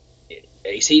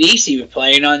 AC/DC was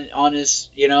playing on his,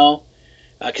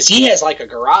 because he has like a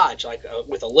garage,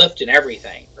 with a lift and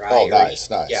everything, right? Oh, nice.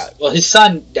 Yeah. Well, his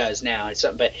son does now,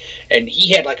 and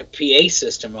he had like a PA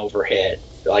system overhead,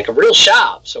 like a real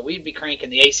shop. So we'd be cranking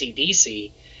the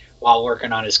AC/DC while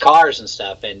working on his cars and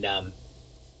stuff. And and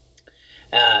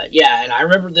I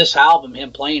remember this album,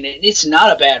 him playing it. It's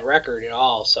not a bad record at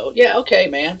all. So yeah, okay,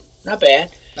 man, not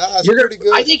bad. No, that's pretty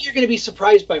good. I think you're going to be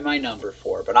surprised by my number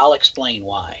 4, but I'll explain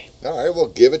why. All right, well,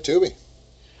 give it to me.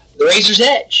 The Razor's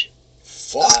Edge.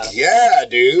 Fuck yeah,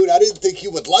 dude. I didn't think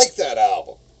you would like that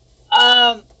album.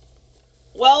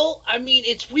 Well, I mean,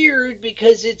 it's weird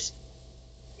because it's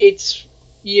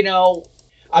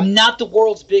I'm not the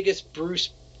world's biggest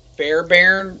Bruce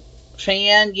Fairbairn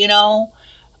fan,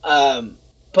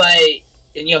 but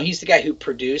he's the guy who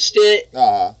produced it.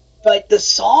 Uh-huh. But the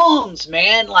songs,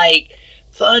 man, like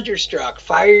Thunderstruck,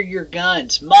 Fire Your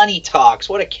Guns, Money Talks.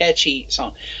 What a catchy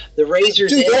song. The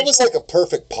Razor's Edge. Dude, that was like a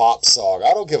perfect pop song.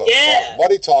 I don't give a fuck.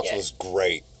 Money Talks was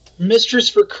great. Mistress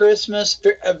for Christmas,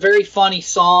 a very funny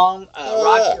song.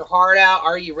 Rock Your Heart Out,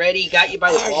 Are You Ready? Got You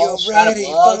by the Balls. Are you ready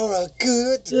for a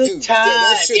good time?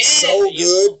 That shit's so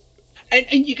good.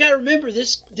 And you got to remember,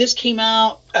 this came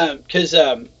out because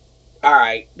of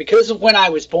when I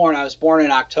was born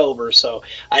in October, so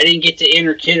I didn't get to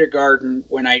enter kindergarten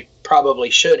when I probably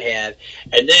should have.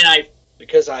 And then I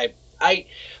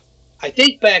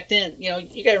think back then,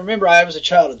 you got to remember, I was a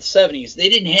child of the 70s. They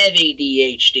didn't have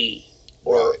ADHD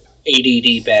or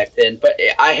ADD back then, but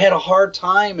I had a hard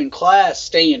time in class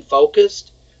staying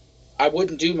focused. I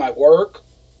wouldn't do my work.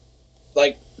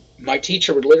 Like, my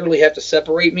teacher would literally have to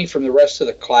separate me from the rest of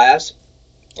the class.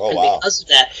 Oh, and wow. because of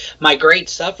that, my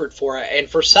grades suffered for it. And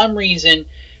for some reason,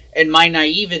 in my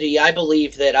naivety, I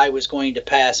believed that I was going to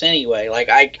pass anyway. Like,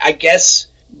 I guess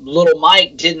little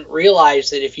Mike didn't realize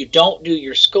that if you don't do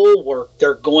your schoolwork,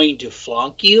 they're going to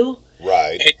flunk you.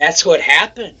 Right. And that's what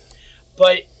happened.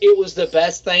 But it was the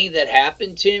best thing that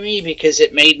happened to me because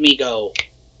it made me go,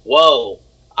 whoa,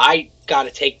 I got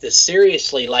to take this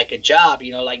seriously like a job.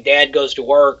 Like Dad goes to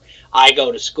work, I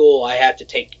go to school, I have to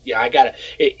take, I got to,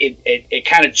 it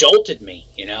kind of jolted me,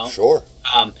 Sure.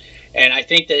 And I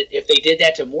think that if they did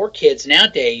that to more kids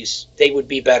nowadays, they would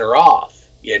be better off,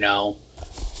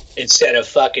 instead of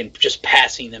fucking just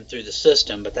passing them through the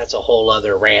system. But that's a whole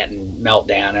other rant and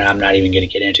meltdown, and I'm not even going to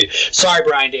get into. Sorry,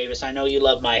 Brian Davis. I know you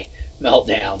love my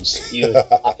meltdowns, you and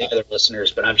the other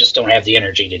listeners, but I just don't have the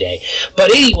energy today.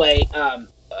 But anyway,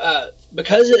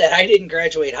 because of that, I didn't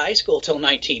graduate high school till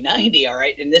 1990, all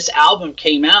right? And this album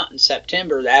came out in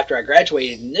September after I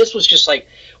graduated, and this was just like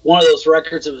one of those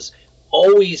records that was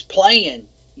always playing,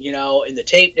 in the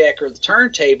tape deck or the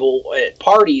turntable at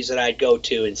parties that I'd go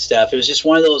to and stuff. It was just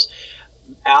one of those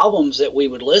albums that we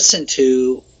would listen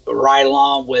to right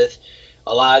along with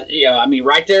a lot,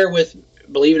 right there with,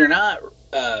 believe it or not,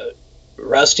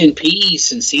 Rust in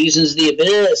Peace and Seasons of the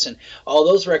Abyss and all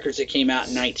those records that came out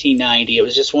in 1990. It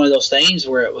was just one of those things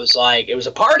where it was like, it was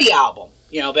a party album,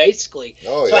 basically.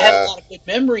 Oh, so yeah. I have a lot of good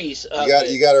memories of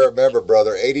You got to remember,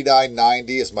 brother, 89,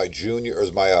 90 is my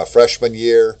freshman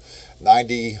year.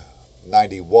 90,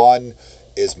 91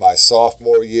 is my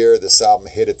sophomore year. This album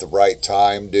hit at the right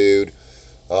time, dude.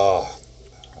 Yeah,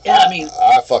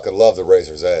 I fucking love the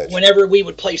Razor's Edge. Whenever we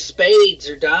would play spades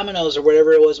or dominoes or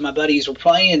whatever it was my buddies were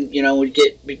playing, we'd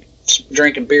be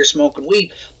drinking beer, smoking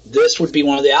weed. This would be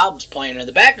one of the albums playing in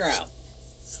the background,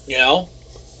 Hell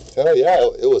yeah,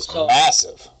 it was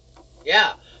massive.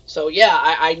 Yeah. So yeah,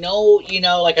 I know,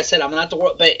 like I said, I'm not the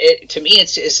world, but to me,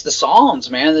 it's the songs,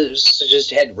 man. It's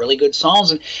just had really good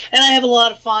songs, and I have a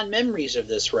lot of fond memories of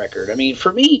this record. I mean,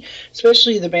 for me,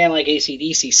 especially the band like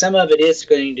AC/DC, some of it is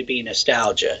going to be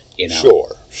nostalgia,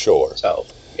 Sure. So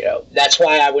that's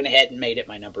why I went ahead and made it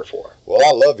my number 4. Well,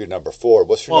 I love your number 4.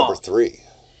 What's your number 3?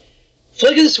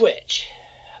 Flick of the Switch.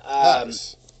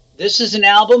 Nice. This is an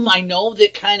album I know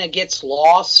that kind of gets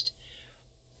lost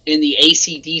in the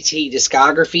AC/DC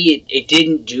discography. It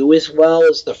didn't do as well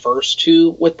as the first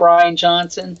two with Brian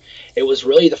Johnson. It was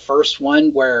really the first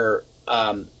one where,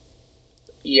 the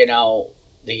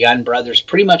Young Brothers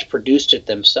pretty much produced it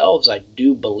themselves, I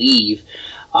do believe.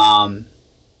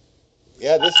 This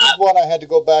is one I had to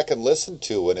go back and listen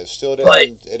to, and it still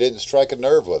didn't strike a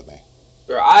nerve with me.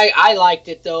 I liked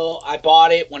it, though. I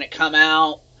bought it when it come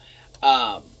out.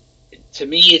 To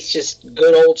me, it's just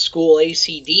good old school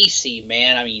AC/DC,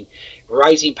 man. I mean,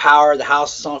 Rising Power, The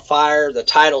House is on Fire, the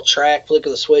title track, Flick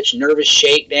of the Switch, Nervous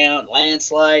Shakedown,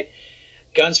 Landslide,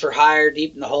 Guns for Hire,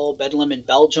 Deep in the Hole, Bedlam in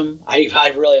Belgium.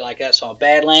 I really like that song.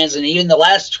 Badlands, and even the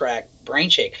last track,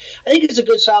 Brainshake. I think it's a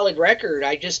good, solid record.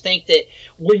 I just think that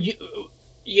when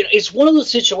it's one of those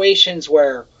situations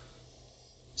where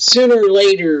sooner or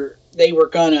later they were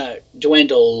gonna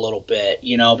dwindle a little bit,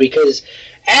 because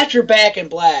after Back in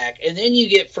Black, and then you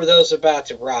get For Those About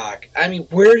to Rock, I mean,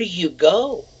 where do you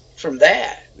go from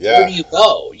that? Yeah. Where do you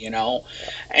go,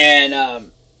 And, I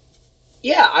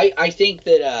think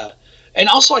that, and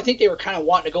also I think they were kind of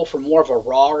wanting to go for more of a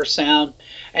rawer sound.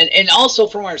 And also,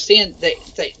 from what I understand,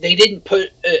 they didn't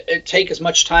take as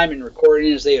much time in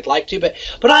recording as they would like to. But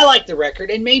I like the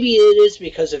record, and maybe it is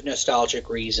because of nostalgic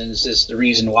reasons. Is the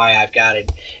reason why I've got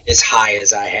it as high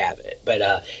as I have it. But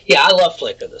I love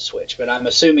Flick of the Switch. But I'm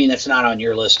assuming that's not on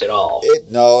your list at all.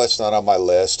 No, it's not on my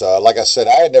list. Like I said,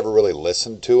 I had never really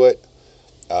listened to it,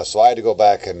 so I had to go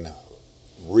back and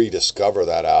rediscover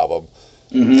that album.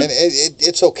 Mm-hmm. And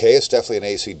it's okay. It's definitely an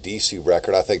AC/DC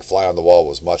record. I think Fly on the Wall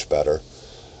was much better.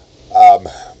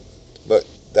 But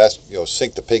that's,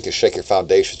 Sink the Pink and Shake Your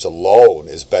Foundations alone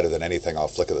is better than anything on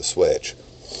Flick of the Switch.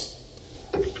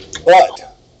 But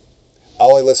I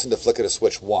only listened to Flick of the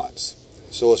Switch once.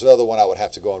 So it's another one I would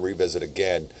have to go and revisit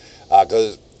again.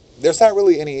 Because there's not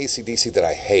really any AC/DC that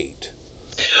I hate.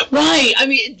 Right. I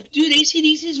mean, dude,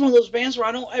 AC/DC is one of those bands where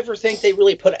I don't ever think they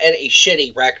really put out a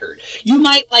shitty record. You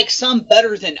might like some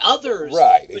better than others.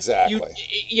 Right, exactly.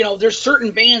 There's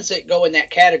certain bands that go in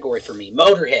that category for me.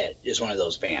 Motorhead is one of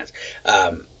those bands.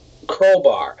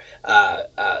 Crowbar.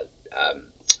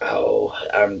 I'm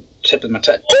tipping my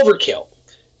tongue. Overkill.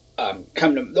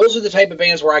 Those are the type of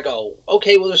bands where I go,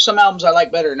 okay, well, there's some albums I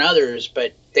like better than others,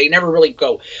 but they never really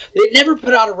go. They never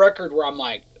put out a record where I'm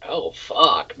like, oh,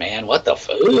 fuck, man, what the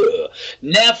fuck?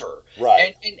 Never.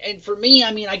 Right. And for me,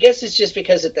 I mean, I guess it's just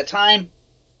because at the time,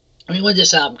 I mean, when did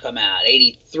this album come out?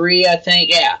 83, I think.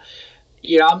 Yeah.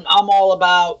 I'm all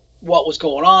about what was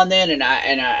going on then, and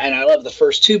I love the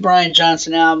first two Brian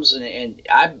Johnson albums, and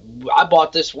I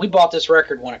bought this. We bought this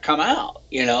record when it come out,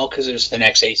 because it was the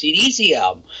next AC/DC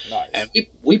album. Nice. And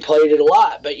we played it a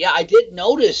lot. But yeah, I did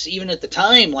notice even at the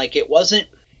time, like it wasn't.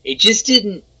 It just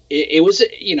didn't. It was,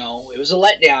 it was a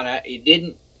letdown. It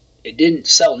didn't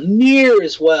sell near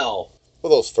as well.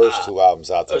 Well, those first two albums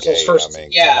out the gate. Well,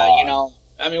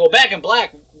 Back in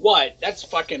Black, what? That's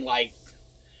fucking like,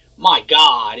 my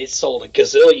God, it sold a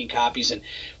gazillion copies, and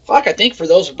fuck, I think For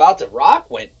Those About to Rock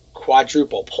went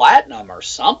quadruple platinum or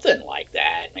something like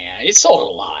that. Man, it sold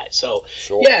a lot. So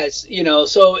sure. Yeah, it's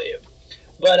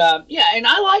But, and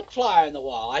I like Fly on the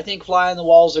Wall. I think Fly on the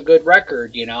Wall is a good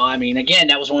record, I mean, again,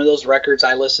 that was one of those records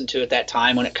I listened to at that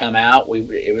time when it come out.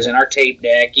 It was in our tape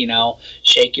deck,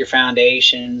 Shake Your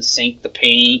Foundations, Sink the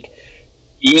Pink,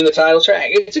 even the title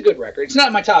track. It's a good record. It's not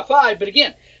in my top 5, but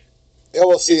again. Yeah,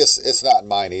 well, see, it's not in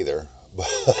mine either.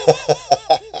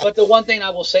 But the one thing I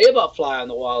will say about Fly on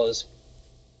the Wall is,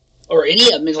 or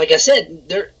any of them, is like I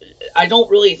said, I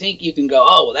don't really think you can go,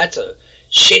 oh, well, that's a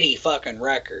shitty fucking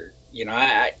record.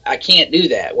 I can't do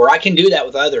that. Where I can do that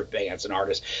with other bands and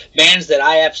artists. Bands that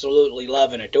I absolutely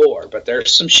love and adore. But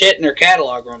there's some shit in their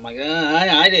catalog where I'm like,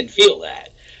 I didn't feel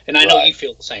that. And I know you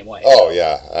feel the same way. Oh,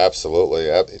 yeah, absolutely.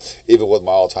 Even with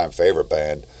my all-time favorite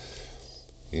band,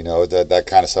 that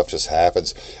kind of stuff just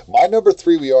happens. My number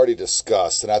 3 we already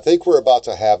discussed, and I think we're about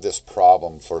to have this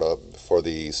problem for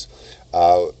these.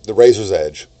 The Razor's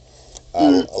Edge.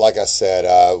 Like I said,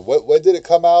 when did it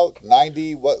come out?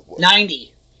 90? What?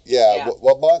 90. Yeah.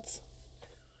 What month?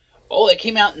 Oh, it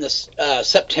came out in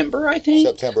September, I think.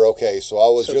 September. Okay, so I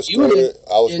was going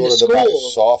into my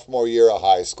sophomore year of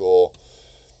high school,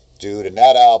 dude, and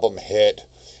that album hit,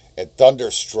 and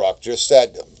Thunderstruck, just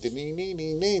that.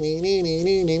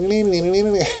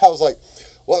 I was like,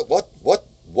 what?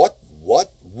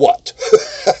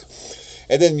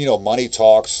 And then, Money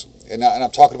Talks, and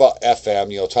I'm talking about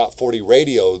FM, Top 40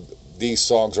 radio. These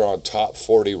songs are on Top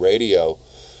 40 radio.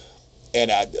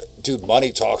 And, dude,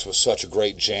 Money Talks was such a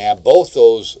great jam. Both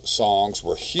those songs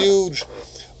were huge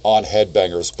on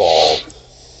Headbangers Ball.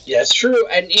 Yeah, it's true.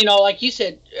 And, like you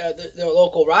said, the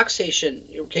local rock station,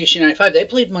 KC95, they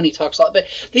played Money Talks a lot, but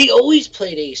they always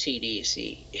played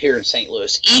AC/DC here in St.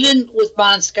 Louis, even with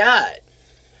Bon Scott.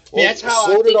 Well, that's how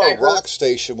so did our rock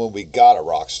station when we got a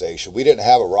rock station. We didn't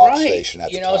have a rock station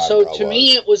at the time. So to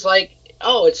me, it was like,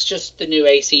 oh, it's just the new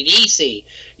AC/DC.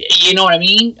 You know what I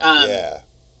mean? Yeah.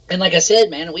 And like I said,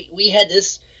 man, we had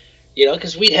this,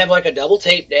 because we'd have like a double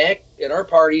tape deck at our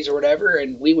parties or whatever,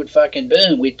 and we would fucking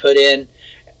boom. We'd put in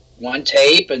one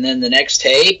tape and then the next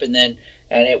tape, and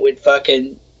it would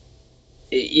fucking,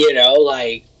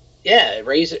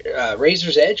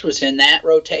 Razor's Edge was in that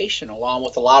rotation along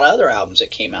with a lot of other albums that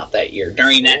came out that year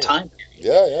during that time period.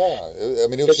 Yeah. I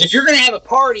mean, because if you're going to have a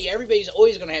party, everybody's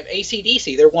always going to have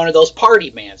AC/DC. They're one of those party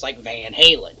bands like Van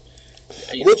Halen.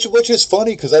 Which is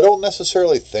funny because I don't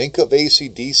necessarily think of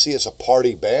AC/DC as a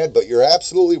party band, but you're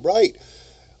absolutely right.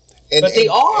 But they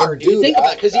are, dude. Think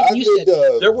about it, because you said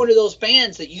they're one of those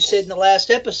bands that you said in the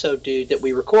last episode, dude, that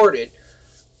we recorded,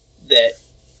 that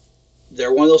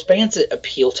they're one of those bands that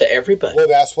appeal to everybody. Well,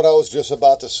 that's what I was just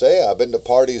about to say. I've been to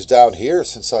parties down here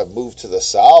since I moved to the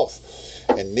South,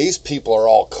 and these people are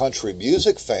all country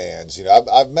music fans.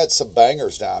 I've met some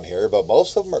bangers down here, but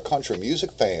most of them are country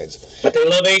music fans. But they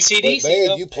love AC/DC. But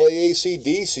man, you play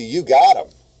AC/DC, you got them.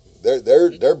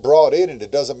 They're brought in, and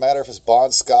it doesn't matter if it's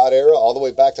Bon Scott era all the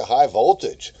way back to High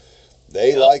Voltage.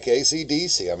 They like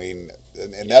AC/DC. I mean,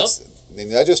 and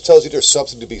that just tells you there's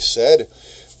something to be said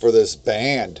for this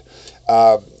band.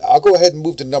 I'll go ahead and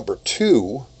move to number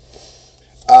 2.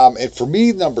 And for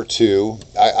me, number 2,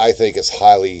 I think is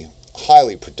highly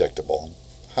predictable.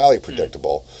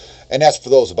 And that's For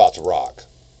Those About to Rock.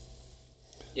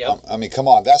 Yeah. I mean, come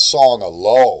on, that song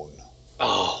alone.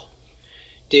 Oh,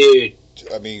 dude.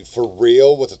 I mean, for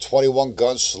real, with the 21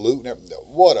 gun salute,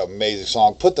 what an amazing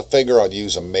song. Put the Finger on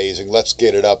You's amazing. Let's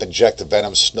Get It Up, Inject the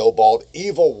Venom, Snowballed,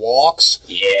 Evil Walks.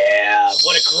 Yeah,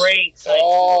 what a great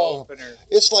opener.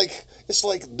 It's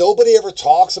like nobody ever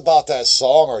talks about that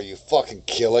song. Are you fucking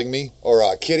killing me?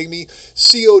 Or kidding me?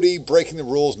 COD, Breaking the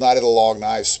Rules, Night of the Long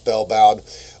Knives, Spellbound.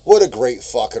 What a great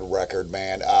fucking record,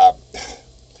 man.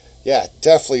 Yeah,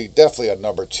 definitely a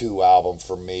number 2 album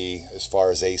for me as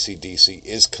far as AC/DC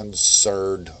is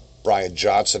concerned. Brian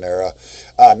Johnson era.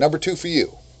 Number 2 for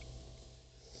you.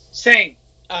 Same.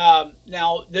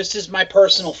 Now, this is my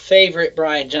personal favorite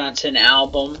Brian Johnson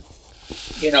album,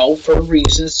 for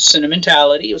reasons,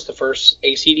 sentimentality. It was the first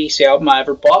AC/DC album I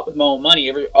ever bought with my own money.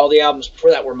 All the albums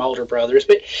before that were my older brothers.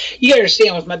 But you gotta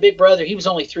understand, with my big brother, he was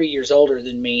only 3 years older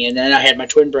than me, and then I had my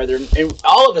twin brother, and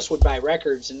all of us would buy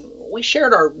records, and we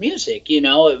shared our music,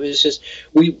 It was just,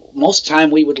 most of the time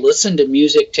we would listen to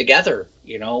music together,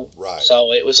 Right.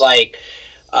 So it was like,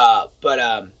 my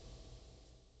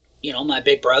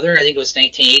big brother, I think it was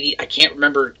 1980. I can't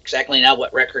remember exactly now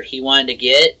what record he wanted to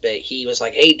get, but he was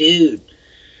like, hey, dude,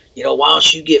 why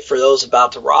don't you get For Those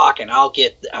About to Rock, and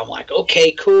I'm like,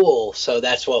 okay, cool. So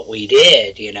that's what we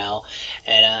did,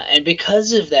 and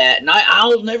because of that, and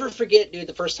I'll never forget, dude,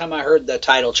 the first time I heard the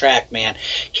title track, man,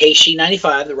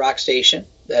 KC95, the rock station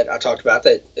that I talked about,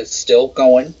 that's still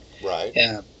going. Right.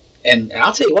 Yeah. And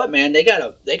I'll tell you what, man, they got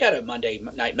a Monday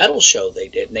Night Metal show they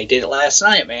did, and they did it last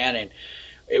night, man, and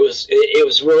it was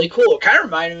really cool. It kind of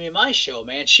reminded me of my show,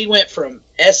 man. She went from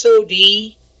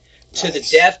SOD to the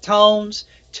Deftones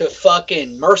to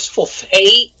fucking Mercyful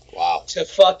Fate. Wow. To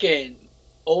fucking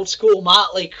old school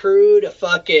Motley Crue to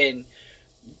fucking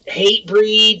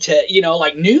Hatebreed to,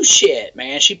 like new shit,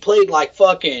 man. She played like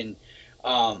fucking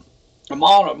Amon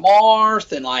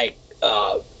Amarth and like,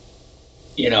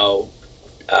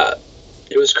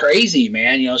 it was crazy,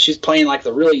 man. She's playing like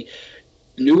the really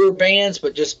newer bands,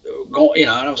 but just going, and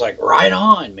I was like, right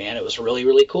on, man. It was really,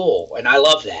 really cool, and I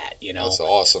love that, That's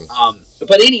awesome.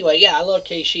 But anyway, yeah, I love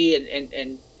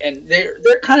KC, and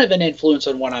they're kind of an influence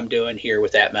on what I'm doing here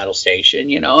with that metal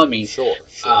station, I mean, sure.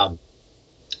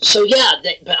 So yeah,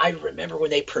 but I remember when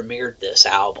they premiered this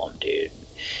album, dude,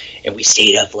 and we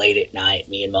stayed up late at night,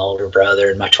 me and my older brother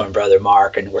and my twin brother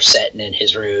Mark, and we're sitting in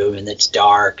his room, and it's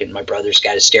dark, and my brother's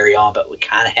got his stereo on, but we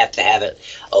kind of have to have it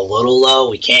a little low.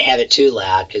 We can't have it too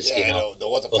loud because we'll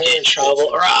get in trouble.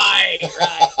 Right.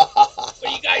 What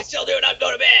are you guys still doing? I'm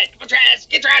going to bed.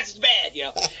 Get your ass to bed.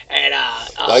 And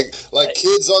like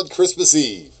kids on Christmas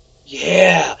Eve.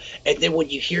 Yeah, and then when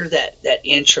you hear that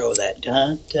intro, that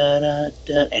dun dun dun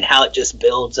dun, and how it just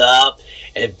builds up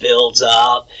and builds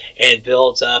up and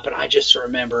builds up, and I just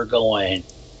remember going,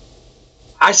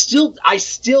 I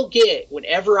still get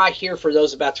whenever I hear For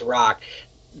Those About to Rock,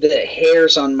 the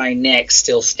hairs on my neck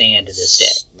still stand to this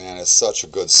day. Man, it's such a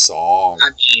good song. I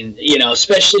mean,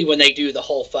 especially when they do the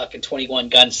whole fucking 21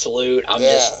 gun salute.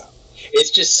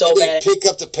 It's just so bad. Pick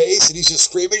up the pace, and he's just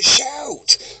screaming,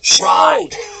 "Shout! Right.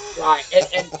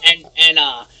 And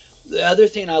the other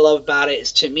thing I love about it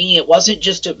is, to me, it wasn't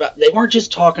just about, they weren't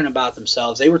just talking about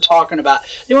themselves. They weren't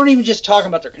even just talking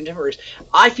about their contemporaries.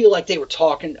 I feel like they were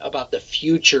talking about the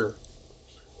future.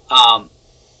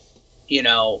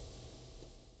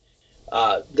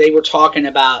 They were talking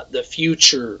about the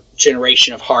future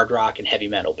generation of hard rock and heavy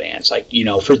metal bands, like,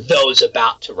 for those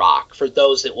about to rock, for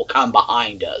those that will come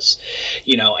behind us,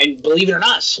 and believe it or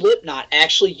not, Slipknot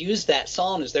actually used that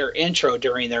song as their intro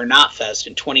during their Knotfest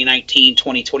in 2019,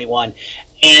 2021,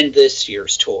 and this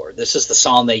year's tour. This is the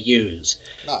song they use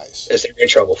as their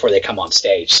intro before they come on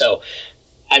stage. So,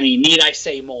 I mean, need I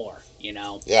say more, Yeah,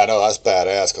 no, that's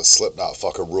badass, because Slipknot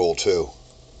fucking rule, too.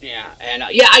 Yeah, and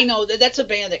I know that's a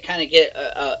band that kind of get,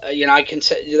 I can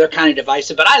say they're kind of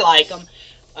divisive, but I like them.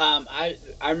 I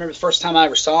remember the first time I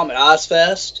ever saw them at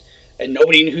Ozfest, and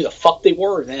nobody knew who the fuck they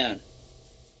were then.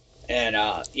 And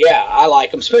I like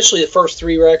them, especially the first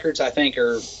 3 records. I think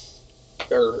are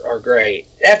great.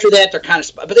 After that, they're kind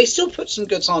of, but they still put some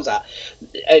good songs out.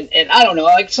 And I don't know,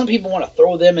 like, some people want to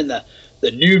throw them in the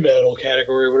new metal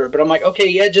category or whatever, but I'm like, okay,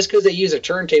 yeah, just because they use a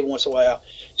turntable once in a while.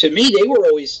 To me, they were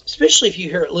always, especially if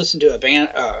you listen to a band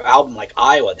album like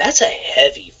Iowa, that's a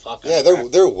heavy fucking. Yeah,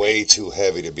 they're way too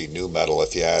heavy to be new metal,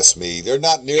 if you ask me. They're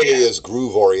not nearly as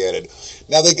groove oriented.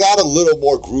 Now, they got a little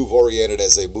more groove oriented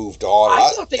as they moved on,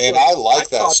 I like that stuff a lot. I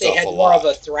thought they had more of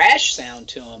a thrash sound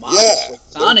to them, honestly,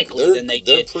 sonically, than they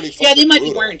did. Yeah, they might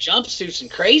be wearing jumpsuits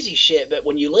and crazy shit, but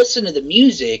when you listen to the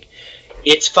music,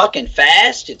 it's fucking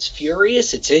fast, it's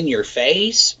furious, it's in your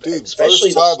face. Dude, first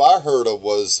time I heard of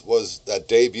was that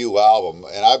debut album,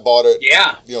 and I bought it,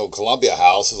 Columbia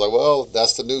House. I was like, well,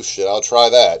 that's the new shit, I'll try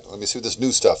that. Let me see what this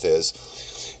new stuff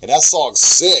is. And that song's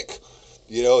sick.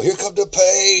 Here come the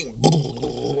pain.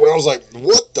 And I was like,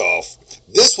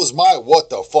 this was my what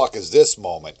the fuck is this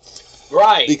moment.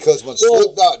 Right. Because when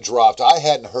Slipknot dropped, I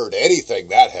hadn't heard anything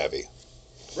that heavy.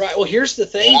 Right, well, here's the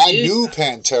thing, and I knew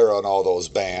Pantera and all those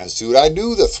bands, dude. I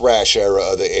knew the thrash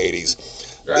era of the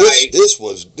 80s. Right. This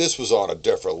was on a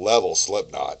different level,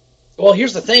 Slipknot. Well,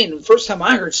 here's the thing. The first time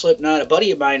I heard Slipknot, a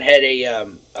buddy of mine had a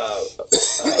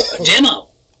demo.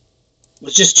 It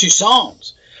was just 2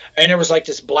 songs. And there was like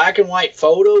this black and white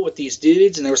photo with these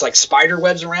dudes, and there was like spider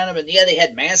webs around them. And yeah, they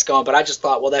had masks on, but I just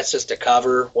thought, well, that's just a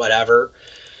cover, whatever.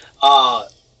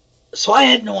 So I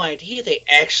had no idea they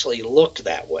actually looked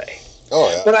that way. Oh,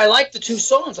 yeah. But I liked the 2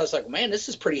 songs. I was like, man, this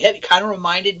is pretty heavy. Kind of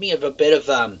reminded me of a bit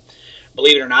of,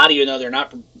 believe it or not, even though they're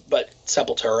not, but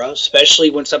Sepultura, especially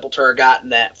when Sepultura got in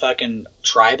that fucking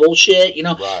tribal shit,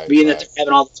 that they're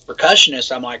having all these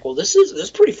percussionists. I'm like, well, this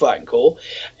is pretty fucking cool.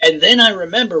 And then I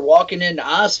remember walking into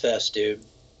Ozfest, dude,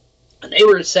 and they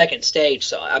were at second stage,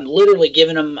 so I'm literally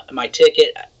giving them my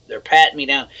ticket. They're patting me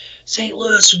down. St.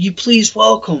 Louis, will you please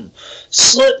welcome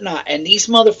Slipknot? And these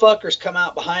motherfuckers come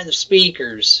out behind the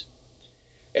speakers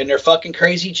in their fucking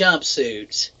crazy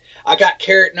jumpsuits. I got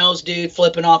Carrot Nose dude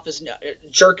flipping off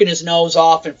jerking his nose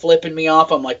off and flipping me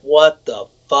off. I'm like, what the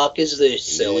fuck is this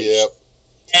silly shit?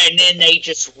 And then they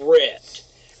just ripped.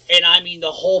 And I mean,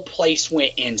 the whole place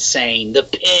went insane. The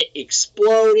pit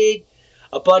exploded.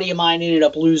 A buddy of mine ended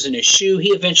up losing his shoe. He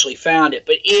eventually found it,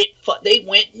 but they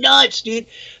went nuts, dude.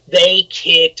 They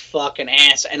kicked fucking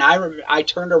ass. And I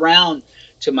turned around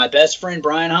to my best friend,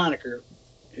 Brian Honecker,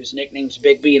 whose nickname's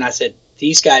Big B, and I said,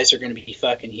 these guys are going to be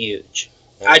fucking huge.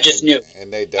 I just knew.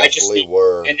 And they definitely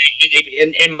were.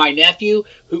 And my nephew,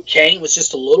 who Kane, was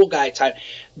just a little guy type.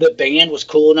 The band was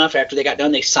cool enough. After they got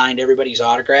done, they signed everybody's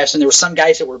autographs. And there were some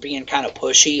guys that were being kind of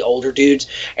pushy, older dudes.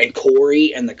 And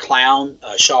Corey and the clown,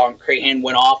 Sean Crahan,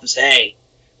 went off and said, hey,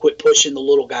 quit pushing the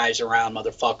little guys around,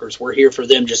 motherfuckers. We're here for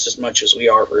them just as much as we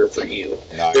are here for you.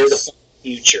 Nice. They're the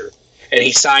future. And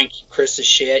he signed Chris's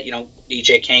shit,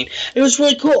 DJ Kane. It was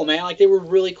really cool, man. Like, they were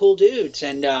really cool dudes.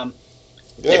 And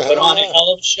they put on a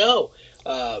hell of a show.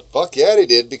 Fuck yeah, they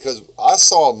did, because I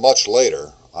saw them much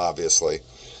later, obviously.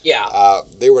 Yeah.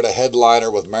 They were the headliner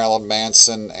with Marilyn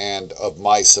Manson and Of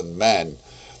Mice and Men.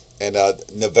 And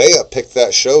Nevaeh picked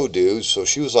that show, dude, so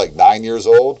she was like 9 years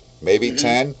old, maybe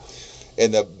 10.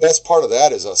 And the best part of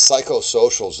that is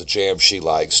Psychosocial's the jam she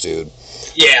likes, dude.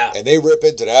 Yeah. And they rip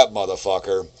into that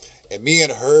motherfucker. And me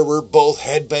and her were both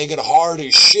headbanging hard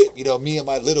as shit. You know, me and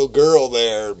my little girl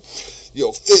there, you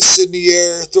know, fists in the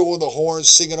air, throwing the horns,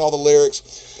 singing all the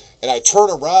lyrics. And I turn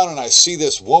around and I see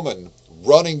this woman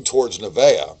running towards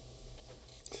Nevaeh.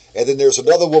 And then there's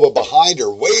another woman behind her,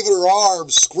 waving her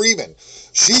arms, screaming,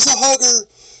 "She's a hugger!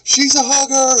 She's a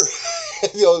hugger!"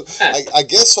 You know, I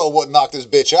guess so what knocked this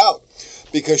bitch out.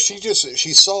 Because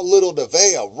she saw little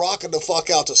Nevaeh rocking the fuck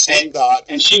out to Slipknot.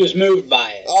 And she was moved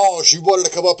by it. Oh, she wanted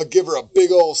to come up and give her a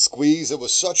big old squeeze. It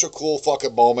was such a cool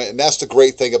fucking moment. And that's the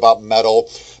great thing about metal.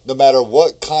 No matter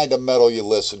what kind of metal you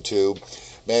listen to,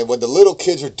 man, when the little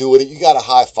kids are doing it, you got to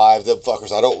high five them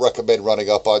fuckers. I don't recommend running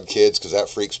up on kids because that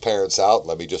freaks parents out.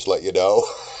 Let me just let you know.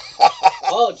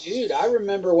 Oh, dude, I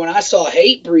remember when I saw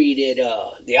Hatebreed at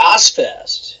the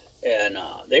Ozfest. And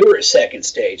they were at second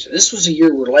stage. This was a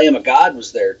year where Lamb of God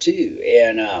was there, too.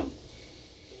 And in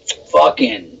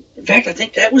fact, I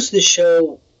think that was the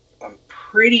show. I'm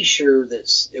pretty sure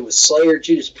that it was Slayer,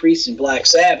 Judas Priest, and Black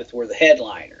Sabbath were the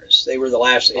headliners. They were the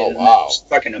last. Oh, wow. It was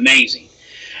fucking amazing.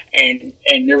 And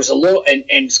there was a little, and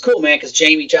it's cool, man, because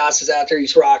Jamie Joss is out there.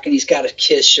 He's rocking. He's got a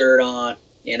Kiss shirt on.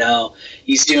 You know,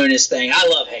 he's doing his thing. I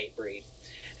love Hatebreed.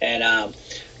 And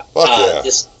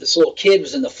this little kid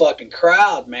was in the fucking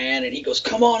crowd, man, and he goes,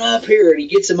 "Come on up here," and he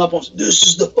gets him up on, "This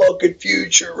is the fucking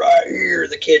future right here."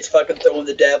 The kid's fucking throwing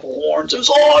the devil horns. It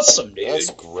was awesome, dude. That's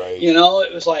great. You know,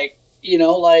 it was like,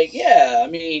 yeah, I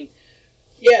mean,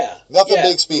 yeah. Nothing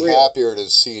makes me happier than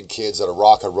seeing kids at a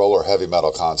rock and roll or heavy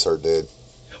metal concert, dude.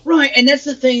 Right, and that's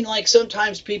the thing, like,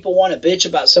 sometimes people want to bitch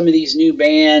about some of these new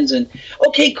bands, and,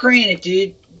 okay, granted,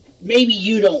 dude, maybe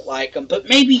you don't like them, but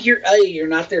maybe you're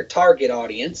not their target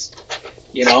audience,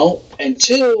 you know. And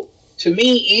two, to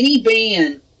me, any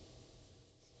band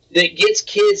that gets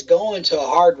kids going to a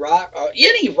hard rock, or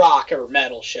any rock or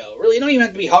metal show, really, you don't even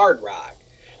have to be hard rock.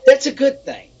 That's a good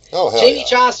thing. Oh, hell Jamie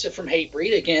yeah. Josta from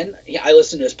Hatebreed, again, I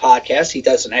listen to his podcast. He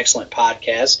does an excellent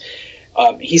podcast.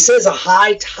 He says a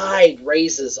high tide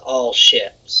raises all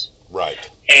ships. Right.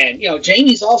 And, you know,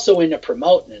 Jamie's also into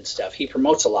promoting and stuff. He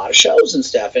promotes a lot of shows and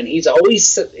stuff, and he's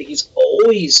always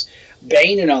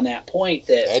banging on that point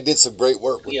that... And did some great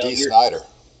work with Dee Snider.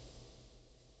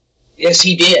 Yes,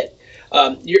 he did.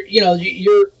 Your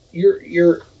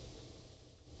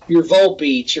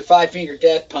Volbeats, your Five Finger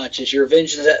Death Punches, your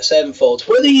Avenged Sevenfolds,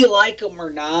 whether you like them or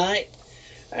not,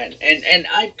 and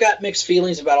I've got mixed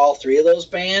feelings about all three of those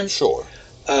bands. Sure.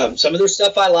 Some of their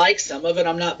stuff I like, some of it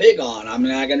I'm not big on. I'm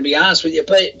not going to be honest with you,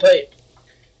 but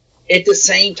at the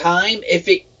same time, if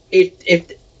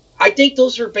I think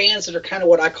those are bands that are kind of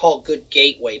what I call good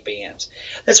gateway bands.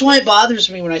 That's why it bothers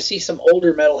me when I see some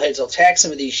older metalheads will attack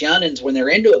some of these youngins when they're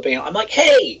into a band. I'm like,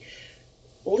 hey,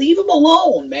 leave them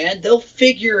alone, man. They'll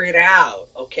figure it out,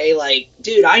 okay? Like,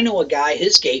 dude, I know a guy,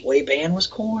 his gateway band was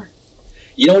Korn.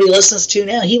 You know what he listens to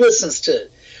now? He listens to,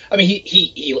 I mean,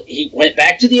 he went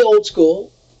back to the old school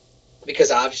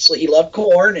because obviously he loved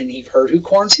Korn and he heard who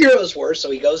Korn's heroes were, so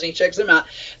he goes and he checks them out.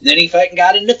 And then he fucking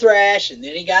got into thrash, and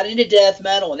then he got into death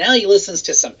metal, and now he listens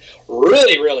to some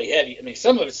really, really heavy. I mean,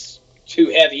 some of it's too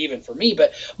heavy even for me,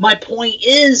 but my point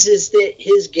is that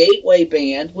his gateway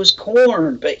band was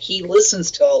Korn, but he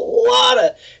listens to a lot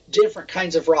of different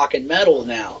kinds of rock and metal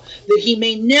now that he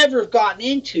may never have gotten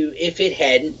into if it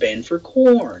hadn't been for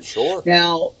Korn. Sure.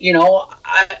 Now, you know,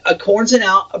 Korn's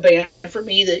a band for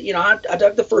me that, you know, I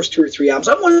dug the first 2 or 3 albums.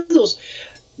 I'm one of those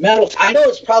metal. I know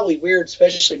it's probably weird,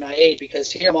 especially my age,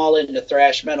 because here I'm all into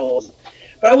thrash metal.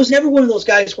 But I was never one of those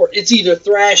guys where it's either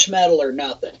thrash metal or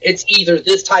nothing. It's either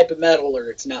this type of metal or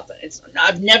it's nothing.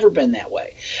 I've never been that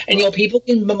way. And, you know, people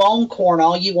can bemoan Korn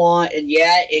all you want, and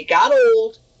yeah, it got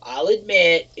old. I'll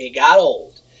admit, it got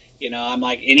old. You know, I'm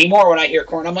like, anymore when I hear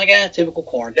Korn, I'm like, typical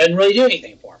Korn. Doesn't really do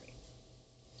anything for me.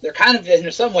 They're kind of,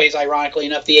 in some ways, ironically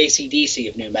enough, the AC/DC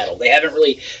of new metal. They haven't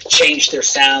really changed their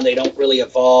sound. They don't really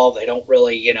evolve. They don't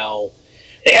really, you know,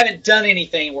 they haven't done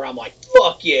anything where I'm like,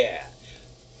 fuck yeah.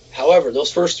 However,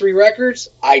 those first 3 records,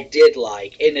 I did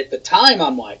like. And at the time,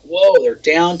 I'm like, whoa, they're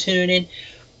down tuning,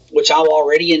 which I'm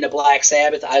already into Black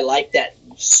Sabbath. I like that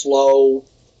slow,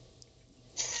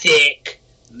 thick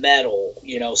metal,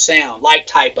 you know, sound, like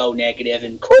Typo Negative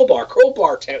and Crowbar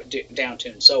down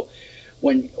tune. So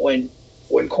when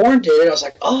Korn did it, I was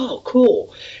like, oh,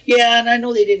 cool. Yeah, and I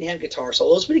know they didn't have guitar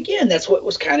solos, but again, that's what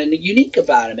was kind of unique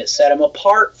about them. It set them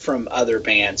apart from other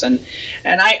bands. And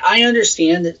I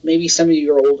understand that maybe some of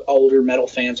your older metal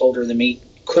fans, older than me,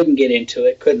 couldn't get into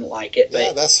it, couldn't like it. But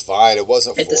yeah, that's fine. It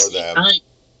wasn't for them.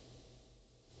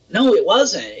 No, it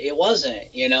wasn't. It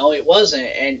wasn't. You know, it wasn't.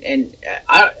 And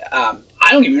I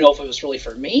I don't even know if it was really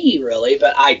for me, really,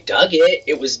 but I dug it.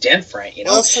 It was different, you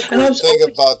know. Well, that's the great thing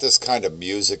about this kind of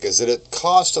music is that it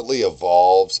constantly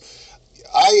evolves.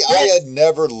 I had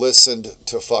never listened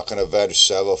to fucking Avenged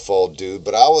Sevenfold, dude,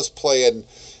 but I was playing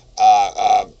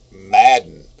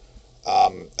Madden.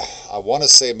 I want to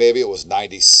say maybe it was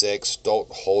 96.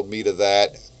 Don't hold me to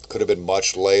that. Could have been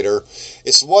much later.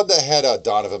 It's one that had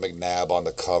Donovan McNabb on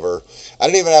the cover. I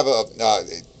didn't even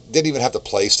have the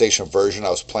PlayStation version. I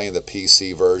was playing the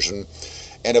PC version.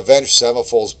 And Avenged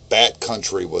Sevenfold's Bat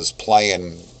Country was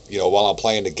playing, you know, while I'm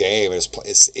playing the game.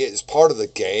 It's part of the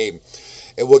game.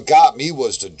 And what got me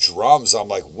was the drums. I'm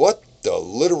like, what the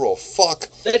literal fuck?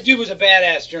 That dude was a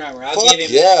badass drummer. I'll give him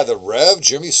yeah, the Rev,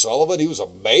 Jimmy Sullivan, he was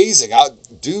amazing.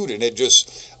 Dude, and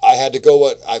I had to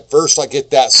go, first I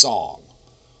get that song.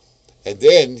 And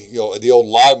then, you know, in the old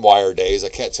LimeWire days, I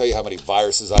can't tell you how many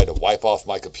viruses I had to wipe off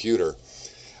my computer.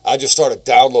 I just started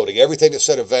downloading everything that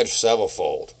said Avenged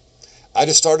Sevenfold. I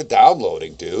just started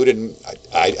downloading, dude, and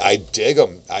I dig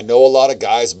them. I know a lot of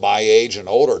guys my age and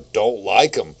older don't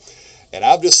like them. And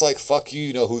I'm just like, fuck you,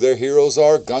 you know who their heroes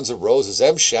are? Guns N' Roses.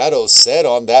 M. Shadow said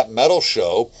on that metal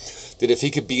show that if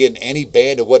he could be in any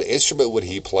band and what instrument would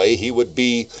he play, he would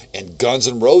be in Guns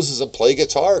N' Roses and play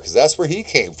guitar, because that's where he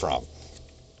came from.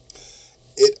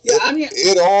 It's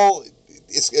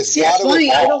funny.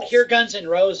 I don't hear Guns N'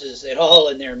 Roses at all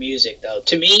in their music, though.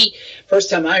 To me, first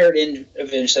time I heard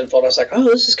Avenged Sevenfold, I was like, oh,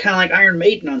 this is kind of like Iron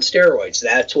Maiden on steroids.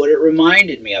 That's what it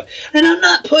reminded me of. And I'm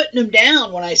not putting them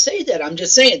down when I say that. I'm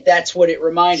just saying that's what it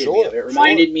reminded me of. It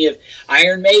reminded me of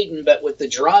Iron Maiden, but with the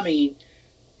drumming,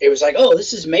 it was like, oh,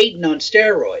 this is Maiden on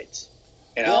steroids.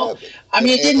 You know, yeah, I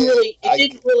mean, it didn't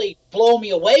really blow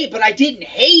me away, but I didn't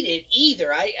hate it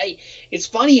either. It's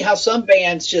funny how some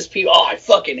bands just I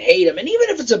fucking hate them, and even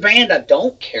if it's a band I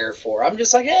don't care for, I'm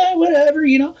just like, whatever,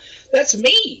 you know, that's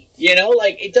me, you know,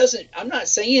 like it doesn't. I'm not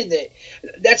saying that.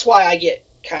 That's why I get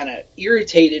kind of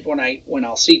irritated when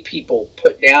I'll see people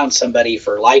put down somebody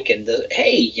for liking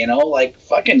hey, you know, like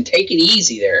fucking take it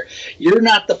easy there. You're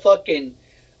not the fucking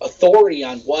authority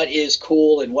on what is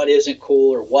cool and what isn't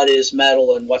cool, or what is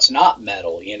metal and what's not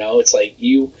metal. You know, it's like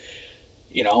you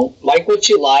know, like what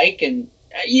you like. And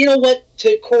you know what,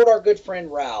 to quote our good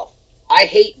friend Ralph, I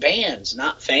hate bands,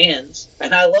 not fans,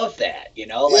 and I love that. You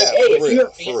know, like, hey, if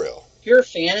you're a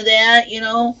fan of that, you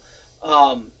know,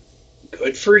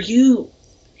 good for you.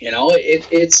 You know,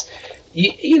 it's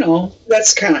you know,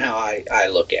 that's kind of how I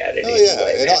look at it.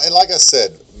 And like I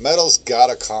said, metal's got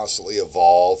to constantly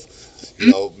evolve. You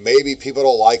know, maybe people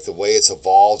don't like the way it's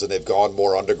evolved and they've gone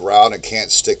more underground and can't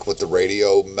stick with the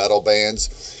radio metal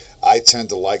bands. I tend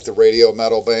to like the radio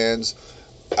metal bands.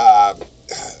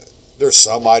 There's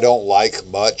some I don't like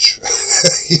much.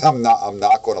 I'm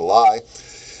not going to lie.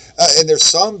 And there's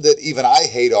some that even I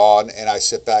hate on, and I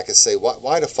sit back and say,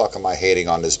 why the fuck am I hating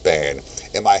on this band?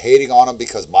 Am I hating on them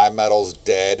because my metal's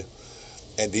dead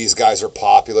and these guys are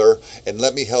popular? And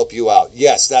let me help you out.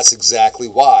 Yes, that's exactly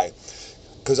why.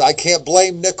 Because I can't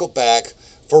blame Nickelback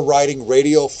for writing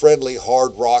radio-friendly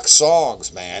hard rock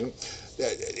songs, man.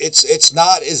 It's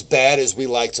not as bad as we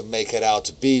like to make it out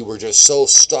to be. We're just so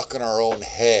stuck in our own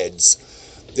heads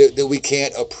that we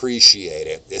can't appreciate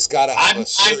it. It's got to have a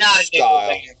certain style. I'm not a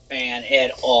Nickelback fan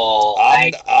at all.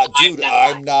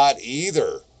 I'm not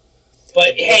either.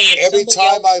 But hey, every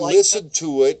time I listen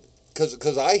to it,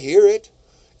 because I hear it,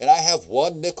 and I have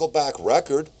one Nickelback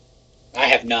record. I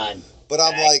have none. But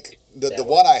I'm like... The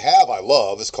one I have I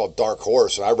love. It's called Dark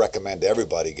Horse, and I recommend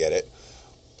everybody get it.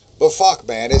 But fuck,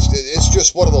 man, it's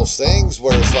just one of those things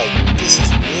where it's like, this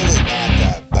is really not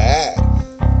that bad.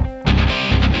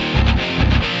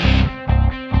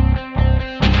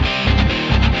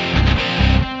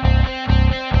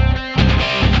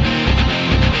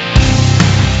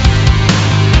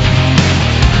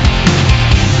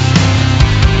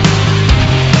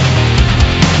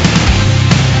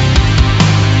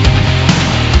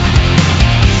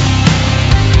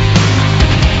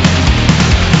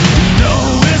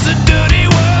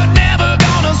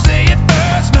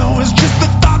 It's just the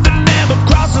thought that never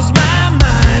crosses my mind.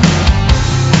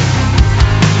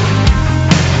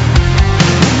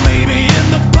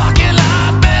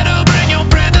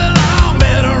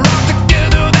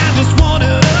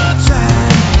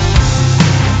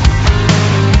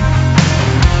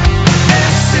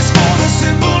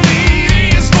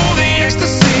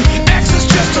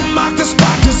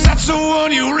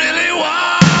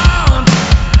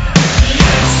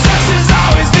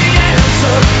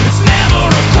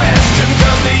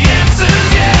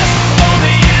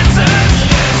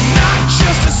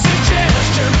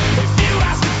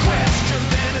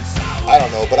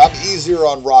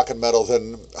 happier on rock and metal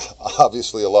than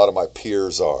obviously a lot of my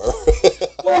peers are.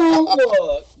 Well,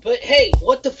 look, but hey,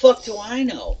 what the fuck do I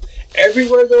know?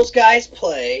 Everywhere those guys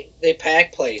play, they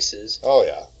pack places. Oh,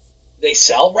 yeah. They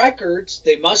sell records.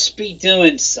 They must be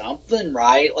doing something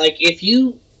right. Like, if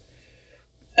you,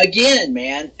 again,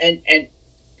 man, and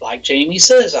like Jamie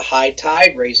says, a high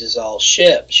tide raises all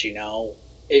ships, you know.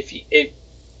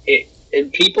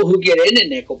 And people who get into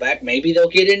Nickelback, maybe they'll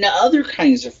get into other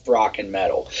kinds of rock and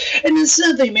metal. And this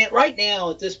is the thing, man, right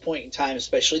now, at this point in time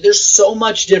especially, there's so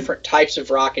much different types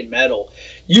of rock and metal.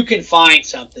 You can find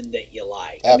something that you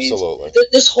like. Absolutely. I mean,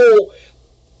 this whole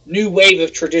new wave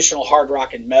of traditional hard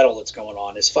rock and metal that's going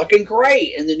on is fucking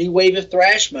great. And the new wave of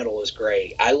thrash metal is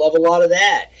great. I love a lot of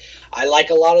that. I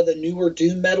like a lot of the newer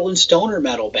doom metal and stoner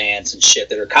metal bands and shit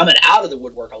that are coming out of the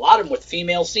woodwork. A lot of them with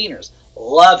female singers.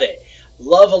 Love it.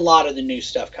 Love a lot of the new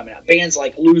stuff coming out. Bands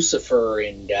like Lucifer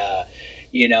and,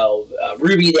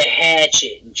 Ruby the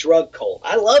Hatchet and Drug Cult.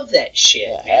 I love that shit.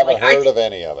 I haven't heard of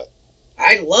any of it.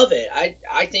 I love it.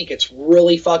 I think it's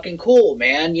really fucking cool,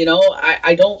 man. You know,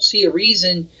 I don't see a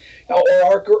reason. Or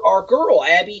our girl,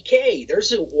 Abby K.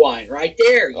 There's one right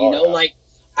there.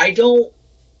 I don't.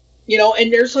 You know,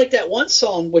 and there's like that one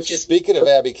song which is... Speaking of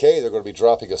Abby K, they're going to be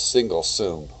dropping a single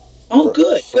soon. Oh,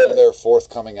 good. From their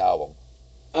forthcoming album.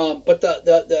 But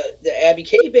the Abby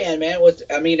K band, man,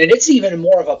 and it's even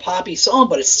more of a poppy song,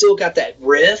 but it's still got that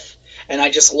riff, and I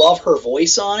just love her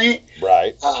voice on it.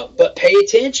 Right. But pay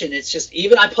attention. It's just,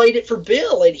 even I played it for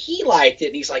Bill, and he liked it,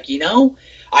 and he's like,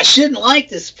 I shouldn't like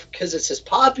this because it's as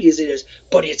poppy as it is,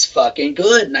 but it's fucking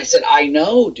good. And I said, I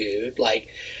know, dude.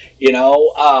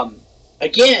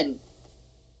 Again,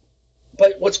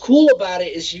 but what's cool about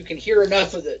it is you can hear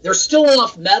enough of there's still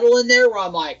enough metal in there where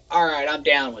I'm like, all right, I'm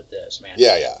down with this, man.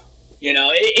 Yeah, yeah. You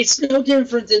know, it's no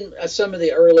different than some of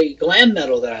the early glam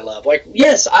metal that I love. Like,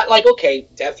 yes, okay,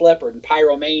 Def Leppard and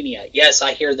Pyromania. Yes,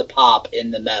 I hear the pop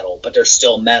in the metal, but there's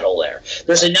still metal there.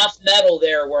 There's enough metal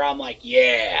there where I'm like,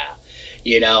 yeah,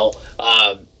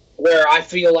 where I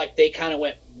feel like they kind of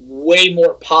went way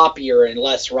more poppier and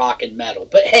less rock and metal.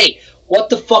 But hey, what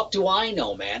the fuck do I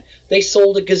know, man? They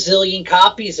sold a gazillion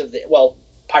copies of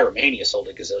Pyromania sold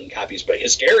a gazillion copies, but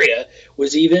Hysteria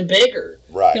was even bigger.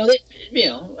 Right. There's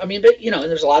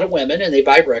a lot of women and they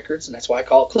buy records, and that's why I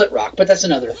call it clit rock. But that's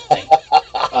another thing.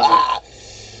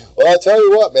 Well, I'll tell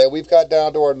you what, man. We've got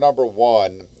down to our number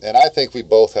one, and I think we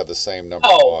both have the same number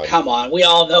one. Oh, come on. We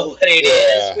all know what it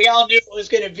is. We all knew it was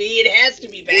going to be. It has to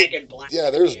be Back in Black. Yeah,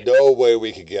 there's no way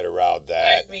we could get around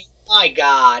that. I mean, my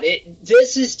God.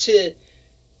 This is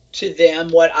to them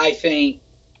what I think.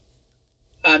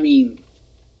 I mean,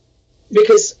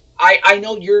 because I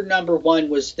know your number one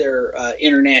was their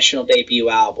international debut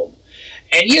album.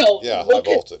 And, yeah, High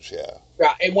Voltage, yeah.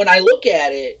 Right. And when I look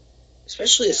at it,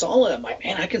 especially the song, I'm like,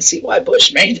 man, I can see why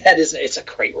Bush made that. It's a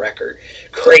great record.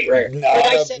 Great record.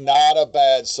 Not a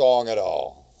bad song at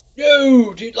all.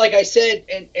 No, dude, like I said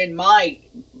in my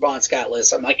Bon Scott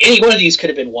list, I'm like, any one of these could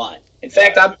have been one. In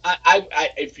fact,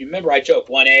 I if you remember, I joked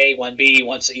 1A, 1B,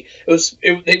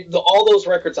 1C. All those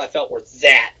records I felt were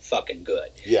that fucking good.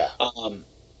 Yeah.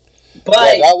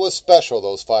 But that was special.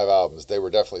 Those 5 albums, they were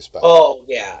definitely special. Oh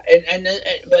yeah,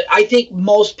 but I think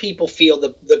most people feel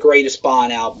the greatest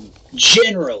Bon album.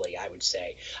 Generally, I would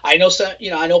say. I know some.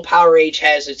 I know Power Age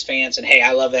has its fans, and hey,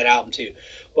 I love that album too.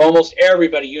 But almost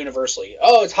everybody universally,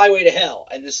 it's Highway to Hell,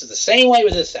 and this is the same way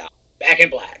with this album, Back in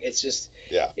Black. It's just,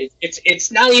 yeah.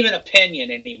 It's not even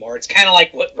opinion anymore. It's kind of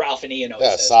like what Ralph and Ian always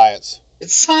says. Science.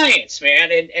 It's science,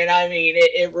 man, and I mean,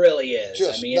 it really is.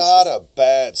 Just not a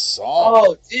bad song.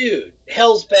 Oh, dude.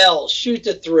 Hell's Bells, Shoot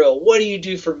the Thrill, What Do You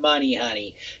Do for Money,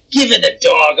 Honey? Giving the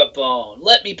Dog a Bone,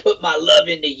 Let Me Put My Love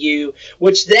Into You,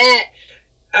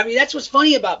 that's what's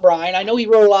funny about Brian. I know he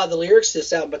wrote a lot of the lyrics to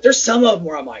this album, but there's some of them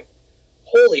where I'm like,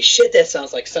 holy shit, that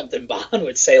sounds like something Bon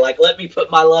would say, like, let me put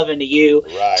my love into you.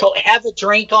 Right. Have a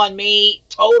drink on me,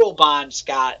 total Bon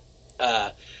Scott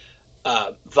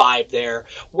vibe there.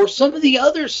 Where some of the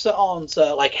other songs,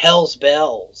 like Hell's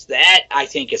Bells, that I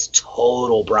think is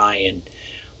total Brian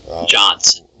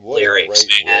Johnson lyrics.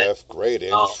 Great riff, great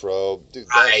intro. Dude,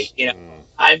 right,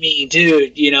 I mean,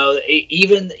 dude,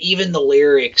 even the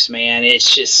lyrics, man,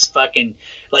 it's just fucking,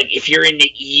 like, if you're into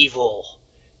evil,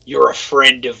 you're a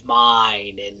friend of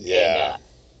mine, it's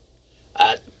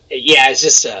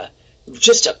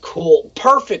just a cool,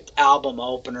 perfect album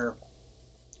opener.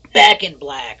 Back in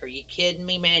Black. Are you kidding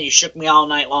me, man? You shook me all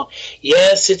night long.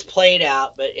 Yes, it's played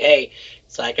out, but hey,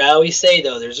 it's like I always say,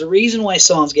 though, there's a reason why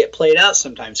songs get played out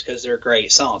sometimes, because they're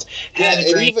great songs. Yeah, and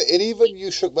even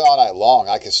You Shook Me All Night Long,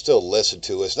 I can still listen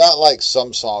to. It's not like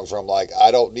some songs where I'm like,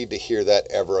 I don't need to hear that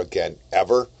ever again,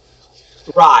 ever.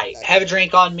 Right. Have a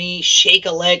Drink on Me, Shake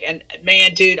a Leg. And,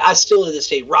 man, dude, I still to this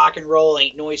day, Rock and Roll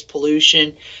Ain't Noise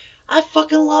Pollution. I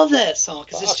fucking love that song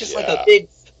because it's just like a big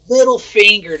little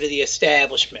finger to the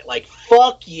establishment. Like,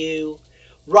 fuck you.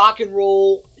 Rock and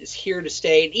roll is here to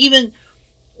stay. And even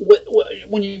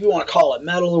when you want to call it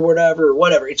metal or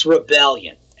whatever, it's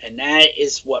rebellion. And that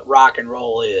is what rock and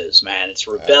roll is, man. It's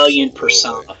rebellion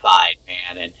personified,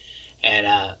 man.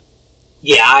 And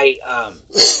yeah, I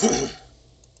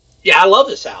love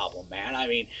this album, man. I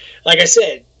mean, like I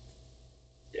said,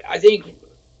 I think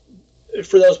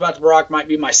For Those About to Rock might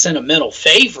be my sentimental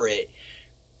favorite.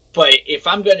 But if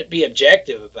I'm going to be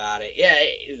objective about it,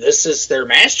 yeah, this is their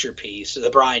masterpiece, the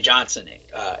Brian Johnson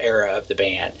era of the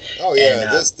band. Oh yeah,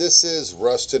 and, this is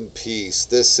Rust in Peace.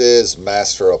 This is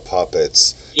Master of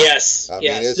Puppets. Yes, I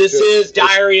mean, this is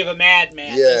Diary of a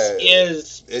Madman. Yeah,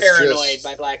 this is Paranoid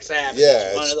by Black Sabbath.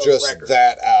 Yeah, it's just records.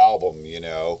 That album, you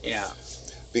know. Yeah.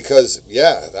 Because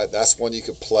that's one you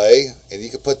could play, and you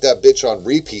could put that bitch on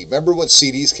repeat. Remember when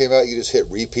CDs came out? You just hit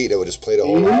repeat, and it would just play the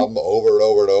whole album over and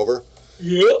over and over.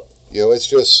 Yep. You know, it's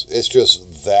just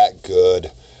that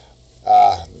good.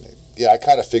 Yeah, I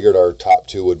kind of figured our top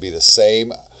two would be the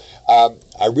same.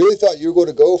 I really thought you were going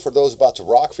to go For Those About to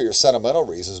Rock for your sentimental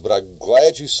reasons, but I'm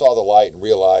glad you saw the light and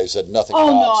realized that nothing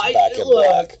tops Back in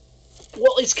Black.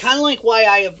 Well, it's kind of like why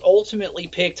I have ultimately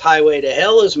picked Highway to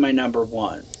Hell as my number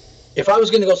one. If I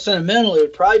was going to go sentimental, it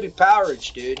would probably be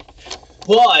Pharoahs, dude.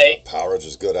 But Pharoahs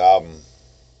is a good album.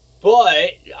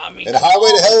 But I mean, and Highway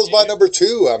to Hell is my number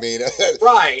two. I mean,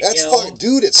 right? That's fun,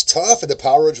 dude. It's tough, and the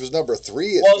Pharoahs was number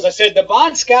three. Well, as I said, the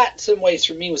Bon Scott in some ways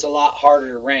for me was a lot harder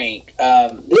to rank.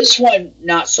 This one,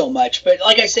 not so much. But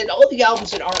like I said, all the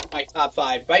albums that aren't my top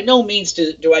five, by no means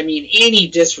do I mean any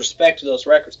disrespect to those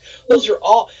records. Those are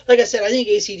all, like I said, I think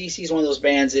AC/DC is one of those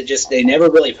bands that they never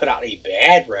really put out a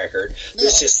bad record. No.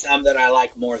 There's just some that I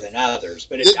like more than others.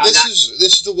 But this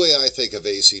is the way I think of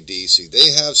AC/DC.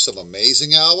 They have some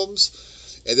amazing albums.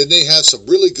 And then they have some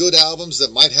really good albums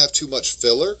that might have too much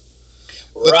filler,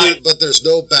 but there's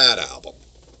no bad album.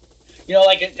 You know,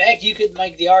 like in fact, you could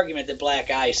make the argument that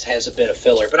Black Ice has a bit of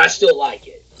filler, but I still like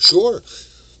it. Sure.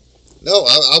 No,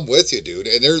 I'm with you, dude.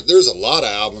 And there's a lot of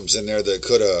albums in there that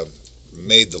could have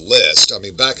made the list. I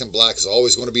mean, Back in Black is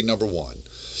always going to be number one.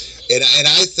 And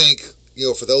I think, you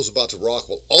know, For Those About to Rock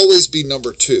will always be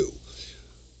number two.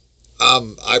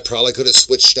 I probably could have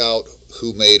switched out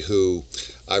Who Made Who.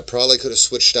 I probably could have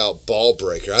switched out Ball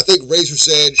Breaker. I think Razor's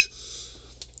Edge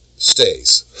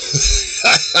stays.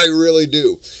 I really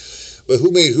do. But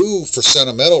Who Made Who, for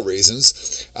sentimental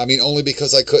reasons, I mean, only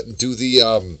because I couldn't do the,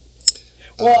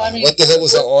 what the hell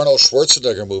was that Arnold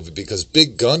Schwarzenegger movie? Because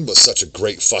Big Gun was such a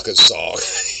great fucking song.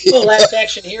 Oh, Last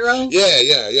Action Hero?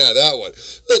 Yeah, that one.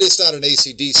 But it's not an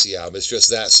AC/DC album. It's just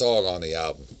that song on the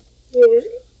album.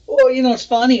 Well, you know, it's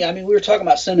funny. I mean, we were talking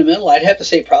about sentimental. I'd have to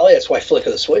say probably that's why Flick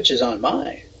of the Switch is on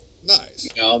mine. Nice.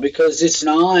 You know, because it's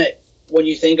not, when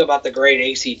you think about the great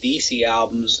AC/DC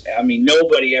albums, I mean,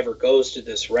 nobody ever goes to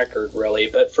this record, really.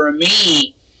 But for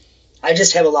me, I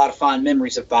just have a lot of fond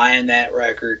memories of buying that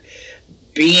record,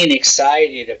 being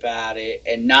excited about it,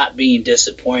 and not being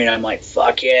disappointed. I'm like,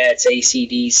 fuck yeah, it's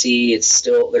AC/DC.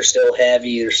 They're still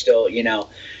heavy. They're still, you know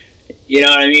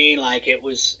what I mean? Like, it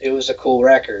was a cool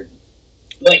record.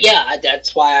 But yeah,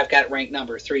 that's why I've got ranked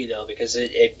number 3 though, because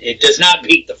it does not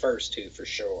beat the first two for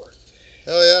sure.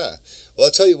 Oh yeah. Well,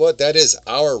 I'll tell you what, that is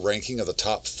our ranking of the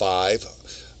top 5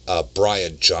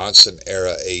 Brian Johnson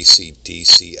era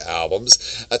AC/DC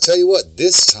albums. I'll tell you what,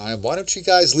 this time, why don't you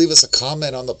guys leave us a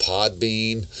comment on the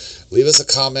Podbean, leave us a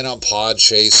comment on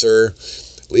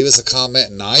Podchaser, leave us a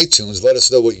comment in iTunes. Let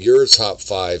us know what your top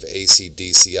 5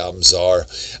 AC/DC albums are.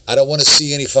 I don't want to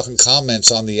see any fucking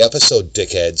comments on the episode,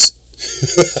 dickheads.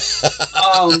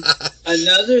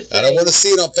 Another thing. I don't want to see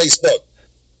it on Facebook.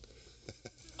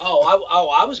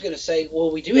 I was going to say, well,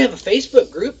 we do have a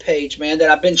Facebook group page, man, that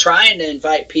I've been trying to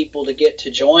invite people to get to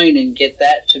join and get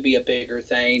that to be a bigger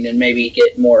thing and maybe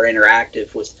get more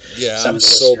interactive with some of the listeners. I'm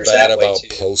so bad about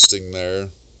posting there.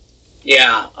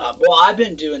 Yeah, well, I've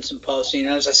been doing some posting.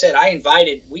 As I said,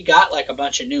 we got like a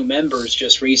bunch of new members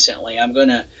just recently. I'm going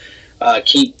to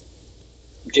keep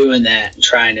doing that and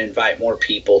trying to invite more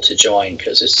people to join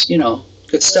because it's,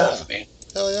 good stuff, man.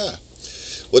 Hell yeah.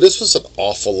 Well, this was an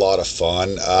awful lot of fun.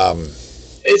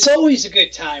 It's always a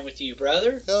good time with you,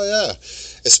 brother. Hell yeah.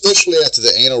 Especially after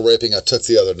the anal raping I took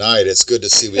the other night. It's good to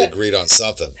see we agreed on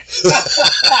something.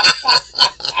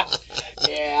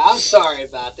 Yeah, I'm sorry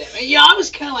about that. I was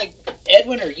kind of like,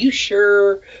 Edwin, are you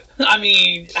sure? I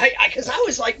mean, because I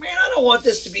was like, man, I don't want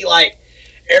this to be like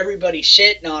everybody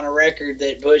shitting on a record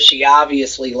that Bushy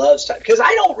obviously loves. Because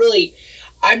I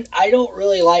I don't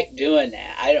really like doing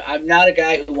that. I'm not a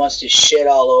guy who wants to shit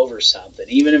all over something,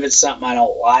 even if it's something I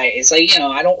don't like. It's like,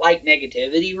 I don't like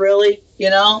negativity, really,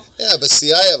 Yeah, but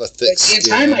see, I have a thick skin. At the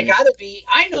time, I gotta be.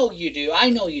 I know you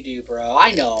do, bro.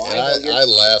 I know. I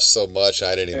laughed so much,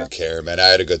 I didn't even care, man. I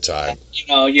had a good time.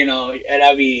 And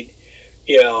I mean,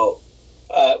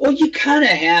 well, you kind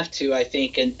of have to, I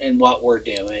think, in what we're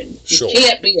doing. You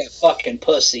can't be a fucking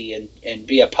pussy and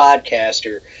be a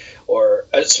podcaster. Or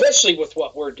especially with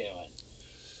what we're doing.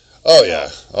 Oh yeah.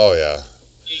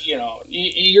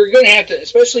 You're going to have to,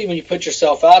 especially when you put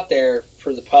yourself out there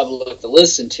for the public to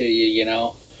listen to you.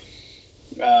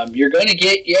 You're going to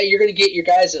get your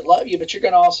guys that love you, but you're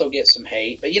going to also get some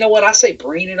hate. But you know what? I say,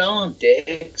 bring it on,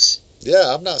 dicks.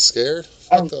 Yeah, I'm not scared.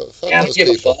 I don't give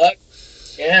a fuck.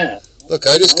 Yeah. Look,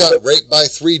 I just got raped by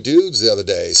 3 dudes the other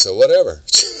day, so whatever.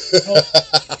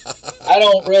 I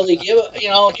don't really give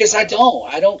because I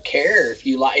don't care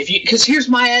because here's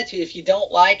my attitude. If you don't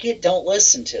like it, don't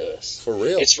listen to us. For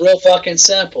real. It's real fucking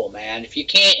simple, man. If you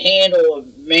can't handle a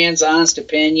man's honest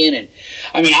opinion, and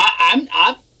I mean,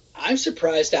 I'm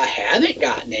surprised I haven't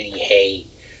gotten any hate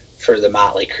for the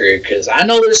Motley Crue, because I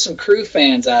know there's some Crue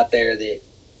fans out there that,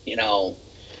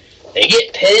 they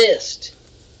get pissed,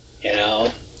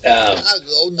 no,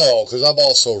 because I'm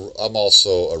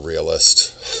also a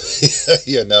realist,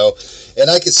 and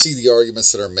I can see the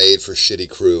arguments that are made for shitty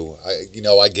Crue.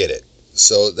 I get it.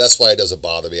 So that's why it doesn't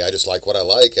bother me. I just like what I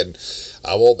like, and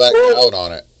I won't back down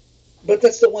on it. But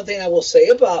that's the one thing I will say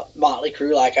about Motley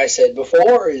Crue, like I said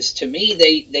before, is to me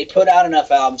they put out enough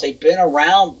albums. They've been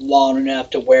around long enough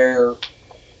to where,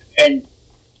 and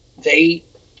they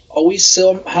always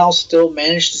somehow still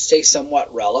manage to stay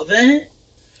somewhat relevant.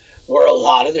 Where a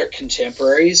lot of their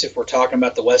contemporaries, if we're talking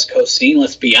about the West Coast scene,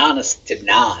 let's be honest, did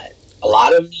not. A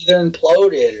lot of them either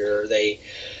imploded or they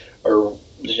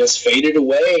just faded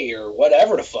away or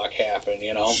whatever the fuck happened,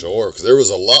 Sure, because there was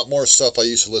a lot more stuff I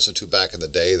used to listen to back in the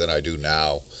day than I do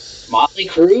now. Motley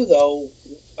Crue, though,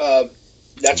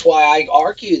 that's why I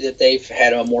argue that they've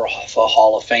had a more of a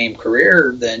Hall of Fame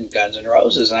career than Guns N'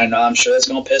 Roses. And I'm sure that's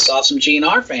going to piss off some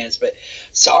GNR fans, but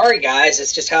sorry, guys,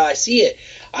 it's just how I see it.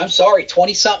 I'm sorry,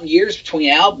 20-something years between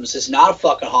albums is not a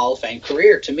fucking Hall of Fame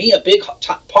career. To me, a big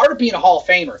part of being a Hall of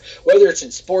Famer, whether it's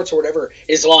in sports or whatever,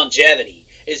 is longevity.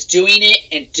 Is doing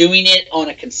it on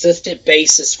a consistent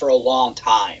basis for a long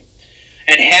time.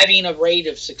 And having a rate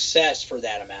of success for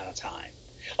that amount of time.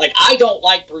 Like, I don't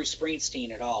like Bruce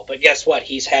Springsteen at all, but guess what?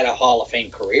 He's had a Hall of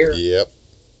Fame career. Yep.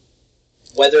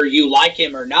 Whether you like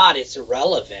him or not, it's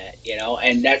irrelevant,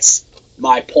 and that's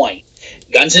my point.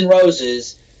 Guns N'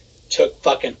 Roses took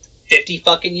fucking 50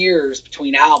 fucking years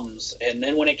between albums, and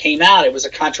then when it came out, it was a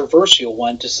controversial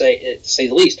one to say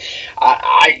the least.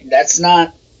 That's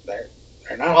not, they're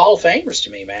not Hall of Famers to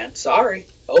me, man. Sorry.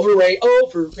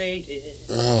 Overrated.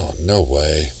 Oh, no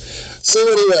way. So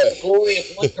anyway. The glory of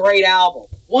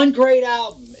one great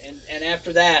album. And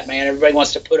after that, man, everybody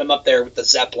wants to put them up there with the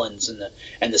Zeppelins and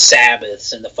the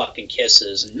Sabbaths and the fucking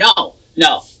Kisses. No.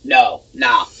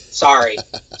 Sorry,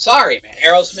 man.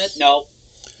 Aerosmith, no.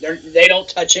 They don't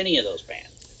touch any of those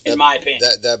bands, in my opinion.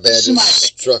 That band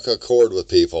just struck a chord with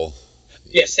people.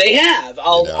 Yes, they have.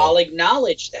 I'll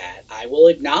acknowledge that. I will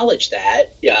acknowledge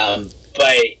that.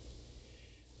 But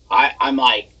I'm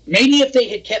like, maybe if they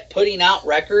had kept putting out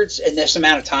records in this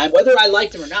amount of time, whether I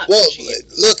liked them or not. Well,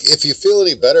 look, if you feel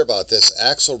any better about this,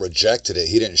 Axl rejected it.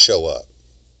 He didn't show up.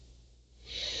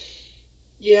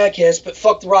 Yeah, I guess, but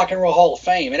fuck the Rock and Roll Hall of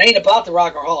Fame. It ain't about the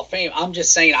Rock and Roll Hall of Fame. I'm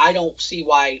just saying I don't see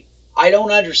why. I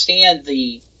don't understand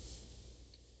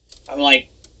I'm like,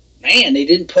 man, they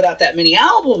didn't put out that many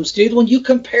albums, dude. When you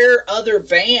compare other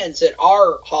bands that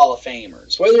are Hall of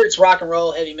Famers, whether it's rock and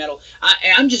roll, heavy metal,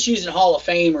 I'm just using Hall of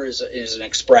Famer as an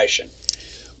expression.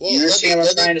 Well, you understand what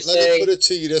I'm trying to say? Let me put it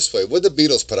to you this way. What did the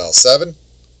Beatles put out, 7?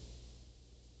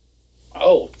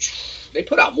 Oh, they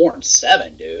put out more than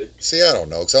 7, dude. See, I don't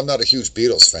know, because I'm not a huge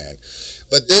Beatles fan.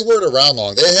 But they weren't around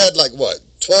long. They had,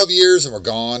 12 years and were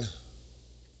gone?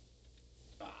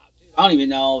 I don't even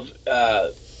know.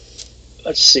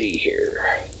 Let's see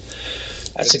here.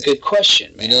 That's a good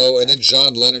question, man. And then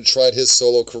John Lennon tried his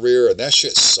solo career, and that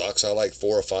shit sucks. I like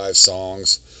 4 or 5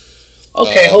 songs.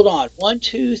 Okay, hold on. 1,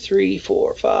 2, 3,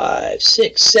 4, 5,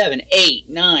 6, 7, 8,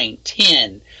 9,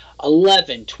 10,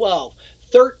 11, 12,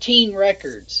 13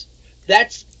 records.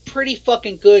 That's pretty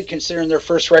fucking good considering their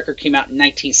first record came out in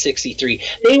 1963.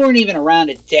 They weren't even around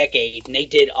a decade, and they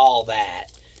did all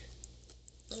that.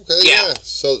 Okay, yeah.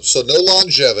 So no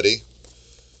longevity.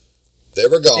 They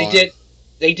were gone.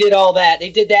 They did all that. They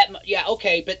did that. Yeah,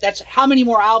 okay, but that's how many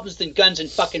more albums than Guns N'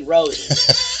 fucking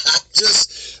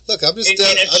Roses? Look, I'm just in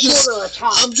a shorter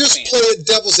time. I'm just playing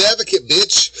devil's advocate,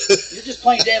 bitch. You're just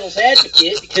playing devil's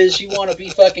advocate because you want to be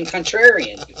fucking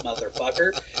contrarian, you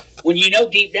motherfucker. When you know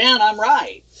deep down I'm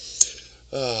right.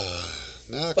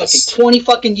 Fucking 20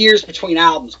 fucking years between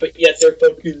albums, but yet they're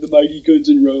fucking the mighty Guns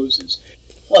N' Roses.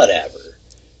 Whatever.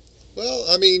 Well,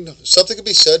 I mean, something could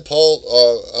be said.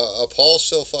 Paul's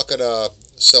still fucking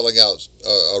selling out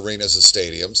arenas and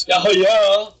stadiums.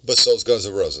 Yeah. But so's Guns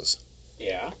N' Roses.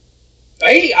 Yeah.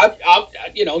 Hey,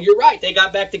 you're right. They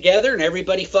got back together and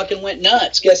everybody fucking went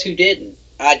nuts. Guess who didn't?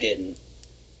 I didn't.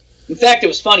 In fact, it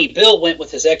was funny. Bill went with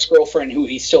his ex-girlfriend, who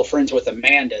he's still friends with,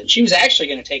 Amanda, and she was actually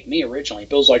going to take me originally.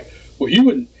 Bill's like, well, he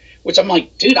wouldn't. Which I'm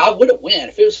like, dude, I would have went.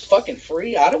 If it was fucking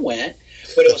free, I'd have went.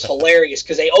 But it was hilarious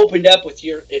because they opened up with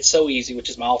It's So Easy, which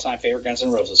is my all-time favorite Guns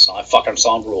N' Roses song. Fucking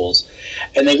song rules.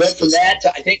 And they went from that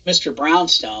to, I think, Mr.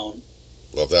 Brownstone.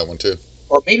 Love that one, too.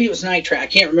 Or maybe it was Night Train. I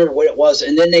can't remember what it was.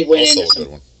 And then they went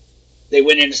They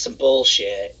went into some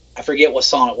bullshit. I forget what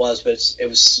song it was, but it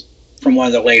was from one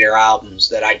of the later albums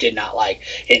that I did not like.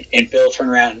 And Bill turned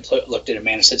around and looked at him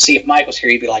and said, see, if Mike was here,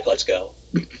 he'd be like, let's go.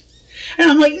 And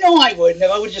I'm like, no, I wouldn't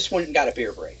have. I would just went and got a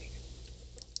beer break.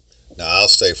 No, I'll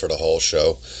stay for the whole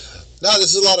show. No,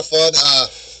 this is a lot of fun.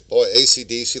 Boy,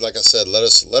 AC/DC, like I said, let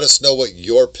us know what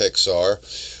your picks are.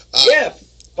 Yeah.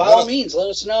 By all means, let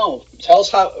us know. Tell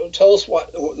us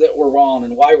what that we're wrong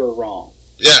and why we're wrong.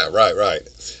 Yeah, right.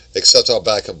 Except all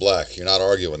Back in Black. You're not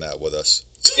arguing that with us.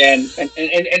 And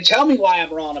tell me why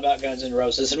I'm wrong about Guns N'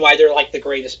 Roses and why they're like the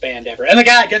greatest band ever. And the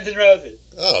guy, Guns N' Roses.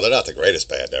 Oh, they're not the greatest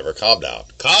band ever. Calm down.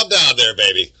 Calm down there,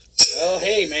 baby. Oh,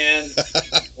 hey, man.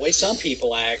 The way some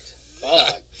people act.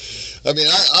 Fuck. I mean,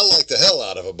 I like the hell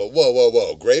out of them, but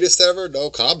whoa. Greatest ever? No,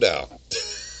 calm down.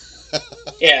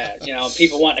 Yeah,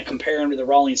 people want to compare them to the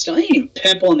Rolling Stones. They ain't even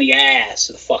pimple in the ass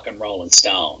of the fucking Rolling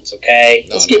Stones, okay?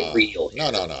 Let's get real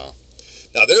here. No.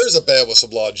 Now, there is a band with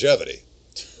some longevity.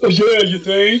 Oh, yeah, you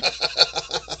think?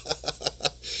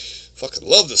 Fucking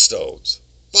love the Stones.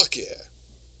 Fuck yeah.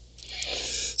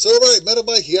 So, all right, Metal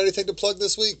Mike, you got anything to plug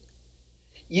this week?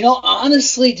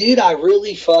 Honestly, dude, I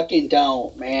really fucking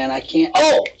don't, man. I can't.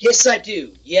 Oh, yes, I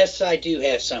do. Yes, I do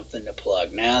have something to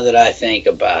plug now that I think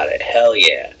about it. Hell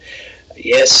yeah.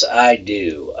 Yes, I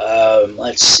do.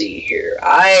 Let's see here.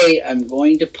 I am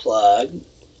going to plug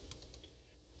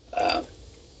a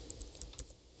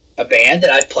band that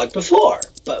I've plugged before.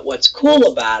 But what's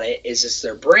cool about it is it's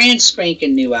their brand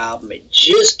spanking new album. It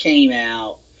just came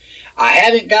out. I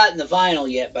haven't gotten the vinyl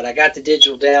yet, but I got the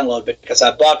digital download because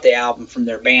I bought the album from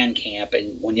their Bandcamp,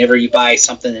 and whenever you buy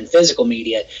something in physical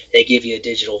media, they give you a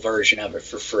digital version of it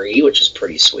for free, which is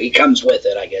pretty sweet. Comes with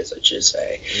it, I guess I should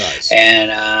say. Nice.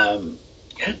 And,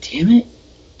 God damn it.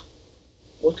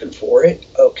 Looking for it.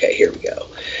 Okay, here we go.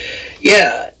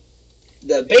 Yeah,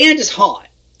 the band is Haunt.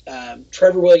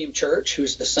 Trevor William Church,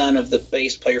 who's the son of the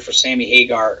bass player for Sammy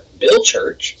Hagar, Bill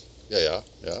Church. Yeah.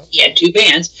 He had two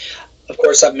bands. Of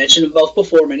course, I've mentioned them both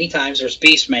before many times. There's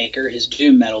Beastmaker, his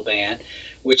doom metal band,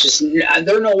 which is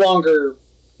they're no longer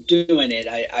doing it,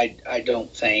 I don't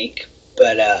think.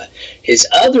 But his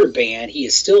other band, he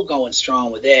is still going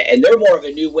strong with it, and they're more of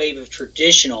a new wave of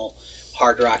traditional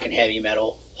hard rock and heavy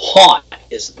metal. Haunt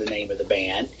is the name of the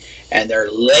band, and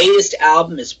their latest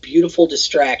album is Beautiful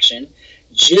Distraction.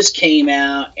 Just came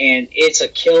out, and it's a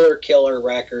killer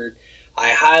record.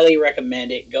 I highly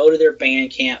recommend it. Go to their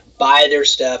Bandcamp, buy their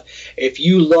stuff. If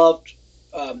you loved,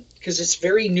 because it's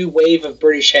very new wave of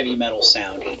British heavy metal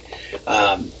sounding.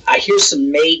 I hear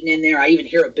some Maiden in there. I even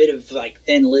hear a bit of like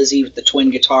Thin Lizzy with the twin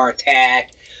guitar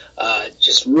attack.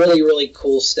 Just really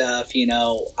cool stuff.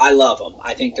 I love them.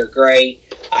 I think they're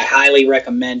great. I highly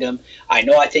recommend them.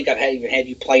 I think I've even had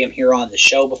you play them here on the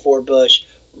show before, Bush.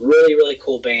 Really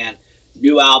cool band.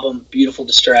 New album, Beautiful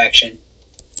Distraction.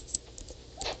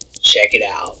 Check it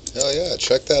out. Hell yeah,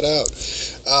 check that out.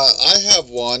 I have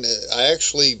one. I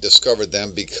actually discovered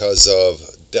them because of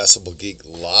Decibel Geek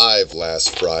Live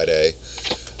last Friday.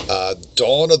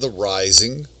 Dawn of the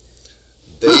Rising.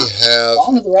 They have...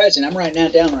 Dawn of the Rising. I'm writing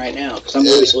that down right now because I'm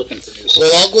always looking for new songs.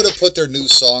 Well, I'm going to put their new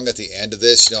song at the end of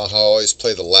this. You know how I always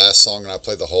play the last song and I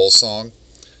play the whole song?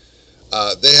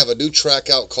 They have a new track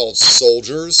out called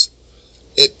Soldiers.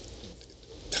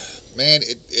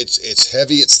 It's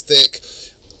heavy, it's thick.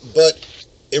 But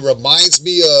it reminds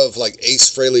me of like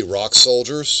Ace Frehley Rock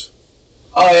Soldiers.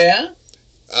 Oh yeah?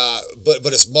 But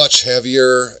it's much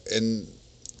heavier, and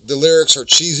the lyrics are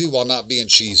cheesy while not being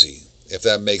cheesy, if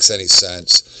that makes any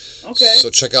sense. Okay. So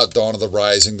check out Dawn of the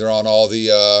Rising. They're on all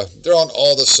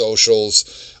the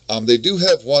socials. They do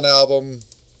have one album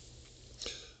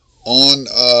on.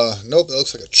 Nope, it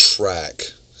looks like a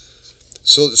track.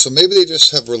 So maybe they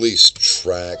just have released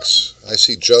tracks. I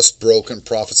see Just Broken,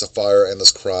 Prophets of Fire,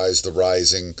 Endless Cries, The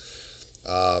Rising.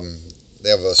 They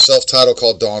have a self-titled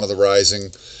called Dawn of the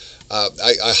Rising. I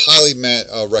highly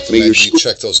recommend you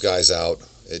check those guys out.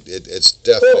 It's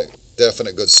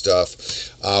definite good stuff.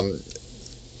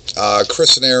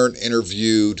 Chris and Aaron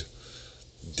interviewed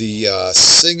the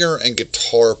singer and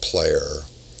guitar player,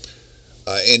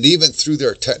 and even through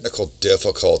their technical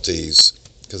difficulties,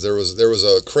 because there was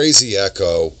a crazy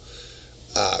echo.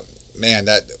 Man,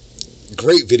 that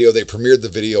great video. They premiered the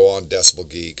video on Decibel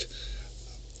Geek.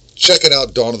 Check it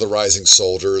out, Dawn of the Rising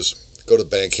Soldiers. Go to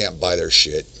Bandcamp, buy their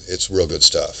shit. It's real good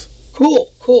stuff.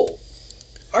 Cool.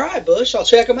 All right, Bush, I'll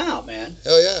check them out, man.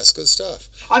 Hell yeah, it's good stuff.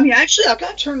 I mean, actually, I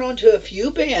got turned on to a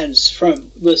few bands from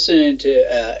listening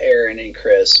to Aaron and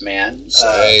Chris, man.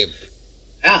 Same.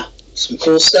 Yeah, some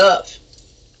cool stuff.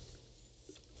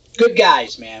 Good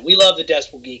guys, man. We love the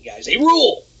Decibel Geek guys. They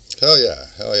rule. Hell yeah.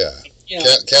 You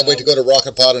know, Can't wait to go to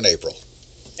Rockin' Pod in April.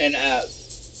 And,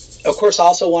 of course, I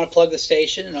also want to plug the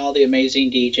station and all the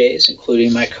amazing DJs,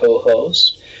 including my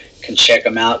co-host. You can check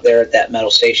them out there at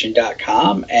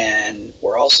thatmetalstation.com. And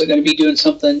we're also going to be doing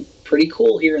something pretty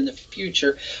cool here in the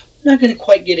future. I'm not going to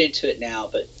quite get into it now,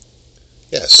 but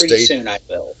pretty soon I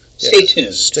will. Stay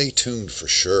tuned. Stay tuned for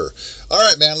sure. All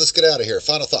right, man, let's get out of here.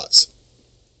 Final thoughts.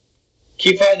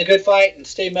 Keep fighting the good fight and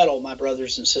stay metal, my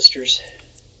brothers and sisters.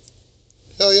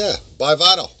 Hell yeah. Buy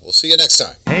vinyl. We'll see you next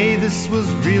time. Hey, this was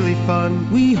really fun.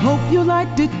 We hope you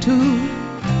liked it too.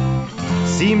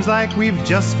 Seems like we've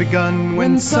just begun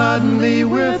when suddenly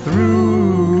we're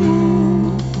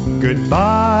through.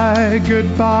 Goodbye,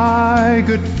 goodbye,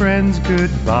 good friends,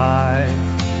 goodbye.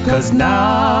 'Cause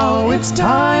now it's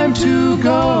time to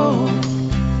go.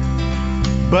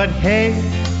 But hey,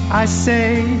 I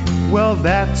say, well,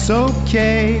 that's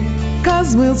okay.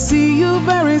 'Cause we'll see you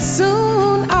very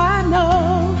soon, I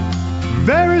know.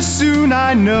 Very soon,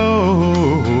 I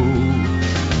know.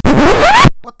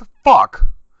 What the fuck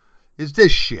is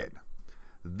this shit?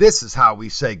 This is how we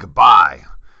say goodbye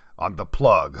on The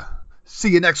Plug. See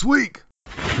you next week.